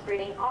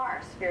crossbreeding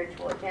our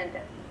spiritual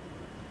agenda.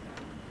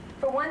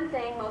 For one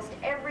thing, most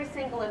every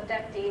single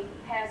abductee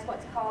has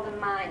what's called a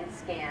mind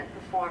scan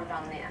performed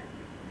on them.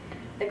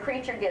 The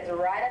creature gets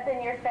right up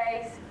in your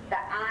face, the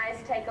eyes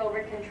take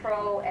over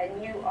control,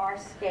 and you are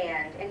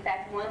scanned. In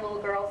fact, one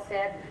little girl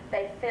said,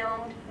 "They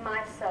filmed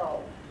my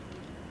soul."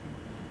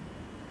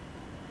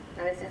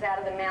 Now, this is out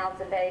of the mouths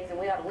of babes, and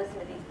we ought to listen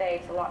to these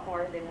babes a lot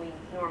more than we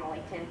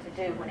normally tend to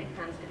do when it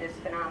comes to this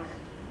phenomenon.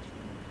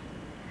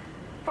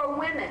 For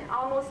women,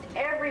 almost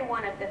every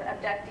one of the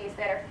abductees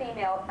that are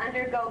female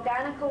undergo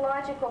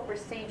gynecological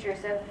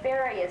procedures of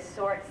various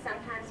sorts,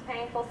 sometimes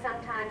painful,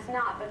 sometimes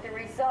not. But the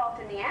result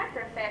and the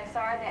after effects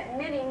are that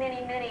many,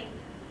 many, many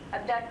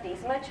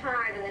abductees, much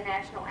higher than the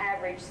national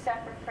average,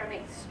 suffer from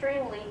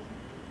extremely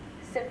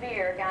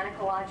severe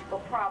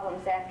gynecological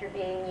problems after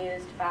being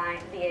used by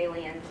the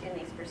aliens in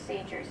these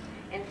procedures.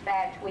 In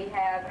fact, we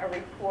have a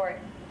report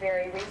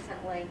very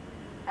recently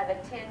of a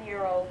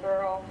 10-year-old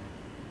girl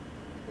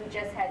who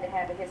just had to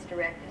have a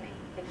hysterectomy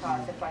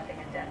because of what they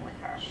had done with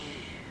her.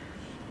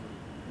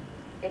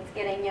 It's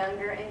getting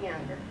younger and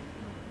younger.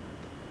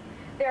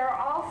 There are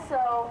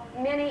also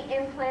many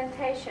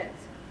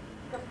implantations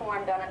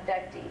performed on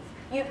abductees.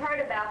 You've heard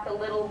about the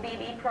little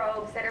BB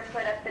probes that are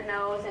put up the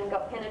nose and go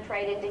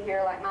penetrate into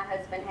here like my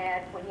husband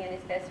had when he and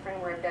his best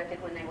friend were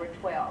abducted when they were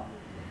 12.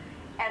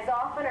 As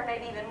often, or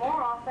maybe even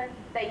more often,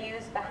 they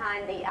use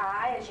behind the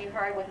eye. As you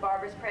heard with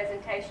Barbara's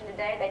presentation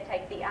today, they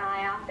take the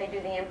eye out, they do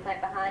the implant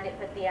behind it,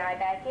 put the eye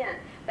back in.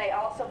 They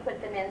also put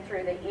them in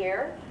through the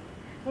ear.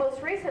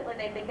 Most recently,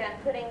 they've begun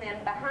putting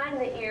them behind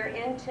the ear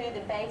into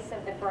the base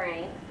of the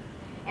brain.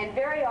 And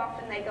very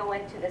often they go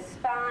into the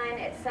spine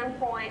at some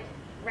point,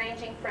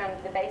 ranging from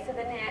the base of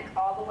the neck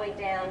all the way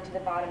down to the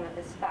bottom of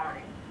the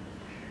spine.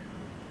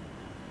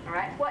 All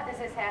right, what does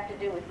this have to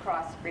do with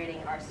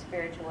crossbreeding or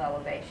spiritual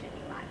elevation,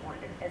 you might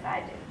wonder, as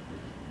I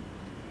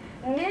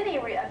do. Many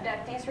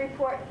abductees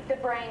report the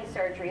brain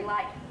surgery,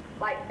 like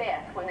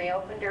Beth, when they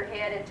opened her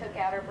head and took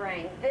out her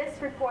brain. This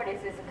report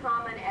is as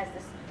common as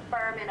the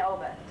sperm and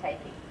ova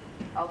taking,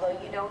 although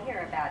you don't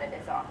hear about it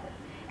as often.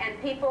 And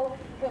people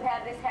who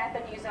have this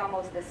happen use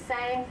almost the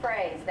same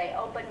phrase. They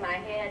opened my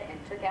head and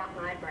took out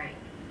my brain.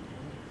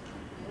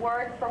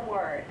 Word for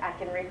word. I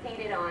can repeat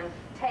it on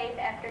tape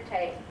after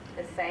tape,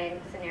 the same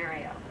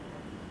scenario.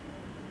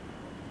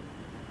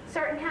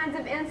 Certain kinds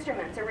of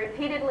instruments are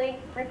repeatedly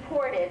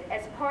reported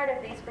as part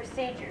of these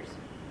procedures.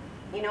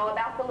 You know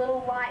about the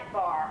little light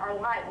bar or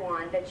light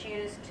wand that's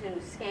used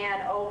to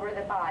scan over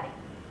the body.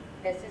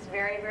 This is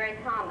very, very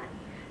common.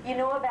 You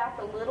know about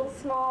the little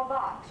small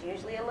box,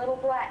 usually a little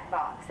black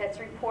box, that's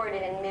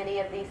reported in many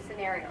of these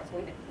scenarios.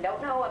 We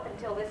don't know up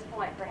until this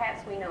point,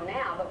 perhaps we know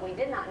now, but we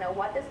did not know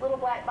what this little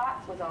black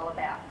box was all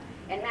about.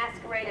 In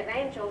Masquerade of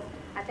Angels,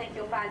 I think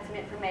you'll find some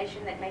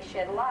information that may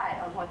shed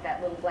light on what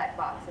that little black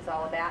box is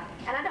all about.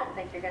 And I don't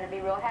think you're going to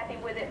be real happy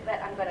with it,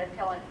 but I'm going to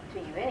tell it to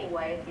you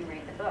anyway if you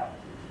read the book.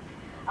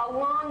 A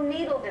long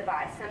needle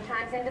device,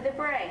 sometimes into the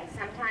brain,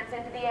 sometimes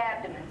into the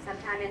abdomen,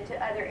 sometimes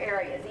into other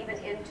areas, even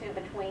into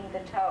between the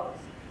toes,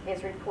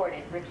 is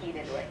reported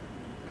repeatedly.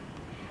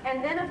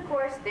 And then, of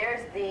course,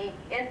 there's the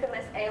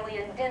infamous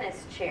alien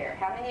dentist chair.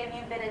 How many of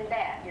you have been in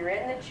that? You're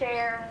in the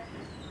chair,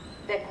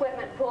 the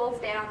equipment pulls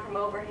down from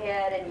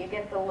overhead, and you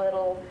get the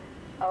little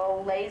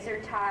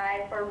laser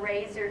type or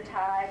razor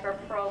type or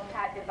probe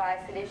type device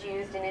that is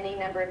used in any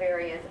number of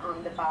areas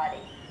on the body.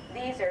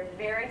 These are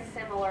very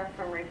similar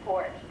from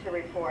report to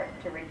report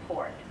to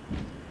report.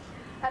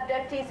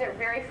 Abductees are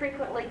very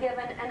frequently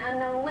given an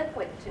unknown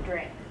liquid to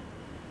drink.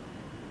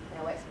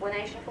 No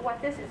explanation for what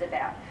this is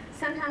about.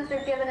 Sometimes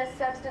they're given a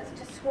substance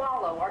to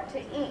swallow or to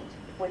eat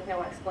with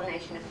no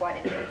explanation of what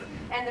it is.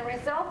 And the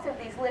results of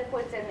these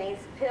liquids and these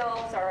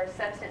pills or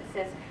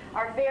substances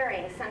are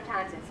varying.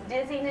 Sometimes it's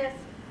dizziness,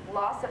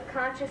 loss of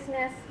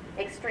consciousness,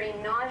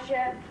 extreme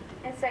nausea,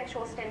 and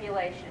sexual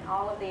stimulation.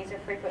 All of these are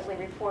frequently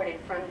reported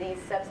from these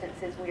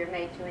substances we are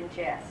made to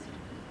ingest.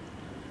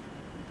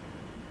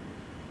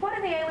 What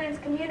are the aliens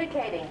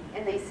communicating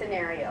in these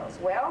scenarios?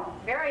 Well,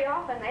 very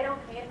often they don't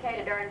communicate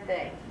a darn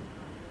thing.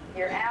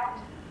 You're out,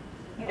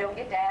 you don't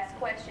get to ask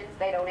questions,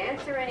 they don't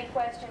answer any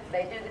questions,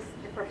 they do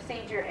the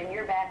procedure and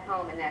you're back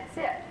home and that's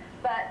it.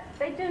 But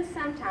they do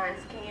sometimes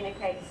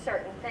communicate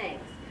certain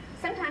things.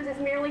 Sometimes it's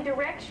merely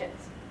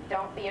directions.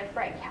 Don't be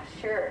afraid. Yeah,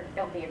 sure,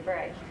 don't be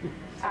afraid.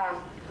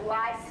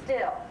 Lie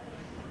still.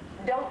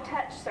 Don't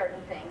touch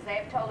certain things. They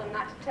have told them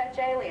not to touch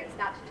aliens,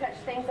 not to touch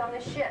things on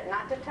the ship,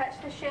 not to touch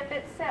the ship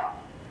itself.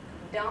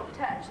 Don't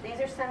touch.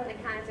 These are some of the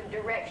kinds of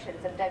directions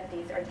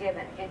abductees are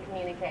given in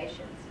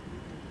communications.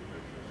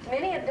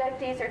 Many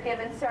abductees are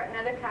given certain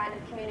other kind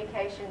of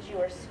communications. You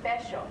are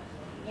special.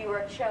 You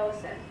are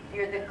chosen.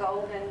 You're the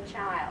golden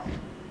child.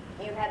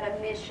 You have a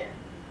mission.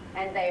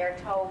 And they are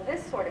told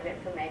this sort of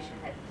information,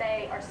 that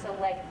they are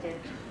selected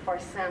for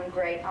some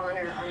great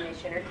honor or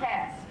mission or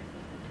task.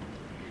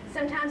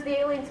 Sometimes the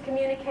aliens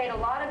communicate a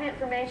lot of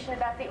information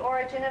about the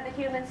origin of the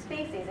human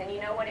species, and you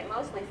know what it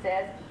mostly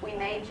says? We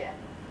made you.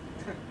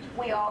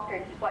 We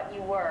altered what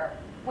you were.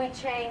 We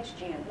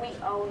changed you. We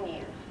own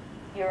you.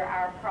 You're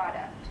our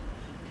product.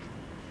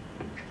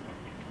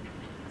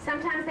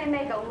 Sometimes they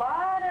make a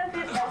lot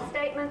of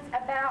statements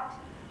about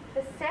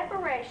the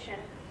separation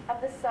of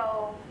the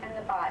soul and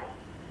the body.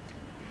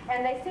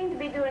 And they seem to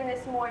be doing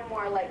this more and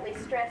more lately,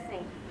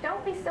 stressing,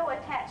 don't be so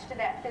attached to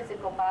that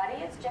physical body.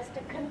 It's just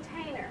a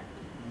container.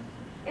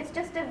 It's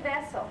just a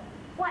vessel.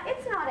 Why,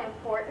 it's not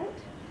important.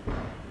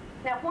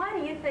 Now, why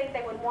do you think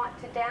they would want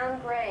to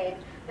downgrade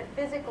the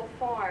physical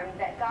form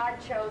that God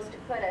chose to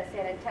put us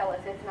in and tell us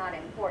it's not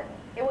important?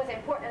 It was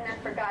important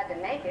enough for God to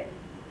make it.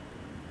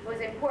 It was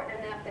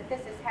important enough that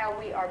this is how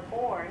we are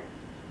born.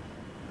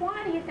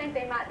 Why do you think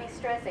they might be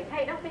stressing,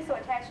 hey, don't be so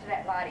attached to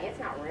that body. It's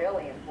not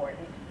really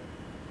important.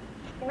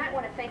 You might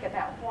want to think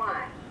about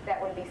why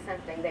that would be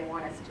something they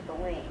want us to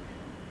believe.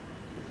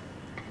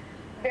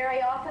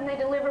 Very often they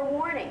deliver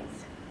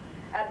warnings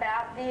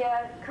about the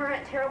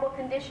current terrible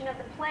condition of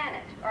the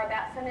planet, or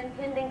about some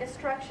impending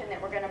destruction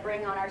that we're going to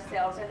bring on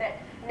ourselves, or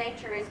that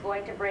nature is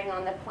going to bring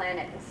on the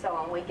planet, and so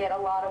on. We get a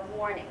lot of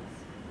warnings.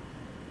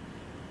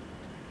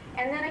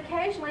 And then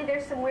occasionally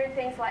there's some weird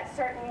things like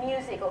certain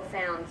musical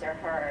sounds are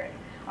heard,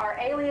 or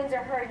aliens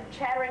are heard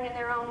chattering in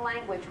their own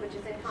language, which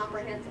is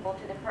incomprehensible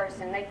to the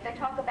person. They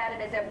talk about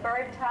it as a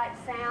bird-type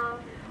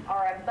sound, or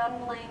a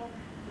bumbling,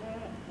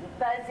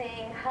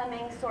 buzzing,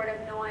 humming sort of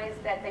noise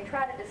that they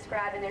try to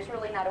describe, and there's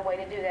really not a way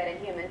to do that in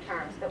human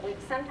terms. But we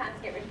sometimes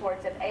get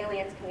reports of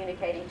aliens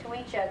communicating to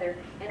each other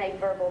in a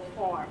verbal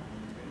form.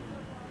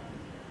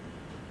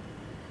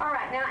 All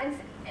right, now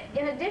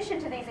in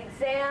addition to these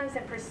exams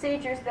and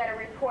procedures that are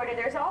reported,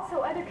 there's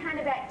also other kind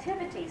of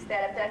activities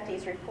that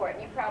abductees report.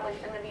 And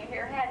some of you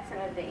here had some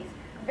of these.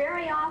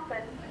 Very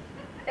often,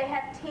 they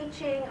have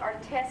teaching or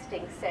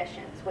testing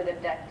sessions with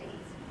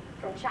abductees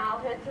from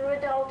childhood through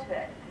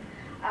adulthood.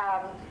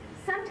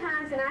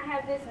 Sometimes, and I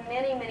have this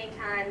many, many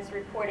times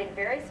reported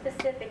very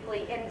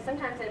specifically, and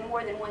sometimes in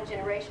more than one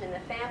generation in the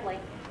family,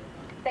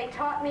 they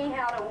taught me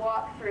how to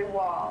walk through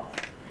walls.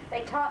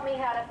 They taught me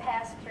how to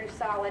pass through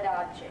solid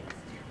objects.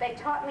 They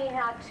taught me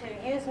how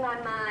to use my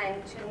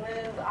mind to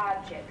move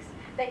objects.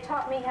 They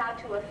taught me how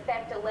to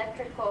affect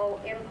electrical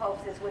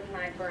impulses with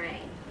my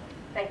brain.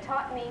 They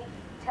taught me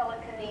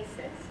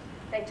telekinesis.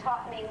 They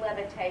taught me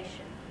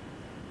levitation.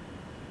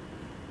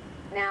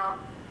 Now,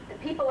 the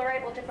people are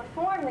able to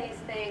perform these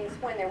things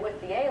when they're with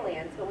the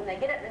aliens, but when they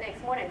get up the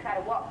next morning and try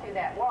to walk through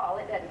that wall,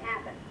 it doesn't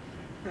happen.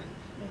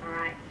 All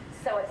right?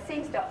 So it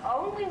seems to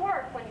only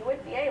work when you're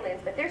with the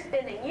aliens, but they're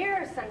spending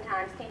years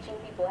sometimes teaching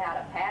people how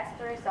to pass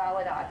through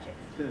solid objects.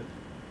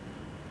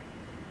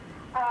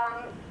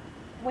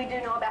 We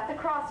do know about the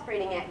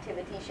crossbreeding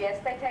activities.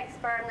 Yes, they take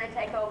sperm, they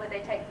take ova,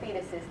 they take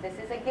fetuses. This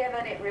is a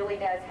given. It really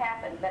does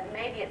happen. But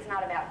maybe it's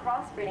not about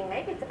crossbreeding.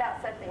 Maybe it's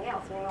about something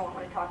else. And we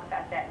want to talk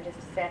about that in just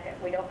a second.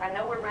 I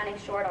know we're running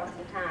short on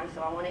some time,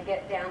 so I want to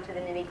get down to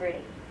the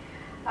nitty-gritty.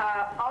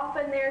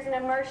 Often there's an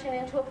immersion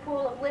into a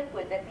pool of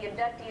liquid that the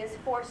abductee is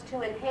forced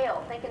to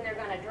inhale, thinking they're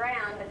going to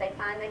drown, but they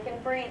find they can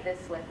breathe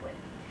this liquid.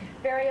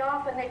 Very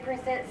often they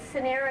present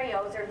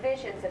scenarios or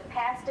visions of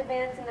past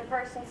events in the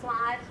person's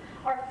lives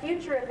or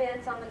future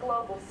events on the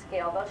global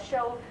scale. They'll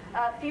show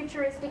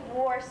futuristic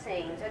war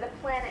scenes, or the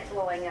planet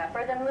blowing up,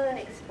 or the moon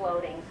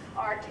exploding,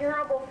 or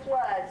terrible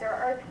floods, or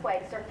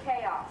earthquakes, or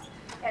chaos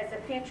as a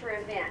future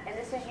event. And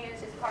this is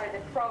used as part of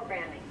the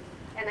programming.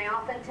 And they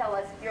often tell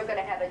us, you're going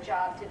to have a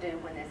job to do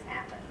when this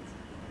happens.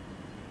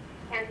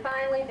 And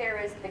finally,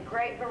 there is the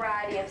great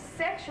variety of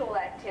sexual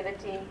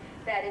activity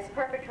that is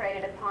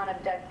perpetrated upon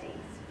abductees.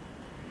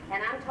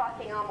 And I'm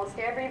talking almost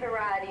every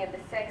variety of the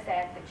sex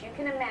act that you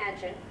can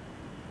imagine,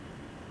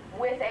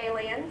 with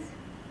aliens,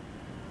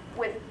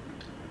 with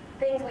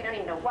things we don't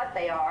even know what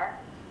they are,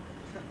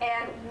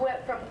 and with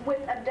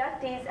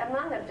abductees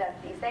among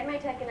abductees. They may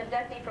take an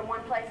abductee from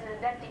one place and an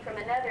abductee from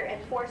another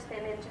and force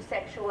them into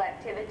sexual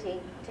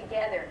activity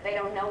together. They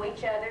don't know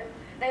each other.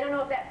 They don't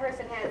know if that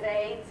person has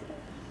AIDS.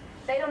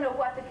 They don't know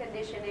what the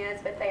condition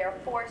is, but they are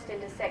forced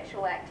into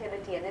sexual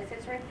activity, and this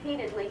is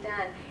repeatedly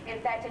done.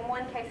 In fact, in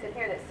one case in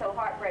here that's so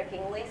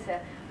heartbreaking,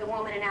 Lisa, the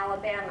woman in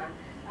Alabama,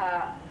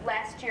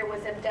 last year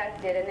was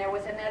abducted, and there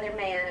was another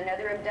man,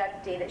 another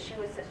abductee, that she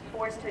was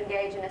forced to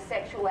engage in a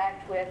sexual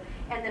act with,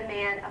 and the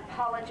man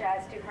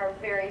apologized to her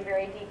very,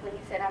 very deeply.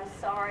 He said, "I'm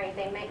sorry,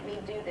 they make me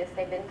do this.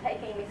 They've been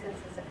taking me since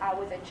I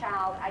was a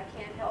child. I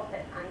can't help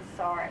it. I'm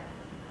sorry."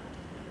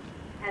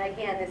 And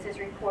again, this is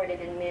reported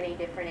in many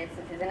different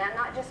instances. And I'm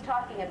not just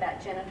talking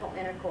about genital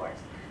intercourse.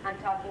 I'm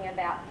talking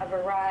about a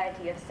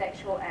variety of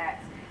sexual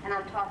acts. And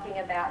I'm talking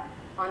about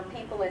on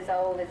people as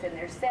old as in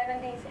their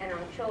 70s and on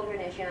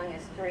children as young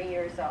as 3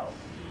 years old.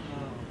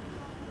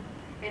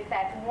 In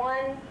fact,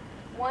 one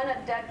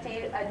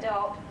abductee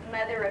adult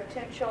mother of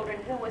 2 children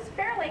who was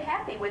fairly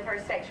happy with her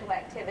sexual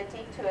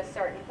activity to a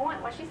certain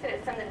point, well, she said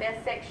it's some of the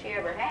best sex she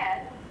ever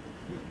had,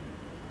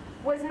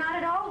 was not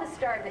at all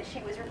disturbed that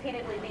she was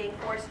repeatedly being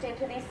forced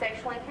into these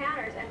sexual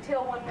encounters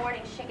until one morning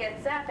she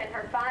gets up and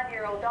her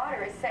 5-year-old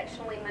daughter is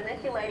sexually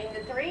manipulating the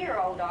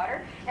 3-year-old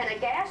daughter, and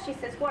aghast she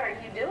says, "What are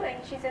you doing?"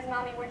 She says,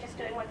 "Mommy, we're just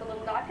doing what the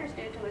little doctors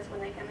do to us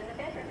when they come in the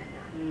bedroom at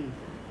night."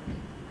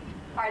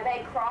 Are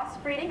they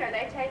crossbreeding? Are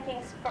they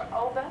taking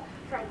ova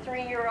from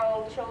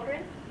 3-year-old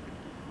children?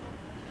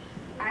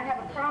 I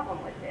have a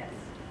problem with this.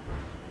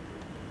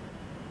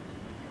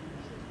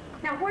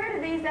 Now, where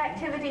do these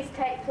activities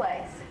take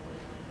place?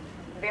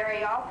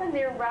 Very often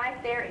they're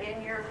right there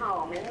in your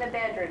home, in the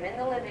bedroom, in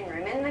the living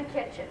room, in the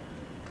kitchen.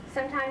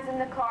 Sometimes in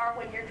the car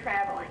when you're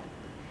traveling.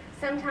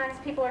 Sometimes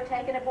people are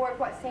taken aboard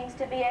what seems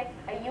to be a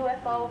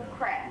UFO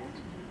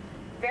craft.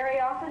 Very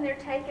often they're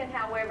taken,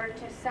 however,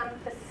 to some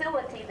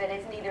facility that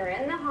is neither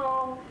in the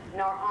home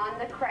nor on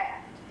the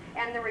craft.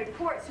 And the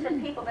reports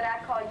from people that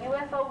I call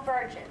UFO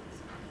virgins,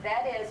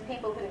 that is,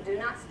 people who do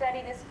not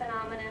study this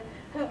phenomenon,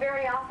 who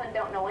very often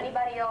don't know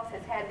anybody else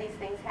has had these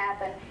things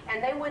happen,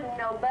 and they wouldn't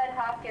know Bud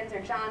Hopkins or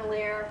John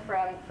Lear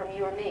from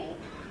you or me.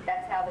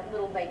 That's how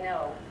little they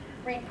know.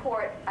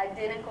 Report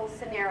identical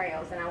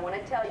scenarios, and I want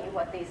to tell you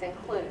what these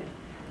include.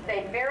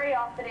 They very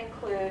often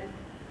include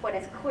what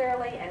is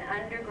clearly an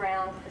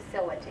underground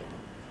facility.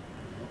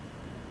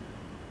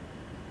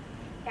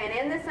 And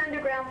in this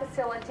underground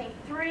facility,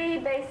 3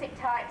 basic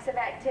types of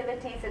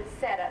activities and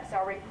setups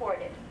are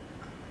reported.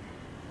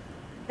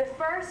 The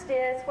first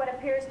is what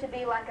appears to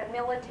be like a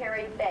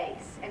military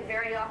base, and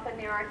very often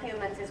there are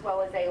humans as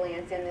well as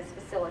aliens in this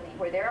facility,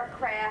 where there are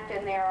craft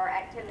and there are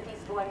activities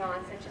going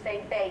on such as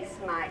a base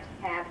might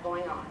have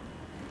going on.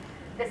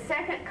 The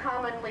second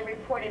commonly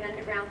reported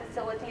underground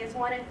facility is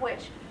one in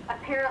which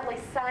apparently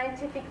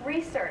scientific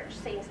research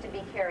seems to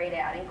be carried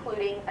out,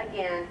 including,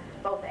 again,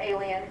 both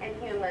alien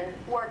and human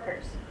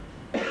workers.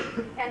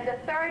 And the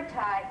third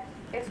type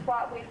is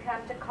what we've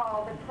come to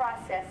call the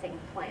processing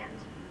plant.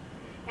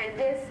 And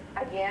this,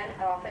 again,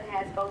 often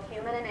has both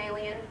human and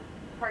alien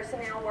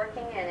personnel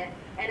working in it.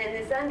 And in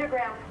this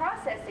underground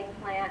processing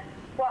plant,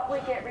 what we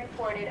get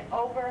reported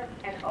over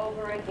and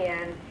over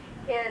again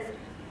is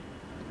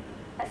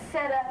a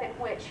setup in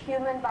which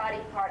human body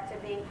parts are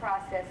being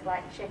processed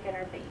like chicken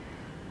or beef.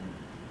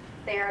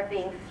 They are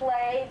being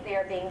flayed, they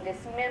are being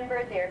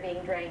dismembered, they are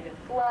being drained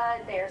of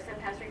blood, they are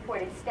sometimes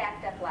reported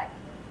stacked up like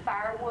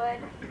firewood,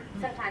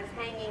 sometimes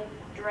hanging,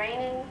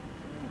 draining,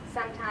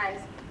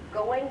 sometimes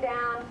going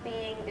down,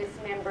 being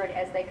dismembered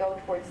as they go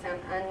towards some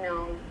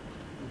unknown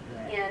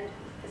end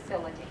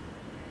facility.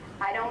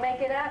 I don't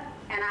make it up,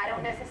 and I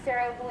don't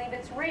necessarily believe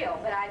it's real,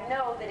 but I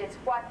know that it's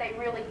what they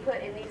really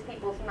put in these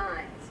people's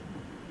minds.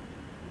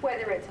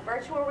 Whether it's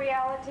virtual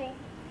reality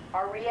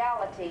or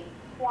reality,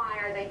 why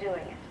are they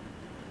doing it?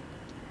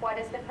 What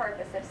is the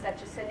purpose of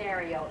such a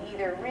scenario,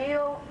 either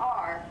real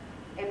or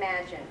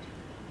imagined?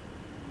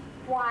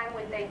 Why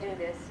would they do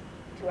this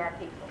to our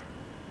people?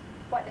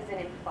 What does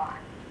it imply?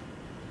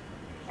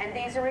 And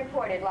these are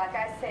reported, like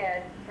I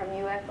said, from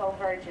UFO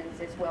virgins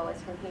as well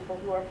as from people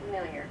who are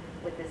familiar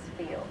with this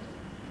field.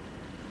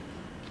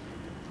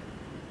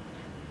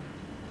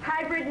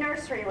 Hybrid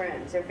nursery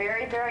rooms are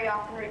very, very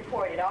often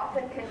reported,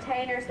 often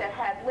containers that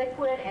have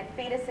liquid and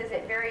fetuses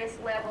at various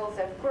levels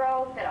of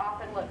growth that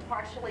often look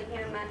partially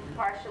human,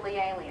 partially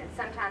alien.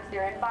 Sometimes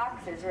they're in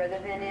boxes rather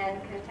than in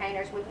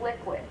containers with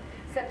liquid.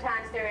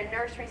 Sometimes they're in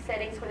nursery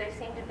settings where they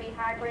seem to be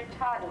hybrid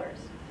toddlers.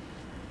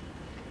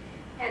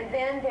 And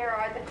then there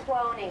are the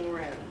cloning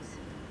rooms,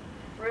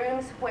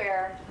 rooms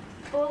where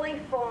fully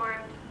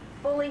formed,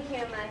 fully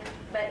human,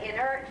 but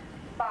inert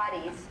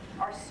bodies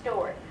are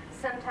stored.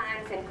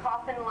 Sometimes in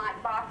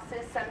coffin-like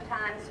boxes,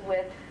 sometimes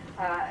with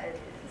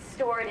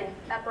stored in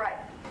upright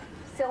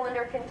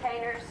cylinder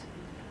containers,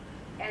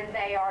 and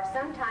they are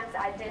sometimes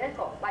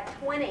identical, like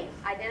 20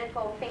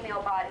 identical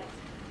female bodies,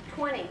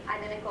 20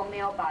 identical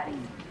male bodies,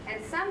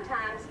 and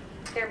sometimes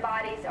their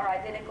bodies are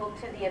identical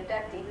to the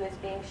abductee who is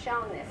being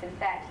shown this. In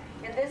fact,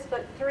 in this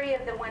book, 3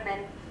 of the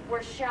women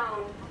were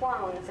shown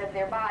clones of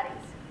their bodies.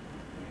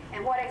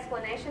 And what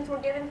explanations were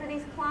given for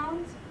these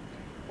clones?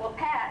 Well,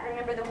 Pat,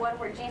 remember the one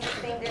where Jesus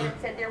beamed in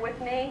and said, "They're with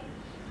me"?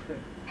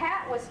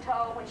 Pat was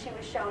told when she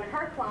was shown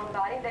her clone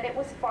body that it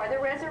was for the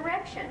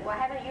resurrection. Well,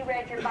 haven't you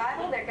read your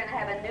Bible? They're going to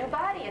have a new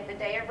body at the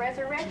day of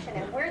resurrection,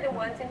 and we're the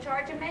ones in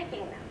charge of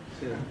making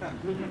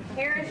them.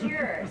 Here is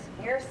yours.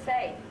 You're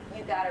safe.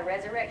 You got a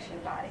resurrection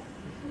body.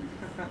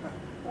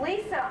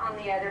 Lisa, on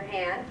the other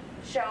hand,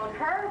 shown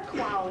her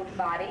cloned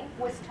body,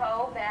 was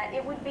told that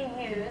it would be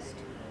used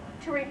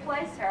to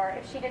replace her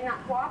if she did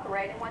not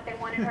cooperate in what they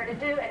wanted her to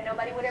do, and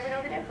nobody would ever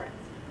know the difference.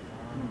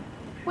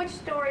 Which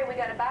story are we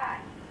going to buy?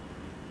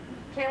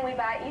 Can we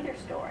buy either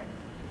story?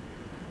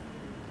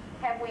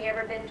 Have we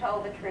ever been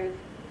told the truth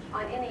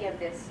on any of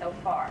this so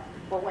far?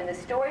 Well, when the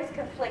stories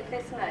conflict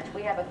this much,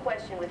 we have a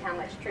question with how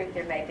much truth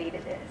there may be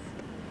to this.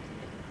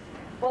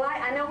 Well,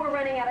 I know we're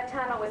running out of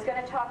time. I was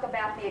going to talk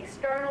about the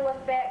external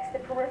effects, the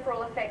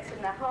peripheral effects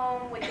in the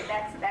home, which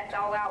that's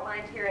all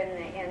outlined here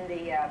in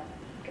the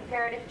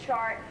comparative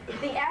chart.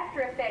 The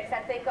after effects, I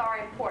think, are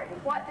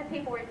important. What do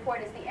people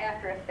report as the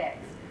after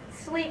effects?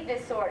 Sleep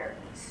disorder,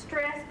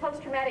 stress,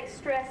 post-traumatic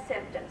stress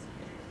symptoms,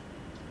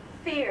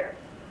 fear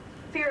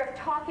of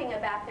talking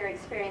about their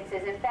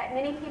experiences. In fact,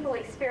 many people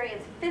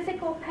experience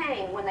physical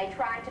pain when they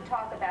try to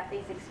talk about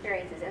these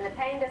experiences, and the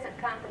pain doesn't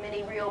come from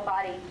any real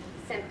body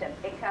symptom.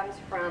 It comes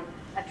from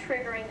a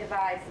triggering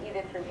device,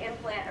 either through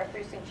implant or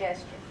through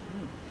suggestion.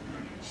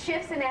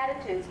 Shifts in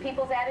attitudes.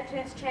 People's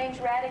attitudes change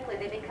radically.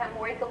 They become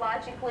more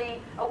ecologically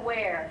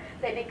aware.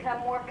 They become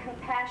more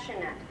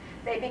compassionate.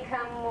 They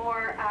become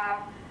more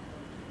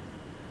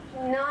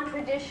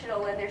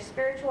non-traditional in their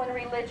spiritual and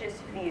religious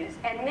views.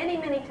 And many,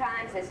 many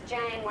times, as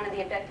Jane, one of the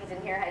abductees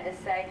in here, had to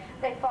say,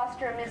 they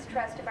foster a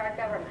mistrust of our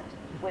government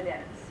within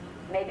us.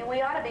 Maybe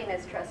we ought to be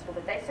mistrustful,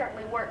 but they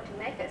certainly work to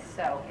make us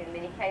so in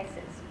many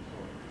cases.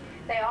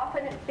 They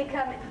often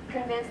become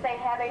convinced they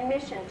have a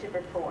mission to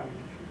perform.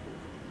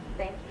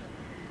 Thank you.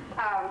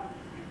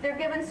 They're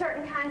given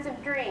certain kinds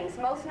of dreams.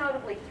 Most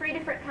notably, 3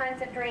 different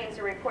kinds of dreams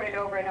are reported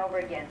over and over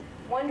again.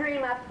 One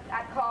dream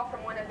I call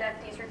from one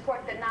abductee's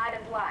report, the night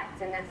of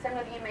lights, and that some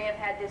of you may have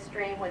had this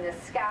dream when the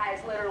sky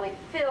is literally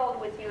filled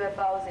with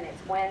UFOs, and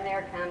it's when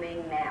they're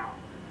coming now.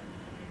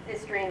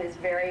 This dream is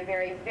very,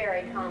 very,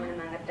 very common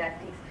among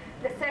abductees.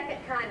 The second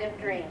kind of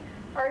dream,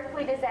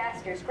 earthly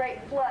disasters,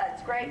 great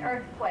floods, great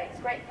earthquakes,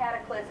 great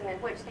cataclysm in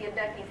which the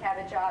abductees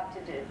have a job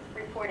to do,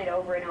 reported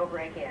over and over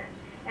again.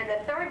 And the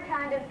third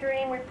kind of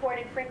dream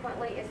reported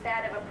frequently is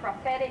that of a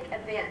prophetic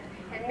event.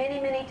 And many,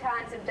 many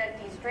times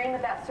abductees dream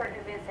about certain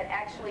events that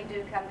actually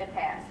do come to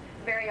pass.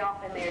 Very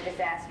often they are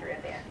disaster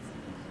events.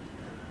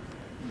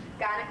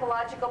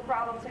 Gynecological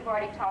problems we've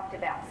already talked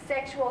about.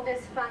 Sexual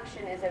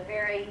dysfunction is a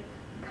very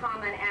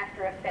common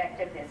after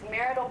effect of this.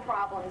 Marital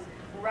problems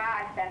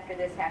rife after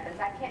this happens.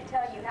 I can't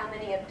tell you how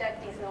many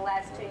abductees in the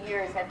last 2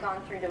 years have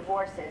gone through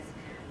divorces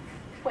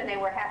when they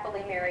were happily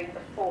married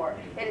before.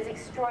 It is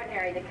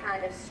extraordinary the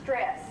kind of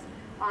stress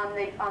on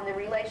the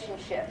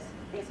relationships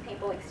these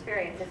people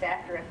experience as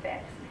after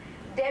effects.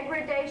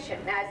 Degradation.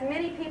 Now, as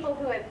many people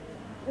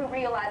who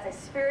realize a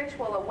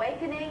spiritual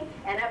awakening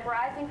and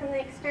uprising from the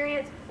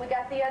experience, we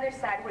got the other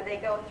side where they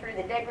go through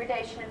the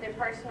degradation of their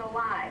personal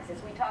lives,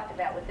 as we talked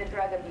about with the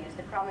drug abuse,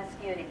 the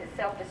promiscuity, the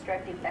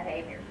self-destructive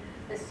behavior,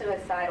 the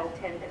suicidal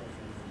tendencies.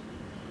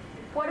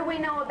 What do we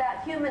know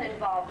about human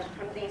involvement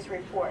from these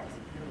reports?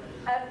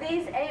 Of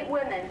these 8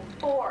 women,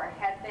 4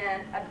 have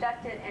been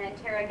abducted and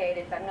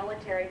interrogated by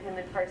military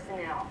human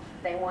personnel.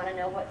 They want to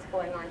know what's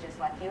going on just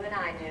like you and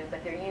I do,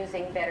 but they're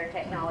using better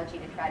technology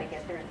to try to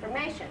get their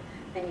information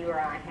than you or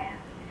I have.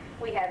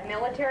 We have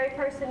military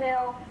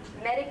personnel,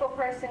 medical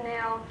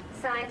personnel,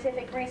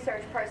 scientific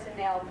research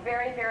personnel,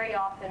 very, very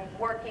often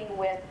working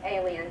with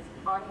aliens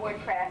on board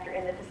craft or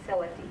in the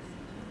facilities.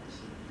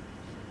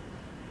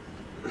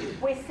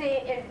 We see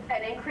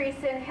an increase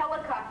in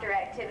helicopter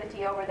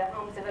activity over the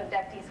homes of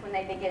abductees when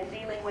they begin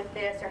dealing with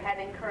this or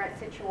having current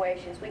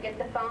situations. We get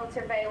the phone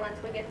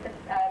surveillance, we get the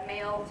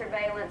mail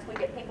surveillance, we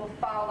get people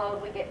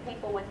followed, we get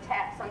people with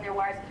taps on their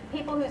wires,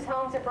 people whose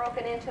homes are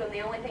broken into and the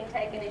only thing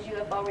taken is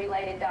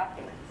UFO-related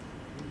documents,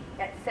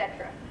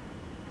 etc.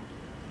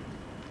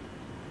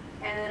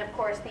 And then, of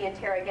course, the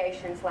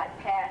interrogations like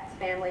Pat's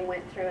family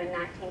went through in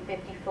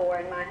 1954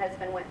 and my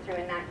husband went through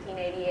in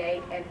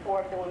 1988, and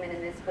 4 of the women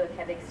in this book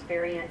have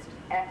experienced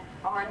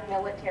on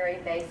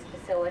military-based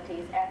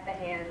facilities at the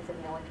hands of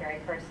military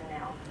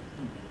personnel.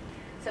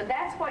 So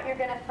that's what you're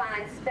going to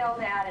find spelled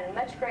out in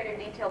much greater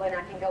detail than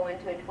I can go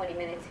into in 20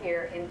 minutes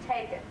here in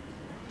Taken.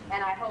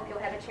 And I hope you'll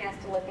have a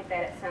chance to look at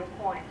that at some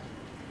point.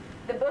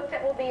 The book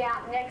that will be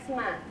out next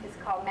month is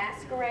called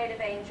Masquerade of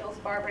Angels.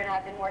 Barbara and I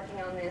have been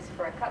working on this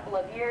for a couple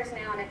of years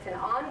now, and it's an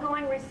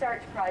ongoing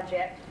research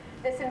project.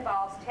 This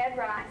involves Ted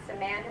Rice, a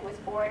man who was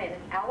born in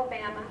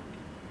Alabama,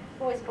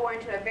 who was born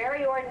to a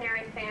very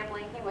ordinary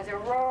family. He was a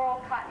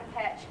rural cotton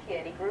patch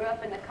kid. He grew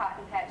up in the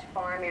cotton patch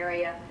farm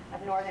area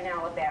of northern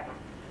Alabama.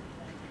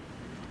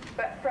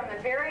 But from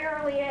a very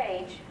early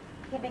age,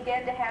 he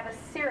began to have a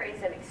series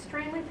of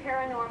extremely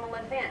paranormal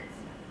events.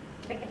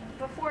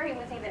 Before he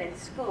was even in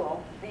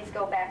school, these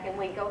go back, and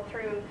we go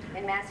through,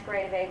 in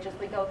Masquerade of Angels,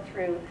 we go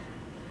through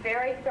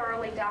very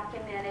thoroughly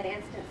documented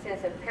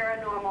instances of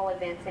paranormal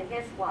events in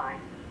his life.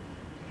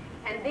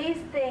 And these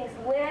things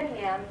led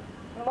him,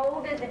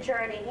 molded the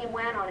journey he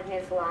went on in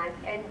his life,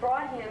 and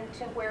brought him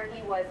to where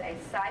he was a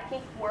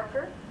psychic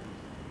worker,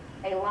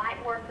 a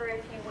light worker,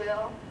 if you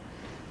will,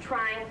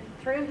 trying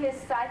through his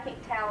psychic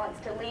talents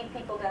to lead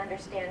people to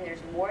understand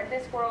there's more to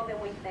this world than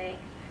we think,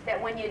 that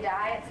when you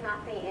die, it's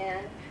not the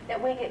end, that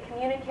we get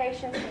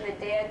communications from the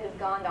dead who've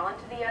gone on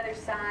to the other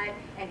side,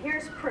 and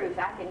here's proof.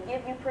 I can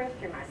give you proof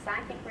through my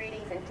psychic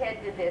readings, and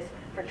Ted did this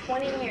for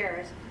 20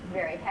 years,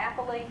 very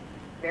happily,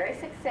 very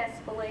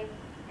successfully,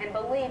 and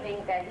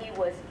believing that he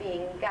was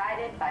being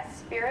guided by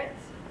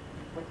spirits,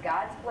 with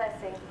God's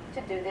blessing,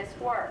 to do this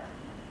work.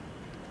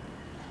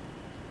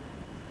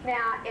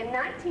 Now, in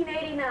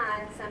 1989,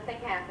 something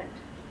happened.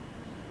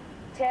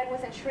 Ted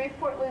was in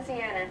Shreveport,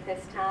 Louisiana at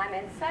this time,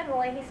 and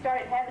suddenly he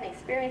started having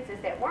experiences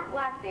that weren't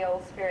like the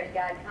old spirit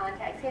guide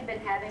contacts he'd been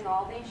having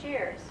all these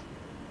years.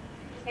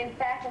 In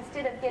fact,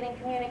 instead of getting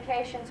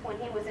communications when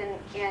he was in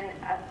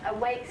a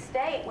awake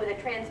state with a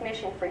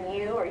transmission for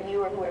you or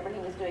whoever he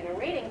was doing a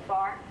reading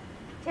for,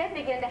 Ted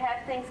began to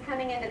have things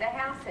coming into the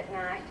house at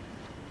night,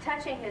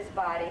 touching his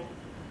body,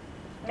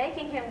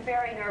 making him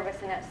very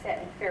nervous and upset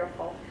and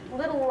fearful.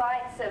 Little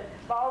lights of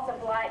balls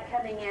of light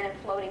coming in and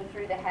floating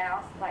through the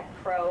house like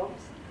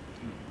probes.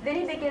 Then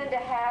he began to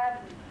have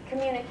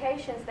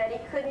communications that he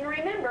couldn't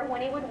remember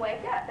when he would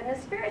wake up. And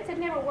the spirits had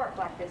never worked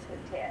like this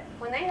with Ted.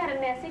 When they had a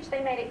message,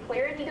 they made it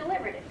clear and he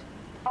delivered it.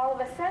 All of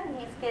a sudden,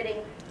 he's getting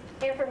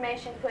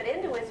information put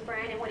into his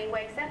brain, and when he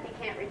wakes up, he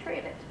can't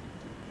retrieve it.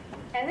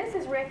 And this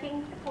is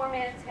wrecking the poor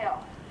man's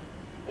health.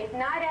 If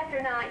night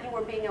after night you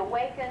were being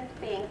awakened,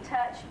 being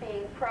touched,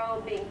 being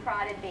probed, being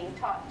prodded, being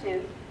talked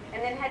to,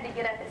 and then had to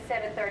get up at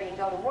 7:30 and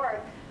go to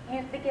work,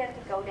 you begin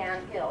to go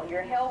downhill.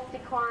 Your health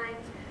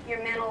declines,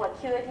 your mental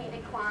acuity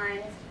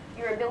declines,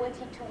 your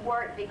ability to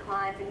work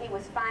declines, and he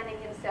was finding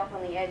himself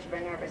on the edge of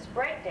a nervous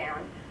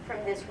breakdown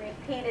from this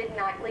repeated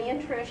nightly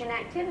intrusion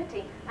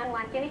activity,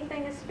 unlike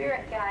anything the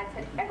spirit guides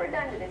had ever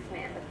done to this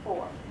man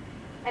before.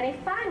 And he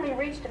finally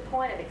reached a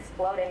point of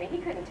exploding. I mean, he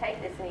couldn't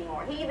take this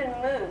anymore. He even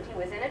moved. He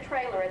was in a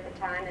trailer at the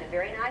time, in a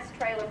very nice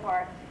trailer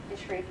park in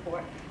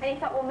Shreveport. And he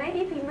thought, well, maybe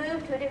if he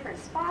moved to a different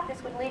spot,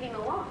 this would leave him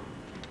alone.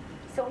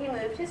 So he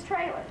moved his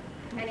trailer.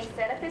 And he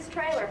set up his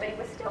trailer, but he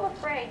was still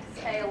afraid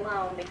to stay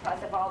alone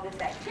because of all this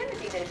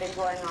activity that had been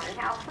going on and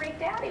how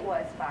freaked out he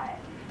was by it.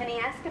 And he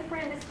asked a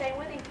friend to stay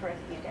with him for a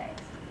few days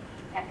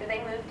after they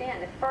moved in.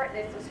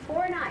 This was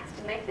 4 nights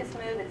to make this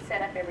move and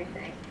set up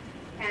everything.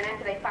 And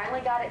after they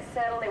finally got it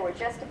settled, they were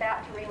just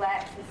about to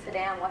relax and sit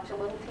down, watch a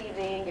little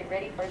TV, and get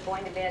ready for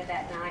going to bed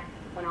that night,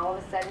 when all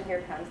of a sudden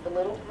here comes the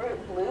little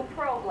blue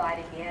probe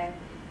light again.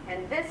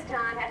 And this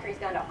time, after he's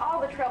gone to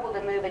all the trouble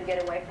to move and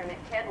get away from it,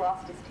 Ted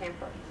lost his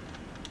temper.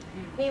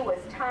 He was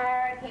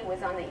tired, he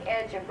was on the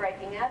edge of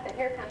breaking up, and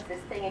here comes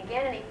this thing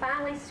again, and he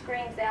finally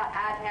screams out,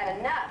 "I've had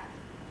enough.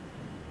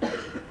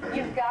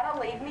 You've got to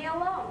leave me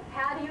alone.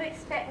 How do you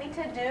expect me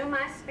to do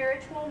my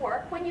spiritual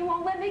work when you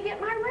won't let me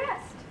get my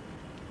rest?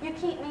 You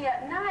keep me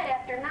up night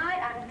after night.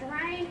 I'm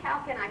drained. How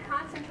can I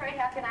concentrate?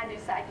 How can I do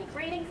psychic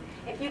readings?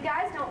 If you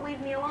guys don't leave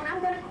me alone,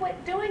 I'm going to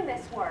quit doing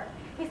this work."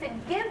 He said,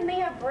 "Give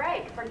me a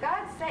break. For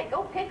God's sake,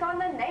 go pick on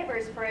the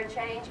neighbors for a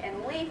change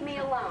and leave me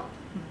alone."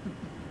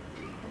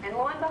 And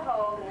lo and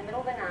behold, in the middle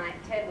of the night,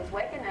 Ted was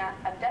waken up,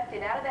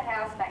 abducted out of the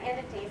house by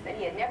entities that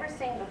he had never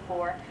seen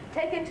before,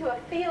 taken to a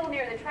field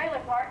near the trailer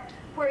park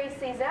where he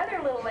sees other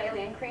little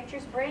alien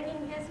creatures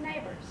bringing his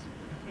neighbors.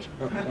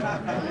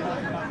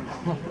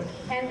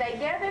 And they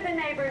gather the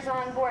neighbors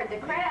on board the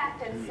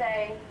craft and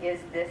say, "Is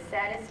this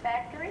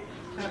satisfactory?"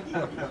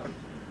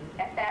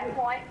 At that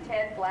point,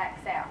 Ted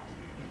blacks out.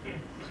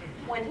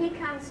 When he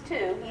comes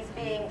to, he's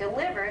being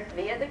delivered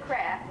via the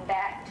craft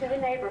back to the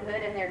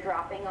neighborhood, and they're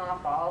dropping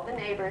off all the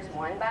neighbors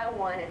one by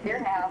one at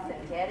their house,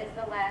 and Ted is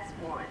the last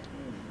one.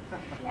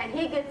 And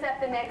he gets up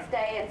the next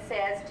day and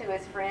says to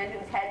his friend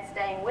who's had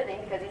staying with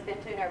him because he's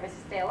been too nervous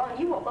to stay alone,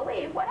 "You won't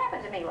believe what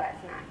happened to me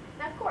last night."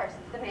 Now, of course,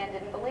 the man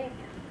didn't believe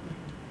him.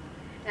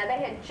 Now, they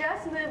had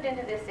just moved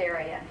into this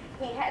area.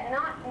 He had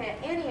not met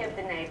any of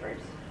the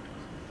neighbors.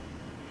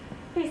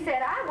 He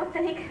said, "I would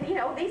think, you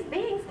know, these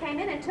beings came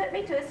in and took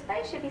me to a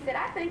spaceship." He said,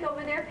 "I think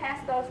over there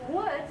past those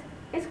woods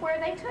is where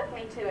they took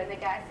me to." And the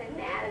guy said,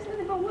 "Nah, there's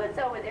nothing but woods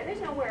over there.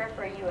 There's nowhere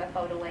for a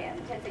UFO to land."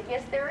 And Ted said,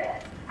 "Yes, there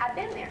is. I've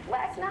been there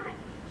last night.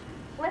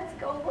 Let's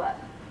go look."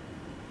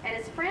 And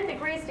his friend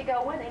agrees to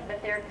go with him,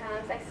 but there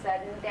comes a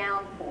sudden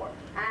downpour.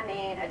 I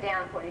mean, a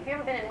downpour. If you've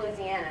ever been in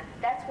Louisiana,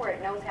 that's where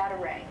it knows how to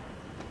rain.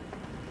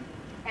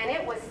 And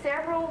it was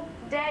several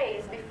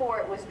days before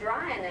it was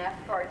dry enough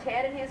for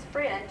Ted and his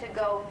friend to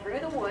go through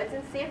the woods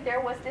and see if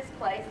there was this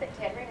place that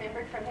Ted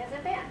remembered from his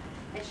event.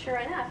 And sure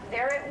enough,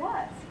 there it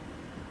was,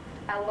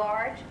 a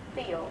large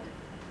field.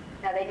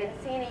 Now, they didn't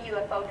see any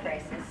UFO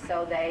traces,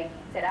 so they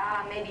said,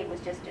 maybe it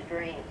was just a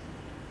dream.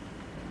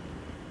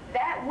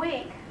 That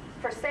week,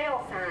 for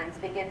sale signs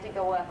began to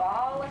go up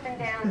all up and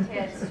down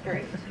Ted's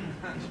street.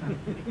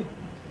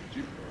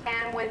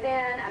 And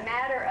within a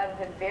matter of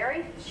a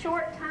very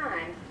short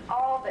time,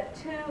 all but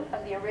 2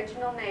 of the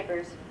original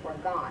neighbors were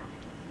gone.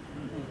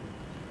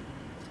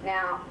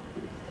 Now,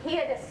 he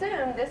had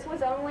assumed this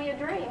was only a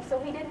dream, so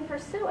he didn't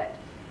pursue it.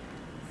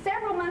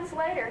 Several months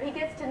later, he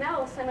gets to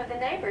know some of the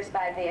neighbors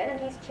by then, and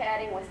he's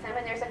chatting with some,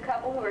 and there's a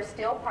couple who are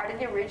still part of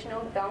the original,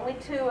 the only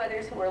 2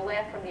 others who were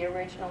left from the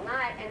original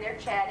night, and they're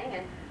chatting,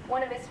 and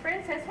one of his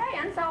friends says, "Hey,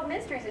 Unsolved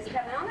Mysteries is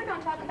coming on. They're going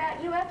to talk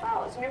about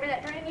UFOs. Remember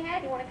that dream you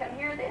had? You want to come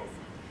hear this?"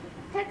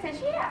 Ted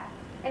says, "Yeah."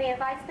 And he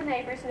invites the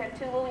neighbors who have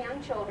 2 little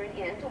young children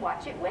in to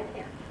watch it with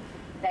him.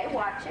 They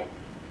watch it.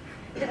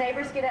 The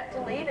neighbors get up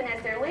to leave, and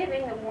as they're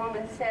leaving, the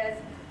woman says,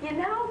 "You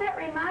know, that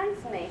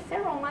reminds me.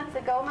 Several months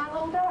ago, my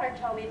little daughter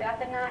told me about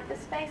the night the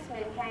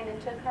spacemen came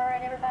and took her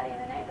and everybody in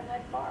the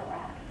neighborhood for a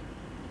ride."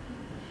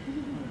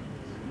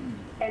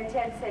 And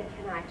Ted said,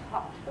 "Can I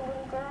talk to the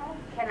little girl?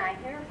 Can I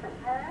hear from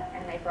her?"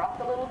 And they brought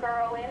the little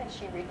girl in, and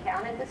she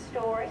recounted the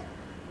story.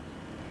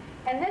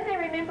 And then they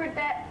remembered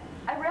that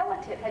a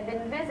relative had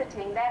been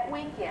visiting that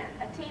weekend,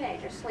 a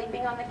teenager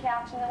sleeping on the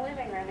couch in the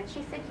living room. And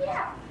she said,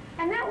 "Yeah,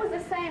 and that was the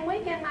same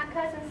weekend my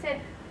cousin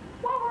said,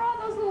 what were all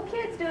those little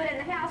kids doing in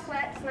the house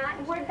last night,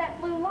 and where did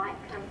that blue light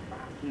come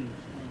from?"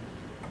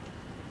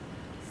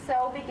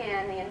 So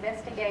began the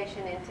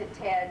investigation into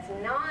Ted's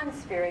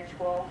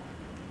non-spiritual,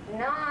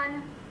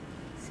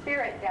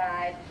 non-spirit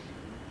guide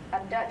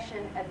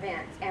abduction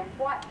events. And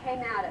what came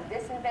out of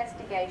this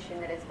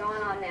investigation that has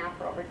gone on now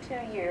for over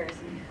 2 years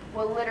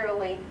will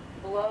literally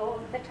blow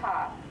the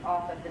top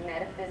off of the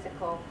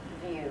metaphysical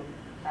view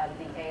of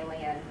the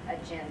alien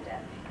agenda.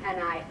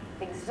 And I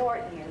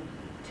exhort you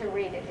to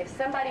read it. If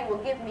somebody will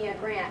give me a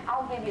grant,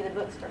 I'll give you the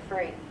books for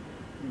free.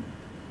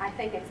 I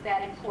think it's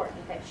that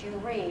important that you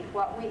read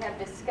what we have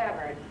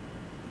discovered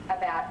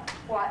about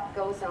what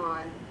goes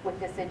on with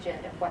this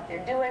agenda, what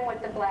they're doing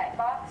with the black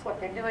box, what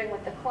they're doing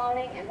with the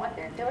cloning, and what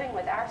they're doing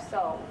with our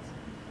souls.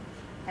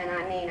 And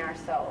I mean our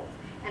souls.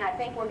 And I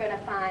think we're going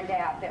to find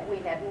out that we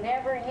have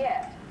never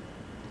yet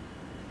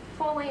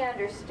fully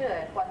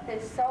understood what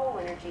this soul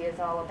energy is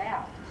all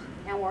about.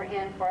 And we're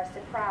in for a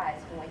surprise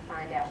when we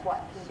find out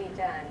what can be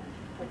done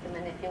with the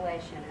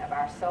manipulation of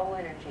our soul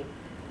energy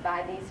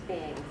by these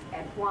beings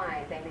and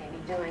why they may be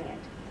doing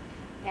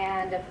it.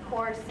 And of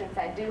course, since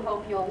I do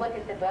hope you'll look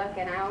at the book,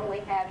 and I only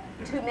have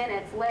 2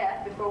 minutes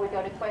left before we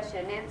go to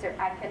question and answer,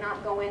 I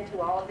cannot go into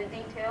all of the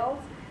details.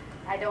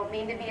 I don't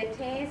mean to be a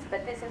tease,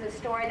 but this is a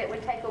story that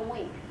would take a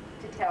week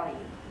to tell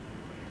you.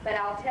 But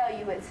I'll tell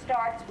you, it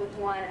starts with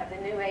one of the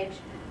New Age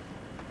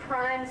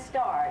prime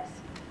stars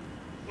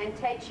and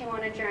takes you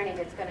on a journey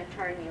that's going to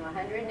turn you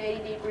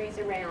 180 degrees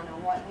around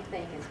on what you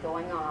think is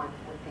going on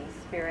with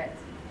these spirits,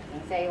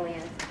 these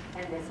aliens,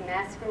 and this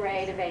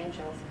masquerade of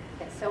angels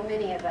that so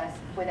many of us,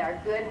 with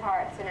our good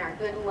hearts and our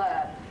good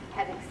love,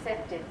 have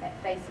accepted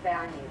at face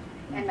value.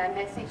 And my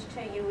message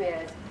to you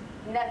is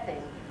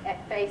nothing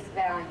at face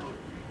value.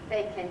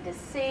 They can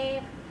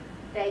deceive,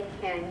 they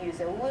can use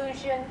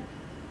illusion,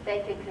 they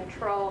can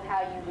control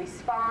how you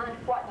respond,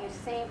 what you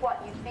see,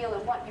 what you feel,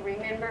 and what you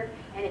remember.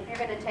 And if you're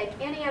going to take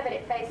any of it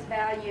at face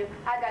value,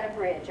 I got a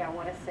bridge I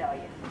want to sell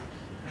you.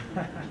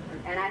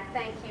 And I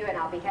thank you, and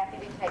I'll be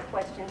happy to take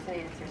questions and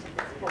answers at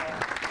this point.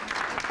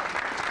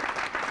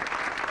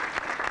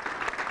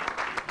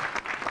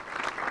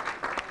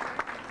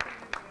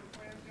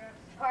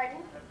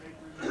 Pardon?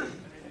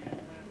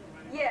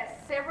 Yes,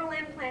 several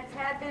implants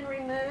have been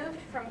removed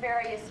from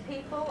various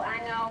people. I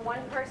know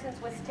one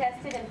person's was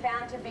tested and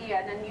found to be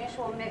an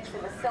unusual mix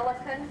of a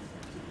silicon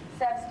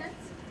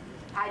substance,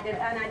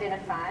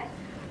 unidentified.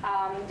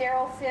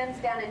 Daryl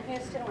Sims down in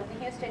Houston with the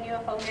Houston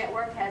UFO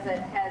Network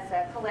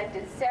has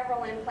collected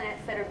several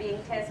implants that are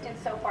being tested.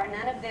 So far,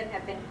 none of them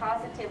have been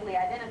positively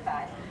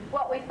identified.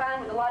 What we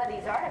find with a lot of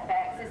these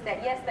artifacts is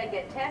that, yes, they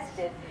get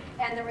tested,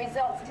 and the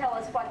results tell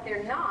us what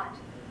they're not,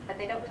 but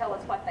they don't tell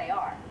us what they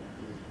are.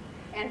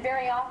 And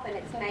very often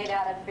it's made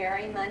out of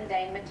very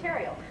mundane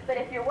material. But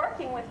if you're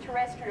working with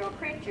terrestrial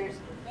creatures,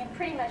 you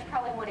pretty much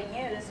probably want to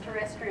use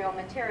terrestrial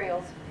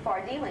materials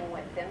for dealing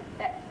with them.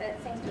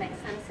 That seems to make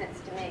some sense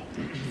to me.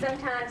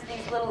 Sometimes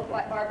these little,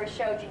 like Barbara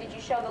showed you, did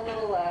you show the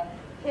little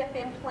hip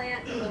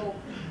implant, the little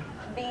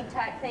bead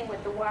type thing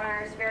with the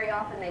wires? Very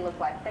often they look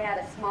like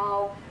that, a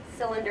small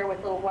cylinder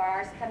with little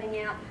wires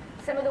coming out.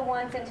 Some of the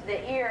ones into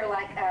the ear,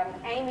 like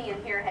Amy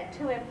in here, had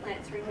 2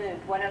 implants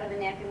removed, one out of the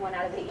neck and one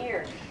out of the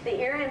ear. The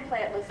ear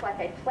implant looks like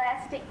a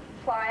plastic,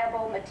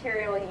 pliable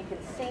material, and you can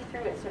see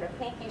through it, sort of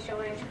pinkish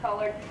orange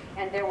colored,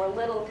 and there were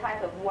little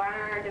type of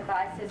wire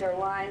devices or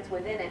lines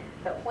within it,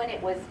 but when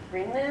it was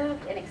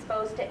removed and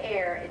exposed to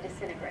air, it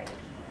disintegrated.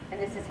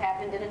 And this has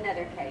happened in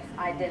another case,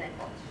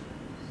 identical.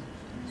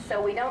 So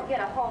we don't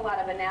get a whole lot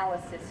of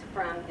analysis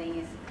from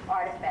these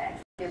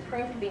artifacts. They're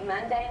proved to be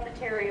mundane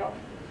material,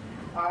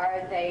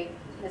 or they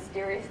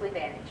mysteriously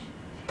vanish.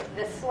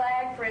 The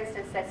slag, for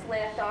instance, that's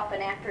left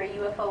often after a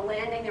UFO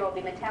landing, there will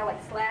be metallic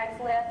slags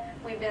left.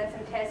 We've done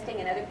some testing,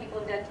 and other people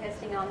have done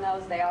testing on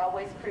those. They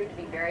always prove to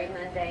be very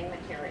mundane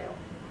material.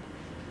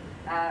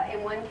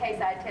 In one case,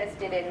 I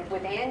tested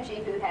with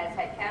Angie, who has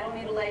had cattle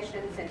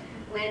mutilations and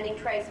landing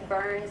trace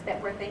burns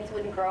that where things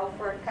wouldn't grow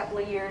for a couple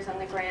of years on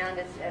the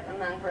ground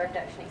among her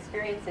abduction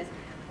experiences.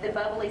 The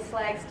bubbly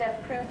slag stuff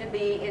proved to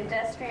be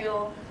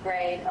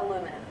industrial-grade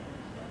aluminum,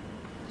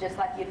 just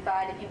like you'd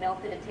find if you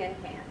melted a tin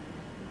can.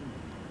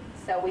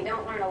 So we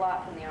don't learn a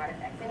lot from the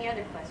artifacts. Any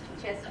other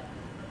questions? Yes, sir?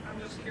 I'm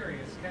just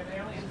curious, can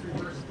aliens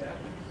reverse death?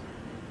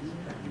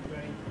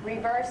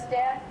 Reverse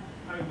death?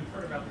 I mean, we've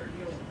heard about their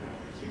healing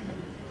powers.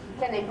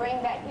 Can they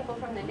bring back people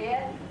from the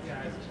dead?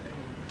 Yeah, it's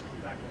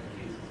back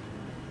in the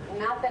cases.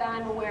 Not that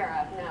I'm aware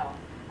of, no.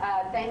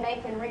 They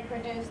can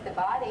reproduce the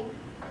body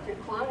through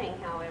cloning,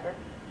 however.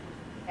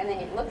 And then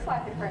it looks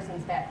like the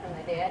person's back from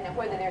the dead. Now,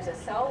 whether there's a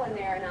soul in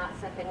there or not,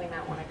 something we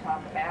might want to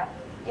talk about.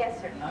 Yes,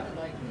 sir? I would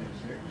like to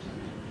insert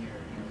something here.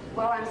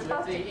 Well, I'm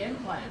supposed to. The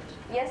implant.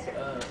 Yes, sir.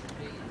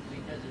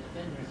 Because it's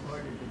been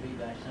reported to be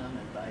by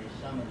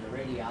some of the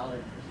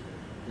radiologists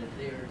that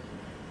they're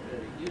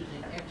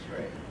using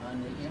X-ray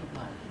on the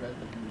implants rather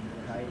than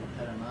try to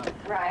cut them out.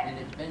 Right. And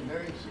it's been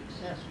very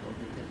successful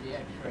because the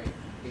X-ray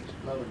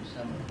explodes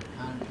some of the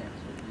contents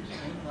of these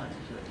implants.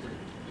 So that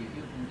if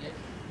you can get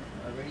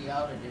a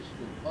radiologist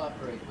to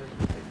cooperate with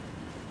it,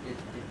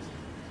 it's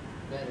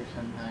better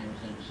sometimes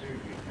than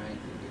surgery trying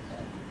to get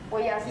that.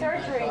 Well, yeah,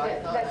 surgery. So I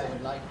thought I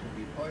would like to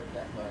report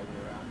that while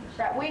we're on this.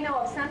 Right. We know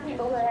of some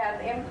people who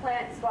have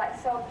implants like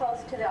so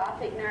close to the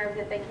optic nerve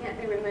that they can't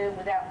be removed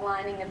without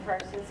blinding the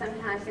person.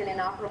 Sometimes in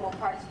inoperable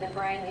parts of the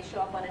brain, they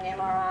show up on an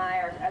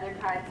MRI or other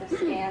kinds of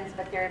scans,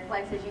 but they're in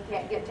places you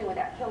can't get to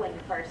without killing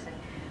the person.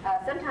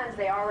 Sometimes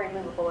they are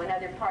removable in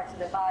other parts of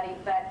the body,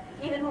 but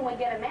even when we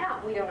get them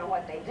out, we don't know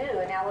what they do.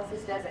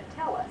 Analysis doesn't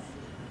tell us.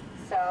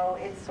 So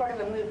it's sort of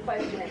a moot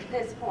question at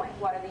this point.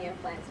 What are the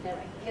implants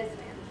doing? Yes,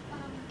 ma'am.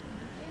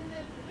 In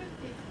the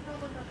 50s,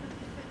 probably about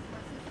 56,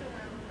 my sister and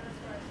I were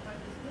mesmerized by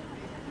this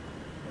movie.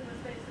 It was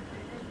basically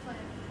an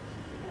implant.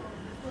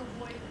 This little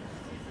boy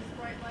sees this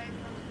bright light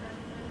from his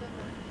bedroom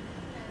window,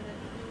 and it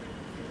really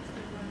seems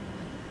to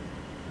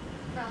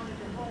found it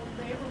in the whole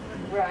neighborhood.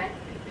 Right.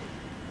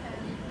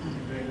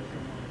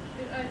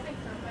 I think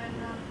so, and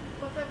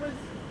but that was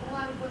a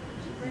lot of what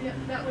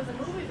that was a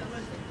movie that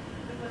was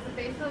it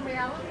based on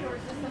reality, or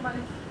is this somebody?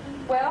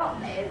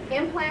 Well,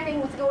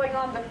 implanting was going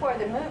on before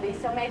the movie,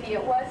 so maybe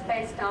it was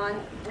based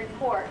on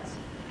reports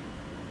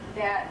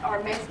that are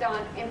based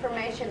on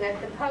information that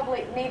the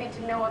public needed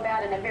to know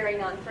about in a very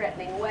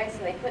non-threatening way,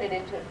 so they put it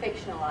into a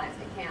fictionalized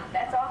account.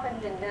 That's often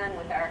been done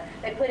with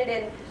they put it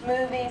in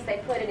movies,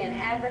 they put it in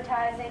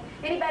advertising.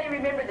 Anybody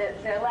remember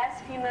the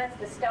last few months,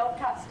 the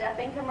stovetop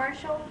stuffing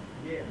commercial?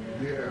 Yeah.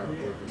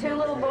 Two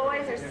little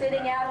boys are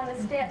sitting out on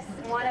the steps,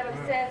 and one of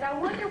them says, "I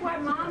wonder why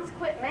moms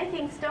quit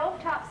making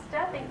stovetop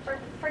stuffing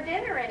for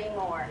dinner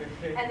anymore."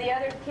 And the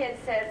other kid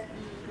says,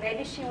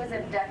 "Maybe she was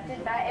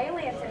abducted by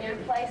aliens and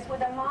replaced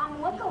with a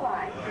mom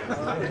look-alike."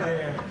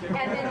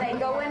 And then they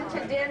go into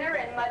dinner,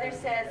 and mother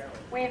says,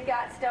 "We've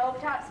got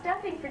stovetop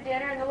stuffing for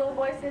dinner," and the little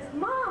boy says,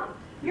 "Mom,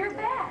 you're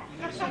back."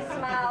 She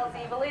smiles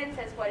evilly and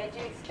says, "What did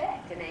you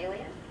expect, an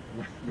alien?"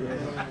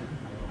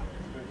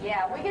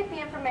 Yeah, we get the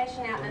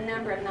information out in a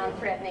number of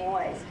non-threatening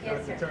ways.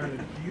 Yes, sir. Dr. Turner,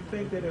 do you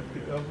think that if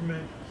the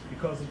government,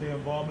 because of their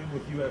involvement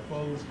with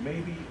UFOs,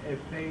 maybe if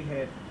they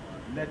had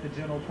let the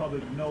general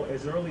public know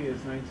as early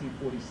as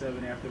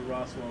 1947 after the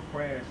Roswell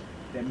crash,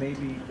 that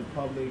maybe the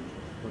public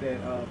that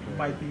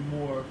might be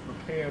more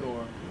prepared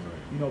or,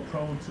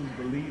 prone to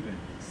believing?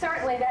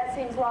 Certainly that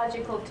seems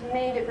logical to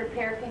me, to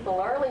prepare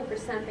people early for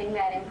something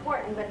that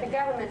important, but the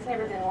government's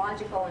never been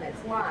logical in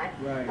its life.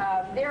 Right.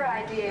 Their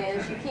idea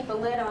is you keep a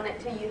lid on it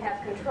till you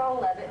have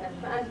control of it,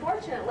 and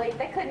unfortunately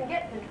they couldn't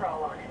get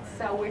control on it.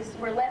 So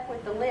we're left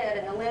with the lid,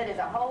 and the lid is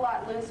a whole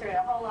lot looser and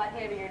a whole lot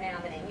heavier now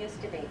than it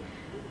used to be.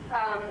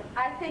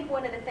 I think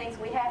one of the things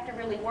we have to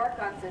really work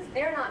on, since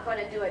they're not going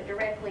to do it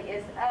directly,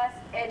 is us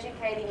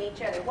educating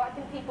each other. What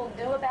can people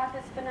do about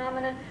this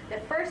phenomenon? The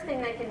first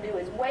thing they can do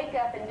is wake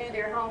up and do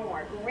their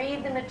homework,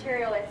 read the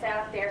material that's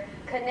out there,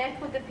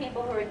 connect with the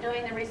people who are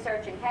doing the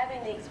research and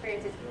having the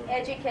experiences,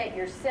 educate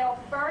yourself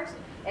first,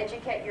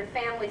 educate your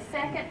family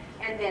second,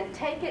 and then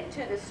take it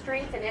to the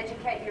streets and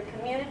educate your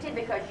community,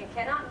 because you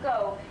cannot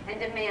go and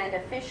demand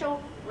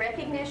official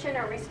recognition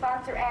or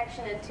response or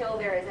action until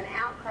there is an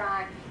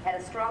outcry at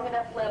a strong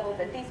enough level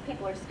that these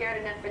people are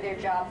scared enough for their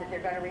jobs that they're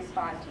going to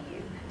respond to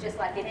you. Just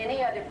like in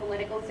any other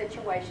political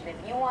situation, if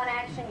you want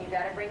action, you've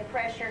got to bring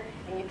pressure,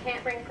 and you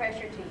can't bring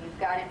pressure till you've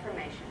got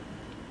information.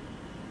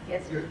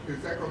 Yes, sir?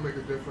 Is that going to make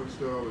a difference,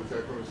 though? Is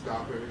that going to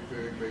stop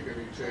anything, make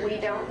any changes? We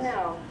don't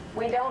know.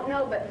 We don't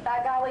know, but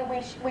by golly,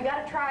 we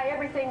got to try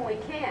everything we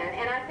can.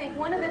 And I think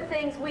one of the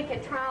things we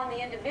can try on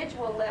the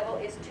individual level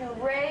is to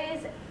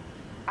raise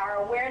our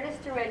awareness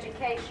through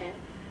education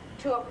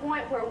to a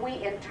point where we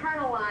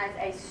internalize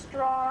a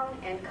strong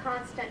and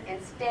constant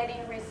and steady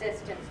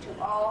resistance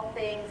to all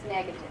things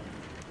negative.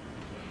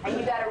 And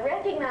you got to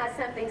recognize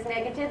something's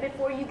negative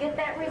before you get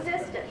that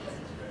resistance.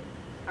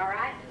 All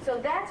right? So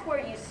that's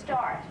where you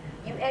start.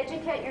 You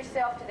educate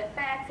yourself to the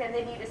facts, and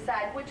then you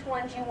decide which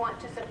ones you want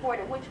to support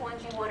and which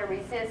ones you want to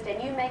resist,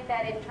 and you make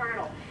that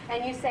internal.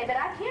 And you say, "But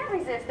I can't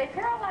resist. They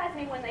paralyze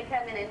me when they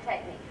come in and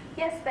take me."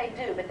 Yes, they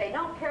do, but they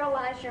don't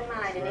paralyze your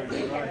mind. And if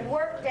you can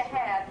work to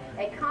have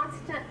a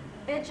constant,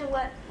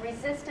 vigilant,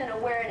 resistant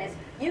awareness,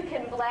 you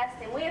can blast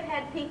them. We have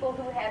had people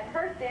who have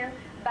hurt them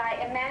by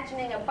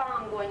imagining a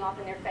bomb going off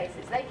in their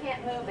faces. They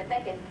can't move, but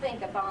they can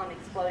think a bomb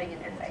exploding in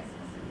their faces.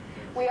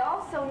 We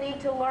also need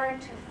to learn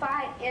to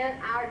fight in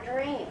our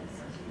dreams,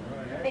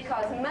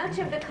 because much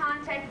of the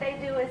contact they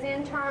do is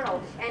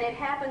internal, and it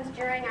happens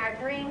during our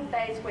dream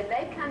phase when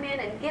they come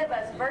in and give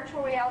us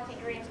virtual reality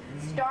dreams.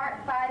 Start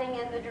fighting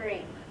in the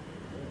dream.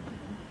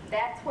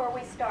 That's where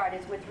we start,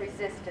 is with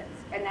resistance.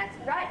 And that's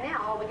right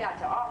now all we got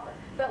to offer.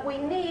 But we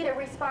need a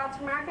response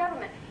from our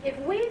government. If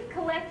we've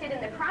collected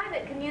in the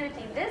private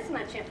community this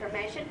much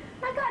information,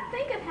 my God,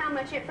 think of how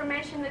much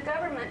information the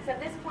governments of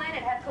this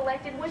planet have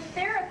collected with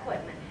their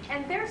equipment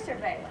and their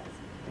surveillance.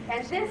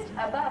 And this,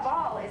 above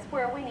all, is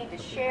where we need to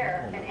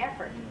share an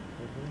effort.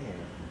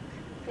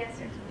 Yes,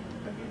 sir?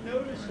 Have you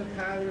noticed a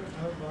pattern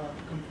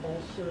of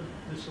compulsive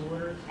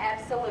disorders?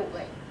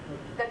 Absolutely.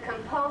 The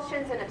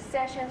compulsions and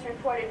obsessions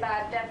reported by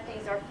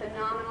abductees are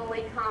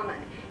phenomenally common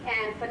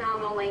and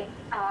phenomenally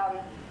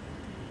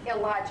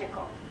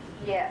illogical.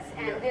 Yes,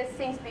 and this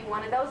seems to be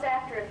one of those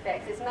after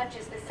effects, as much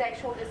as the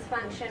sexual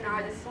dysfunction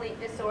or the sleep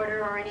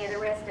disorder or any of the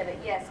rest of it.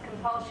 Yes,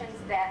 compulsions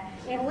that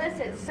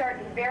elicit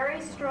certain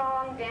very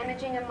strong,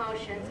 damaging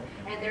emotions,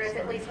 and there is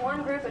at least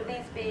one group of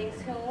these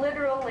beings who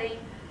literally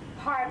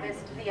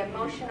harvest the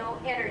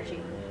emotional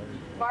energy.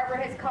 Barbara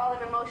has called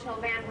them emotional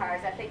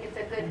vampires. I think it's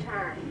a good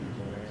term.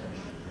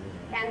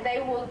 And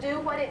they will do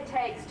what it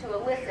takes to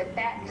elicit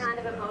that kind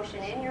of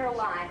emotion in your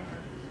life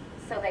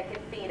so they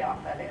can feed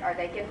off of it, or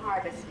they can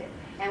harvest it.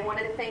 And one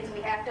of the things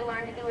we have to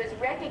learn to do is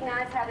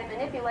recognize how they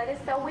manipulate us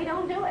so we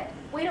don't do it.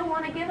 We don't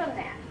want to give them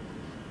that.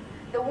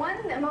 The one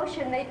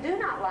emotion they do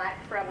not like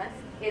from us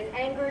is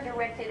anger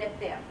directed at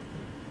them.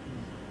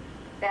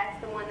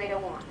 That's the one they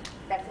don't want.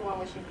 That's the one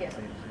we should give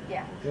them.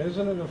 Yeah.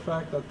 Isn't it the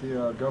fact that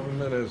the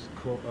government is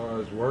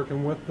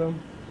working with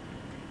them?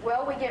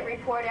 Well, we get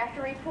report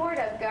after report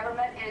of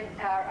government and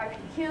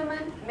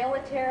human,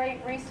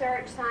 military,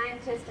 research,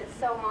 scientists, and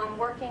so on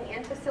working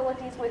in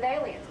facilities with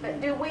aliens.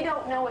 But we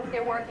don't know if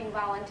they're working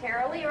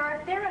voluntarily or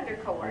if they're under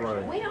coercion.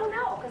 Right. We don't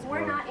know because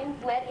we're not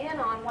let in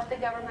on what the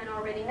government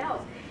already knows.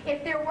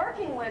 If they're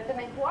working with them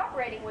and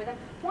cooperating with them,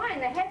 why in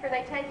the heck are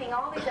they taking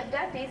all these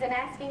abductees and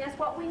asking us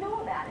what we know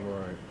about it?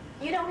 Right.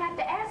 You don't have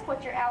to ask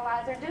what your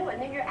allies are doing.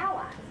 They're your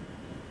allies.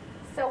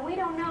 So we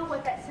don't know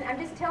what that's... I'm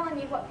just telling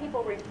you what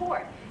people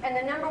report. And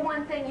the number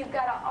one thing you've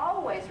got to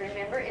always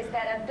remember is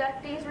that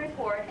abductees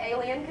report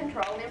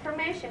alien-controlled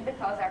information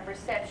because our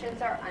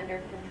perceptions are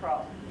under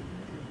control.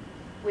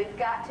 We've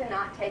got to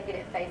not take it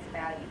at face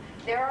value.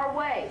 There are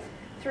ways,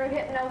 through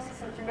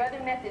hypnosis and through other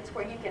methods,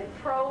 where you can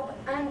probe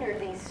under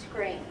these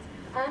screens,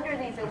 under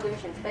these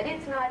illusions. But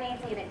it's not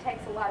easy, and it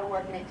takes a lot of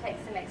work, and it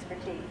takes some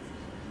expertise.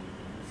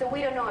 So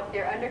we don't know if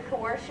they're under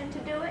coercion to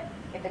do it,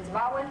 if it's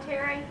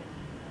voluntary,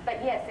 but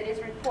yes, it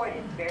is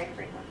reported very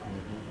frequently.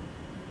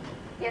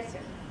 Yes, sir.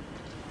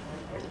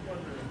 I was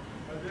wondering,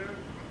 are there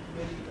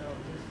many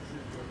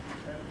instances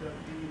where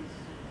abductees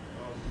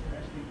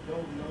actually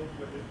don't know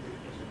whether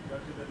they're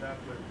abducted or not,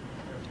 but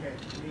have had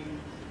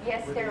dreams?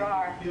 Yes, where there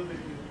are. They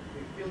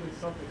feel that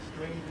something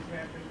strange is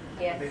happening.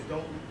 Yes. They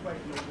don't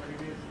quite know what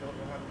it is, don't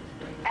know how to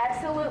explain it.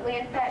 Absolutely.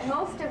 In fact,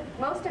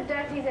 most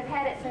abductees have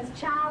had it since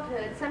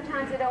childhood.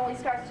 Sometimes it only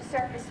starts to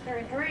surface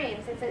through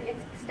dreams. It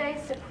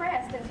stays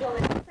suppressed until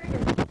it's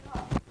triggered.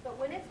 But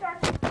when it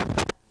starts to come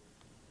up,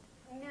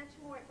 much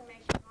more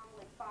information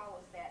normally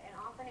follows that, and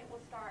often it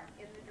will start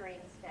in the dream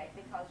state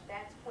because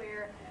that's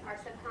where our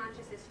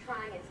subconscious is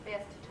trying its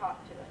best to talk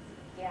to us.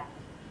 Yeah.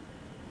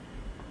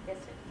 Yes,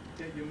 sir.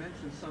 Yeah, you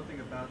mentioned something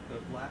about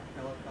the black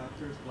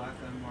helicopters, black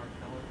unmarked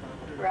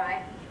helicopters.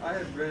 Right. I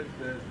had read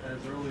that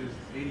as early as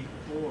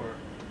 '84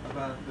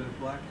 about the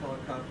black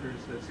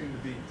helicopters that seem to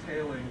be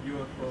tailing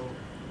UFO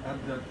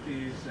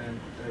abductees and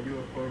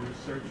UFO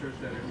researchers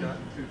that had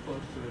gotten too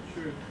close to the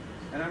truth.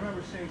 And I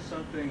remember seeing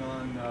something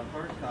on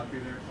hard copy.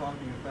 They were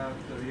talking about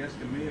the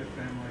Escamilla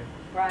family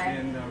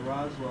in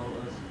Roswell.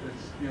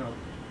 It's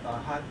a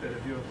hotbed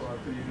of UFO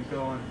activity. You can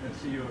go on and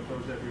see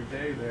UFOs every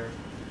day there.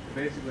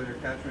 Basically, they're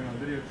capturing on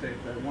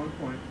videotape. At one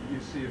point, you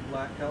see a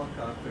black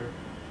helicopter,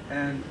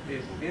 and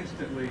it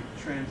instantly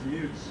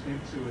transmutes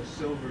into a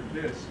silver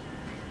disc.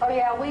 Oh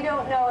yeah, we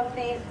don't know if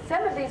these.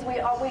 Some of these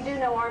we do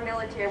know are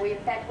military. In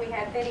fact, we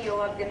have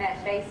video of them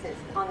at bases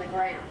on the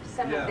ground.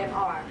 Some of them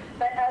are,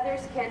 but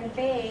others can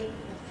be,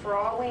 for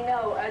all we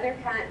know, other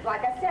kinds.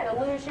 Like I said,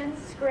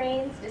 illusions,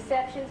 screens,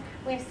 deceptions.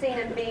 We've seen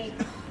them be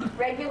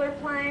regular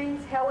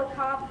planes,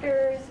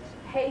 helicopters,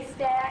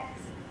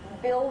 haystacks,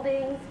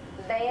 buildings,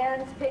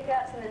 vans,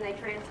 pickups, and then they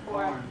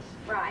transform.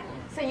 Right.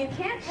 So you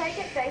can't take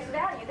it face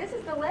value. This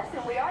is the lesson.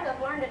 We ought to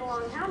have learned it a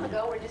long time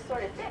ago. We're just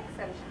sort of thick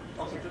sometimes.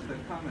 Also, just a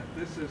comment.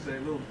 This is a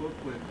little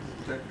booklet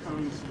that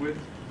comes with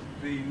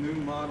the new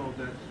model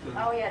that's the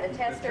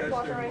Tester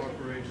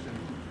Corporation.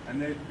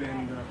 And they've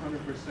been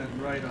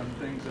 100% right on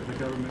things that the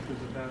government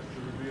is about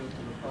to reveal to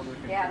the public.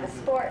 Yeah, the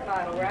sport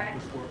model, right?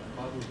 The sport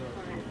models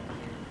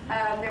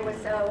There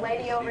was a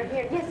lady over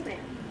here. Yes, ma'am.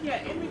 Yeah,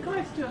 in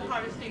regards to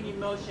harvesting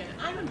emotion,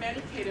 I'm a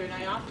meditator and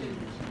I often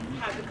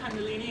have the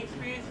Kundalini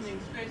experience and the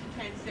experience of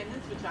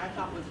transcendence, which I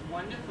thought was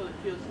wonderful. It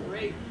feels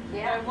great.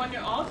 Yeah. But I wonder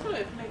also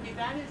if maybe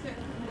that isn't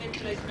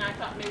manipulation. I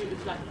thought maybe it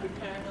was like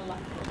preparing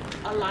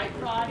a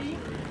light body.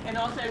 And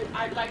also,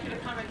 I'd like you to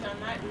comment on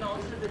that, and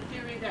also the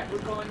theory that we're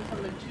going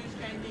from a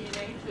 2-strand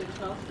DNA to a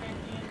 12-strand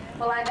DNA.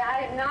 Well,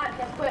 I am not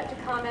equipped to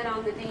comment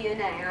on the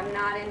DNA. I'm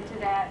not into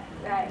that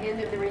end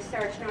of the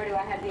research, nor do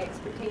I have the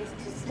expertise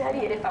to study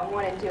it if I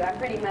wanted to. I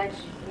pretty much,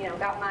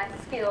 got my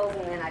skills,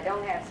 and then I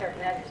don't have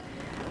certain others.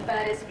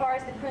 But as far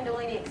as the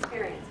Kundalini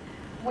experience,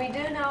 we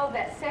do know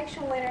that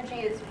sexual energy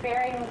is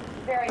very,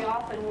 very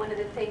often one of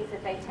the things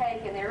that they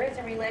take, and there is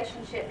a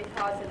relationship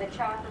because of the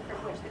chakra from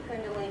which the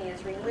Kundalini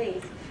is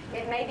released.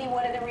 It may be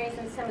one of the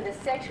reasons some of the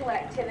sexual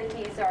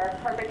activities are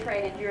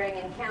perpetrated during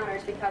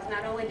encounters, because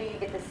not only do you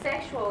get the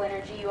sexual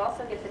energy, you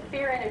also get the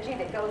fear energy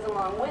that goes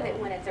along with it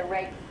when it's a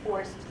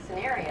rape-forced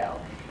scenario.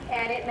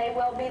 And it may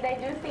well be they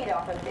do feed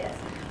off of this.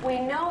 We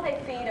know they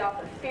feed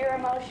off of fear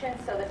emotion,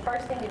 so the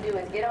first thing to do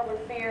is get over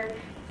fear.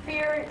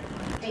 Fear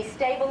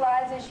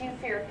destabilizes you.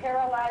 Fear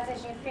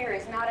paralyzes you. Fear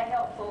is not a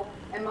helpful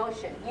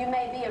emotion. You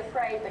may be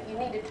afraid, but you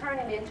need to turn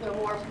it into a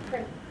more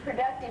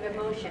productive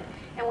emotion.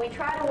 And we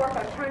try to work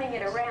on turning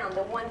it around.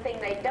 The one thing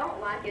they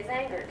don't like is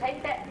anger.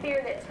 Take that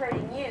fear that's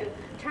hurting you,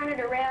 turn it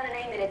around and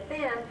aim it at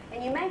them,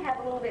 and you may have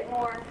a little bit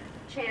more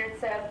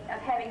chance of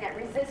having that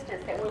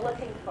resistance that we're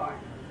looking for.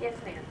 Yes,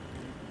 ma'am.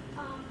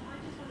 I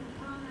just want to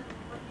comment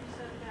on what you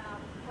said about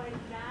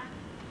fighting back.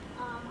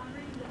 I'm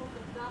reading the book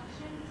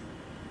Abductions,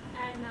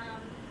 and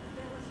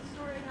there was a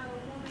story about a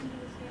woman who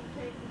was being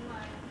taken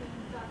away, being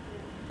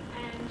abducted,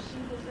 and she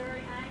was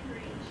very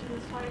angry, and she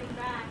was fighting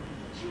back.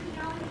 She was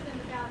yelling at them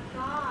about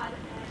God,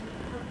 and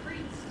her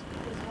priest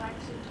was like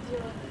to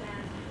deal with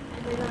them,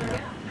 and they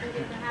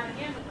didn't know how to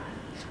handle that.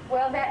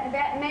 Well,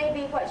 that may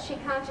be what she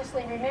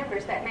consciously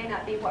remembers. That may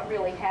not be what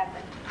really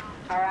happened.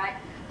 All right?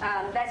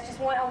 That's just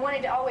what I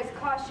wanted to always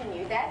caution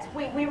you.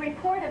 We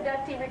report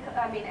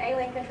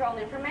alien controlled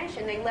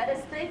information. They let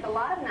us think a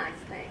lot of nice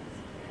things.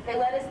 They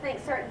let us think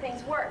certain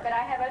things work. But I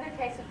have other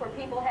cases where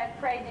people have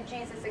prayed to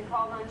Jesus and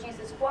called on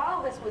Jesus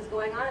while this was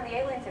going on, and the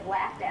aliens have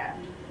laughed at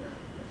them.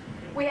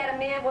 We had a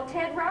man,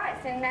 Ted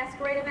Rice in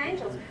Masquerade of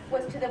Angels,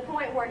 was to the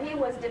point where he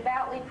was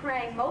devoutly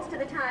praying. Most of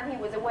the time he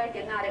was awake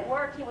and not at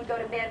work. He would go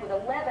to bed with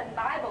 11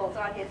 Bibles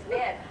on his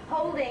bed,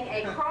 holding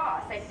a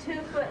cross, a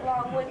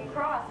 2-foot-long wooden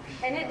cross,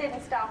 and it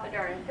didn't stop a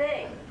darn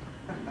thing.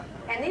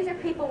 And these are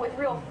people with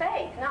real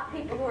faith, not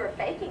people who are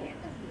faking it.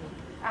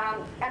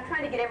 I'm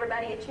trying to get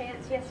everybody a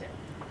chance. Yes, sir.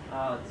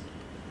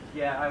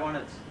 Yeah, I want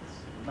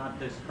to not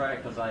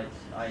discredit, because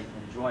I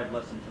enjoyed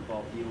listening to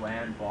both you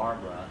and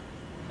Barbara,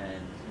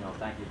 and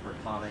thank you for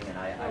coming, and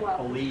I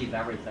believe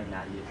everything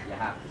that you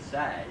have to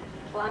say.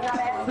 Well, I'm not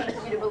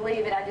asking you to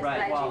believe it. I just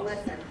glad you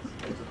listen.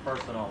 It's a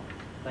personal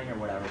thing or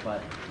whatever,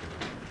 but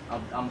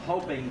I'm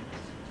hoping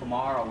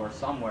tomorrow or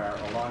somewhere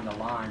along the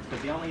lines,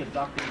 because the only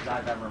abductees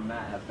I've ever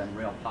met have been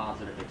real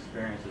positive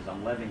experiences.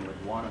 I'm living with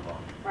one of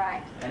them.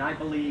 Right. And I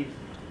believe,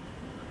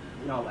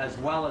 as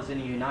well as in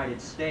the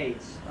United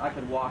States, I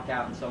could walk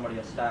out and somebody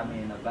will stab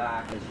me in the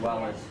back, as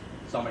well as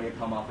somebody will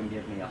come up and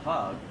give me a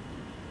hug.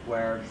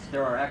 Where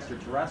there are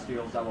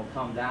extraterrestrials that will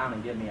come down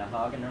and give me a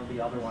hug, and there will be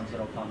other ones that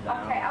will come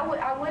down. Okay,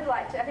 I would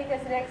like to, I think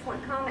that's an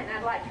excellent comment, and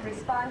I'd like to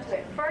respond to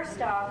it.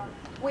 First off,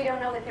 we don't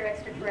know that they're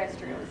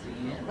extraterrestrials.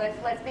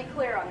 Let's be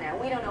clear on that.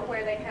 We don't know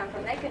where they come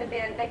from. They could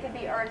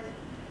be Earth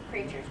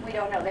creatures. We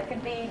don't know. They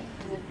could be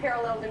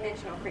parallel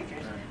dimensional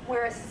creatures.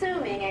 We're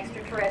assuming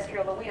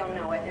extraterrestrial, but we don't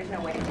know it. There's no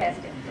way to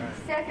test it.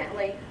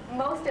 Secondly,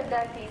 most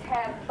abductees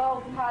have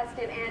both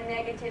positive and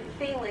negative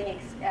feeling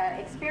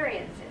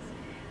experiences.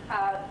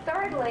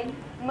 Thirdly,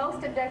 most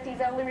abductees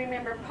only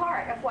remember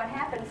part of what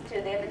happens to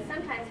them, and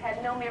sometimes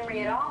have no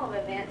memory at all of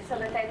events, so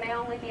that they may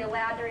only be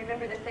allowed to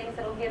remember the things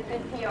that will give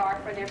good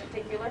PR for their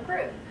particular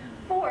group.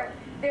 Fourth,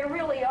 there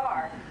really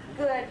are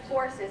good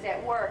forces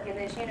at work in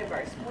this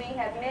universe.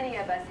 Many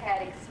of us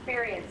had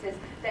experiences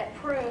that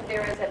prove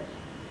there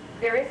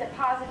is a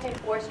positive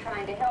force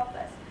trying to help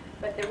us.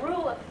 But the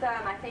rule of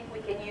thumb I think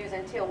we can use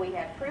until we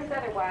have proof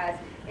otherwise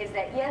is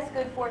that yes,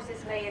 good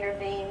forces may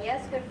intervene,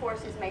 yes, good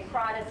forces may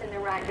prod us in the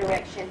right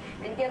direction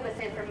and give us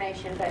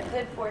information, but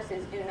good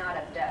forces do not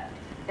abduct.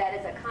 That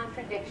is a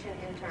contradiction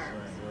in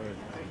terms.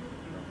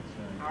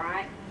 All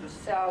right?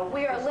 So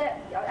we are lit.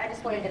 I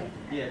just wanted to,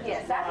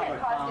 yes, I've had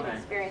positive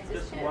experiences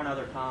too. Just one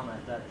other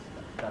comment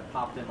that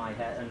popped in my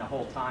head, and the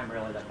whole time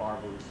really that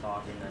Barbara was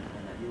talking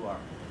and that you are.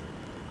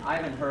 I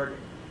haven't heard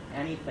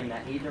anything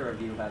that either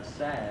of you have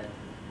said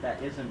that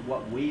isn't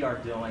what we are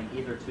doing,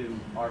 either to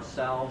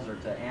ourselves or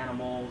to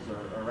animals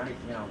or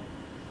anything,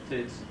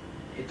 it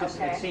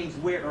seems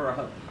weird, or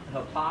a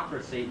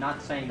hypocrisy,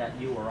 not saying that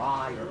you or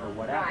I or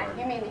whatever. Right,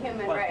 you mean the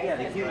human race. Yeah,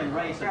 the human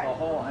race as a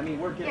whole. I mean,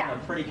 we're getting a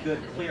pretty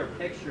good, clear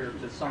picture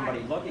to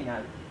somebody looking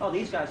at it. Oh,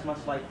 these guys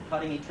must like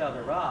cutting each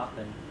other up,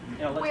 and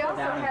let's we go also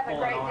down and have a pull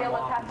great an arm deal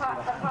of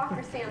off.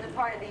 hypocrisy on the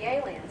part of the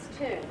aliens,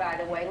 too, by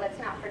the way. Let's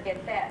not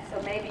forget that.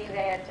 So maybe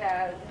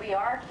that we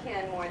are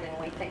kin more than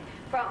we think.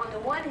 On the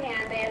one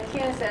hand, they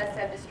accuse us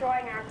of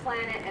destroying our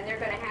planet, and they're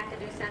going to have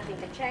to do something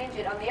to change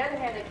it. On the other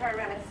hand, they turn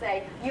around and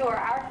say, you are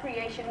our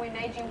creation, we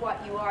made you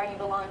what you are, you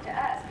belong to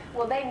us.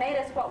 Well, they made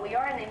us what we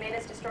are, and they made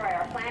us destroy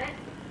our planet?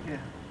 Yeah.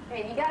 I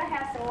mean, you got to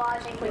have some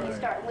logic when you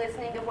start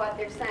listening to what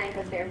they're saying,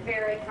 because they're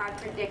very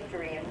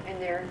contradictory in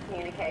their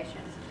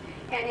communications.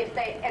 And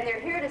they're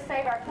here to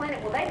save our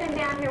planet. Well, they've been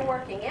down here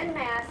working en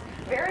masse,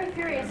 very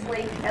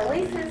furiously, at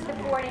least since the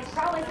 40s,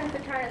 probably since the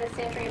turn of the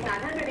century, if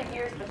not hundreds of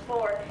years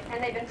before.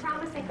 And they've been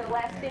promising for the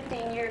last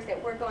 15 years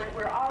that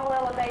we're all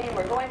elevating,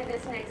 we're going to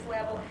this next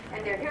level,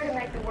 and they're here to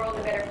make the world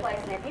a better place.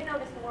 And have you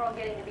noticed the world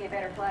getting to be a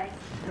better place?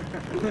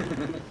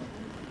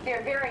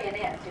 They're very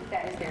inept if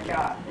that is their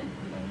job.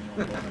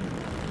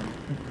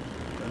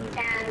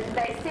 And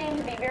they seem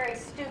to be very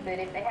stupid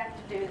if they have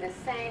to do the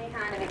same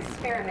kind of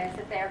experiments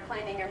that they are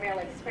claiming are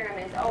merely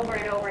experiments over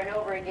and over and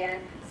over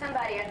again.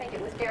 Somebody, I think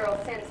it was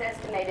Daryl Sims,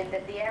 estimated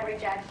that the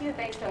average IQ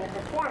based on the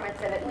performance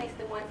of at least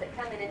the ones that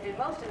come in and do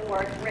most of the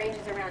work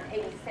ranges around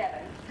 87.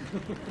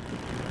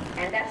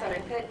 And that's on a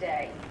good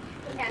day.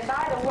 And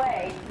by the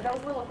way,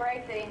 those little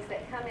gray things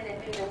that come in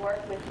and do the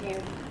work with you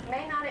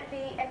may not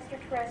be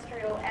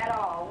extraterrestrial at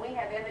all. We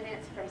have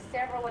evidence from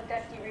several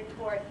abductee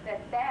reports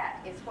that that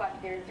is what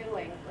they're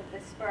doing with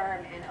the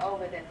sperm and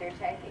ova that they're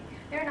taking.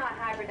 They're not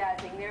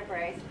hybridizing their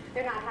race.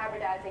 They're not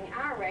hybridizing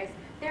our race.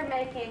 They're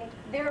making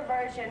their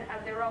version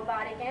of the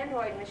robotic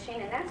android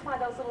machine, and that's why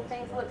those little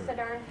things look so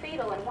darn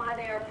fetal and why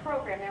they are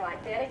programmed. They're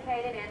like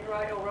dedicated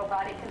android or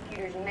robotic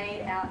computers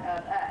made out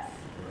of us.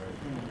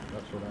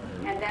 That's what I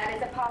heard. And that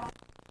is a possibility.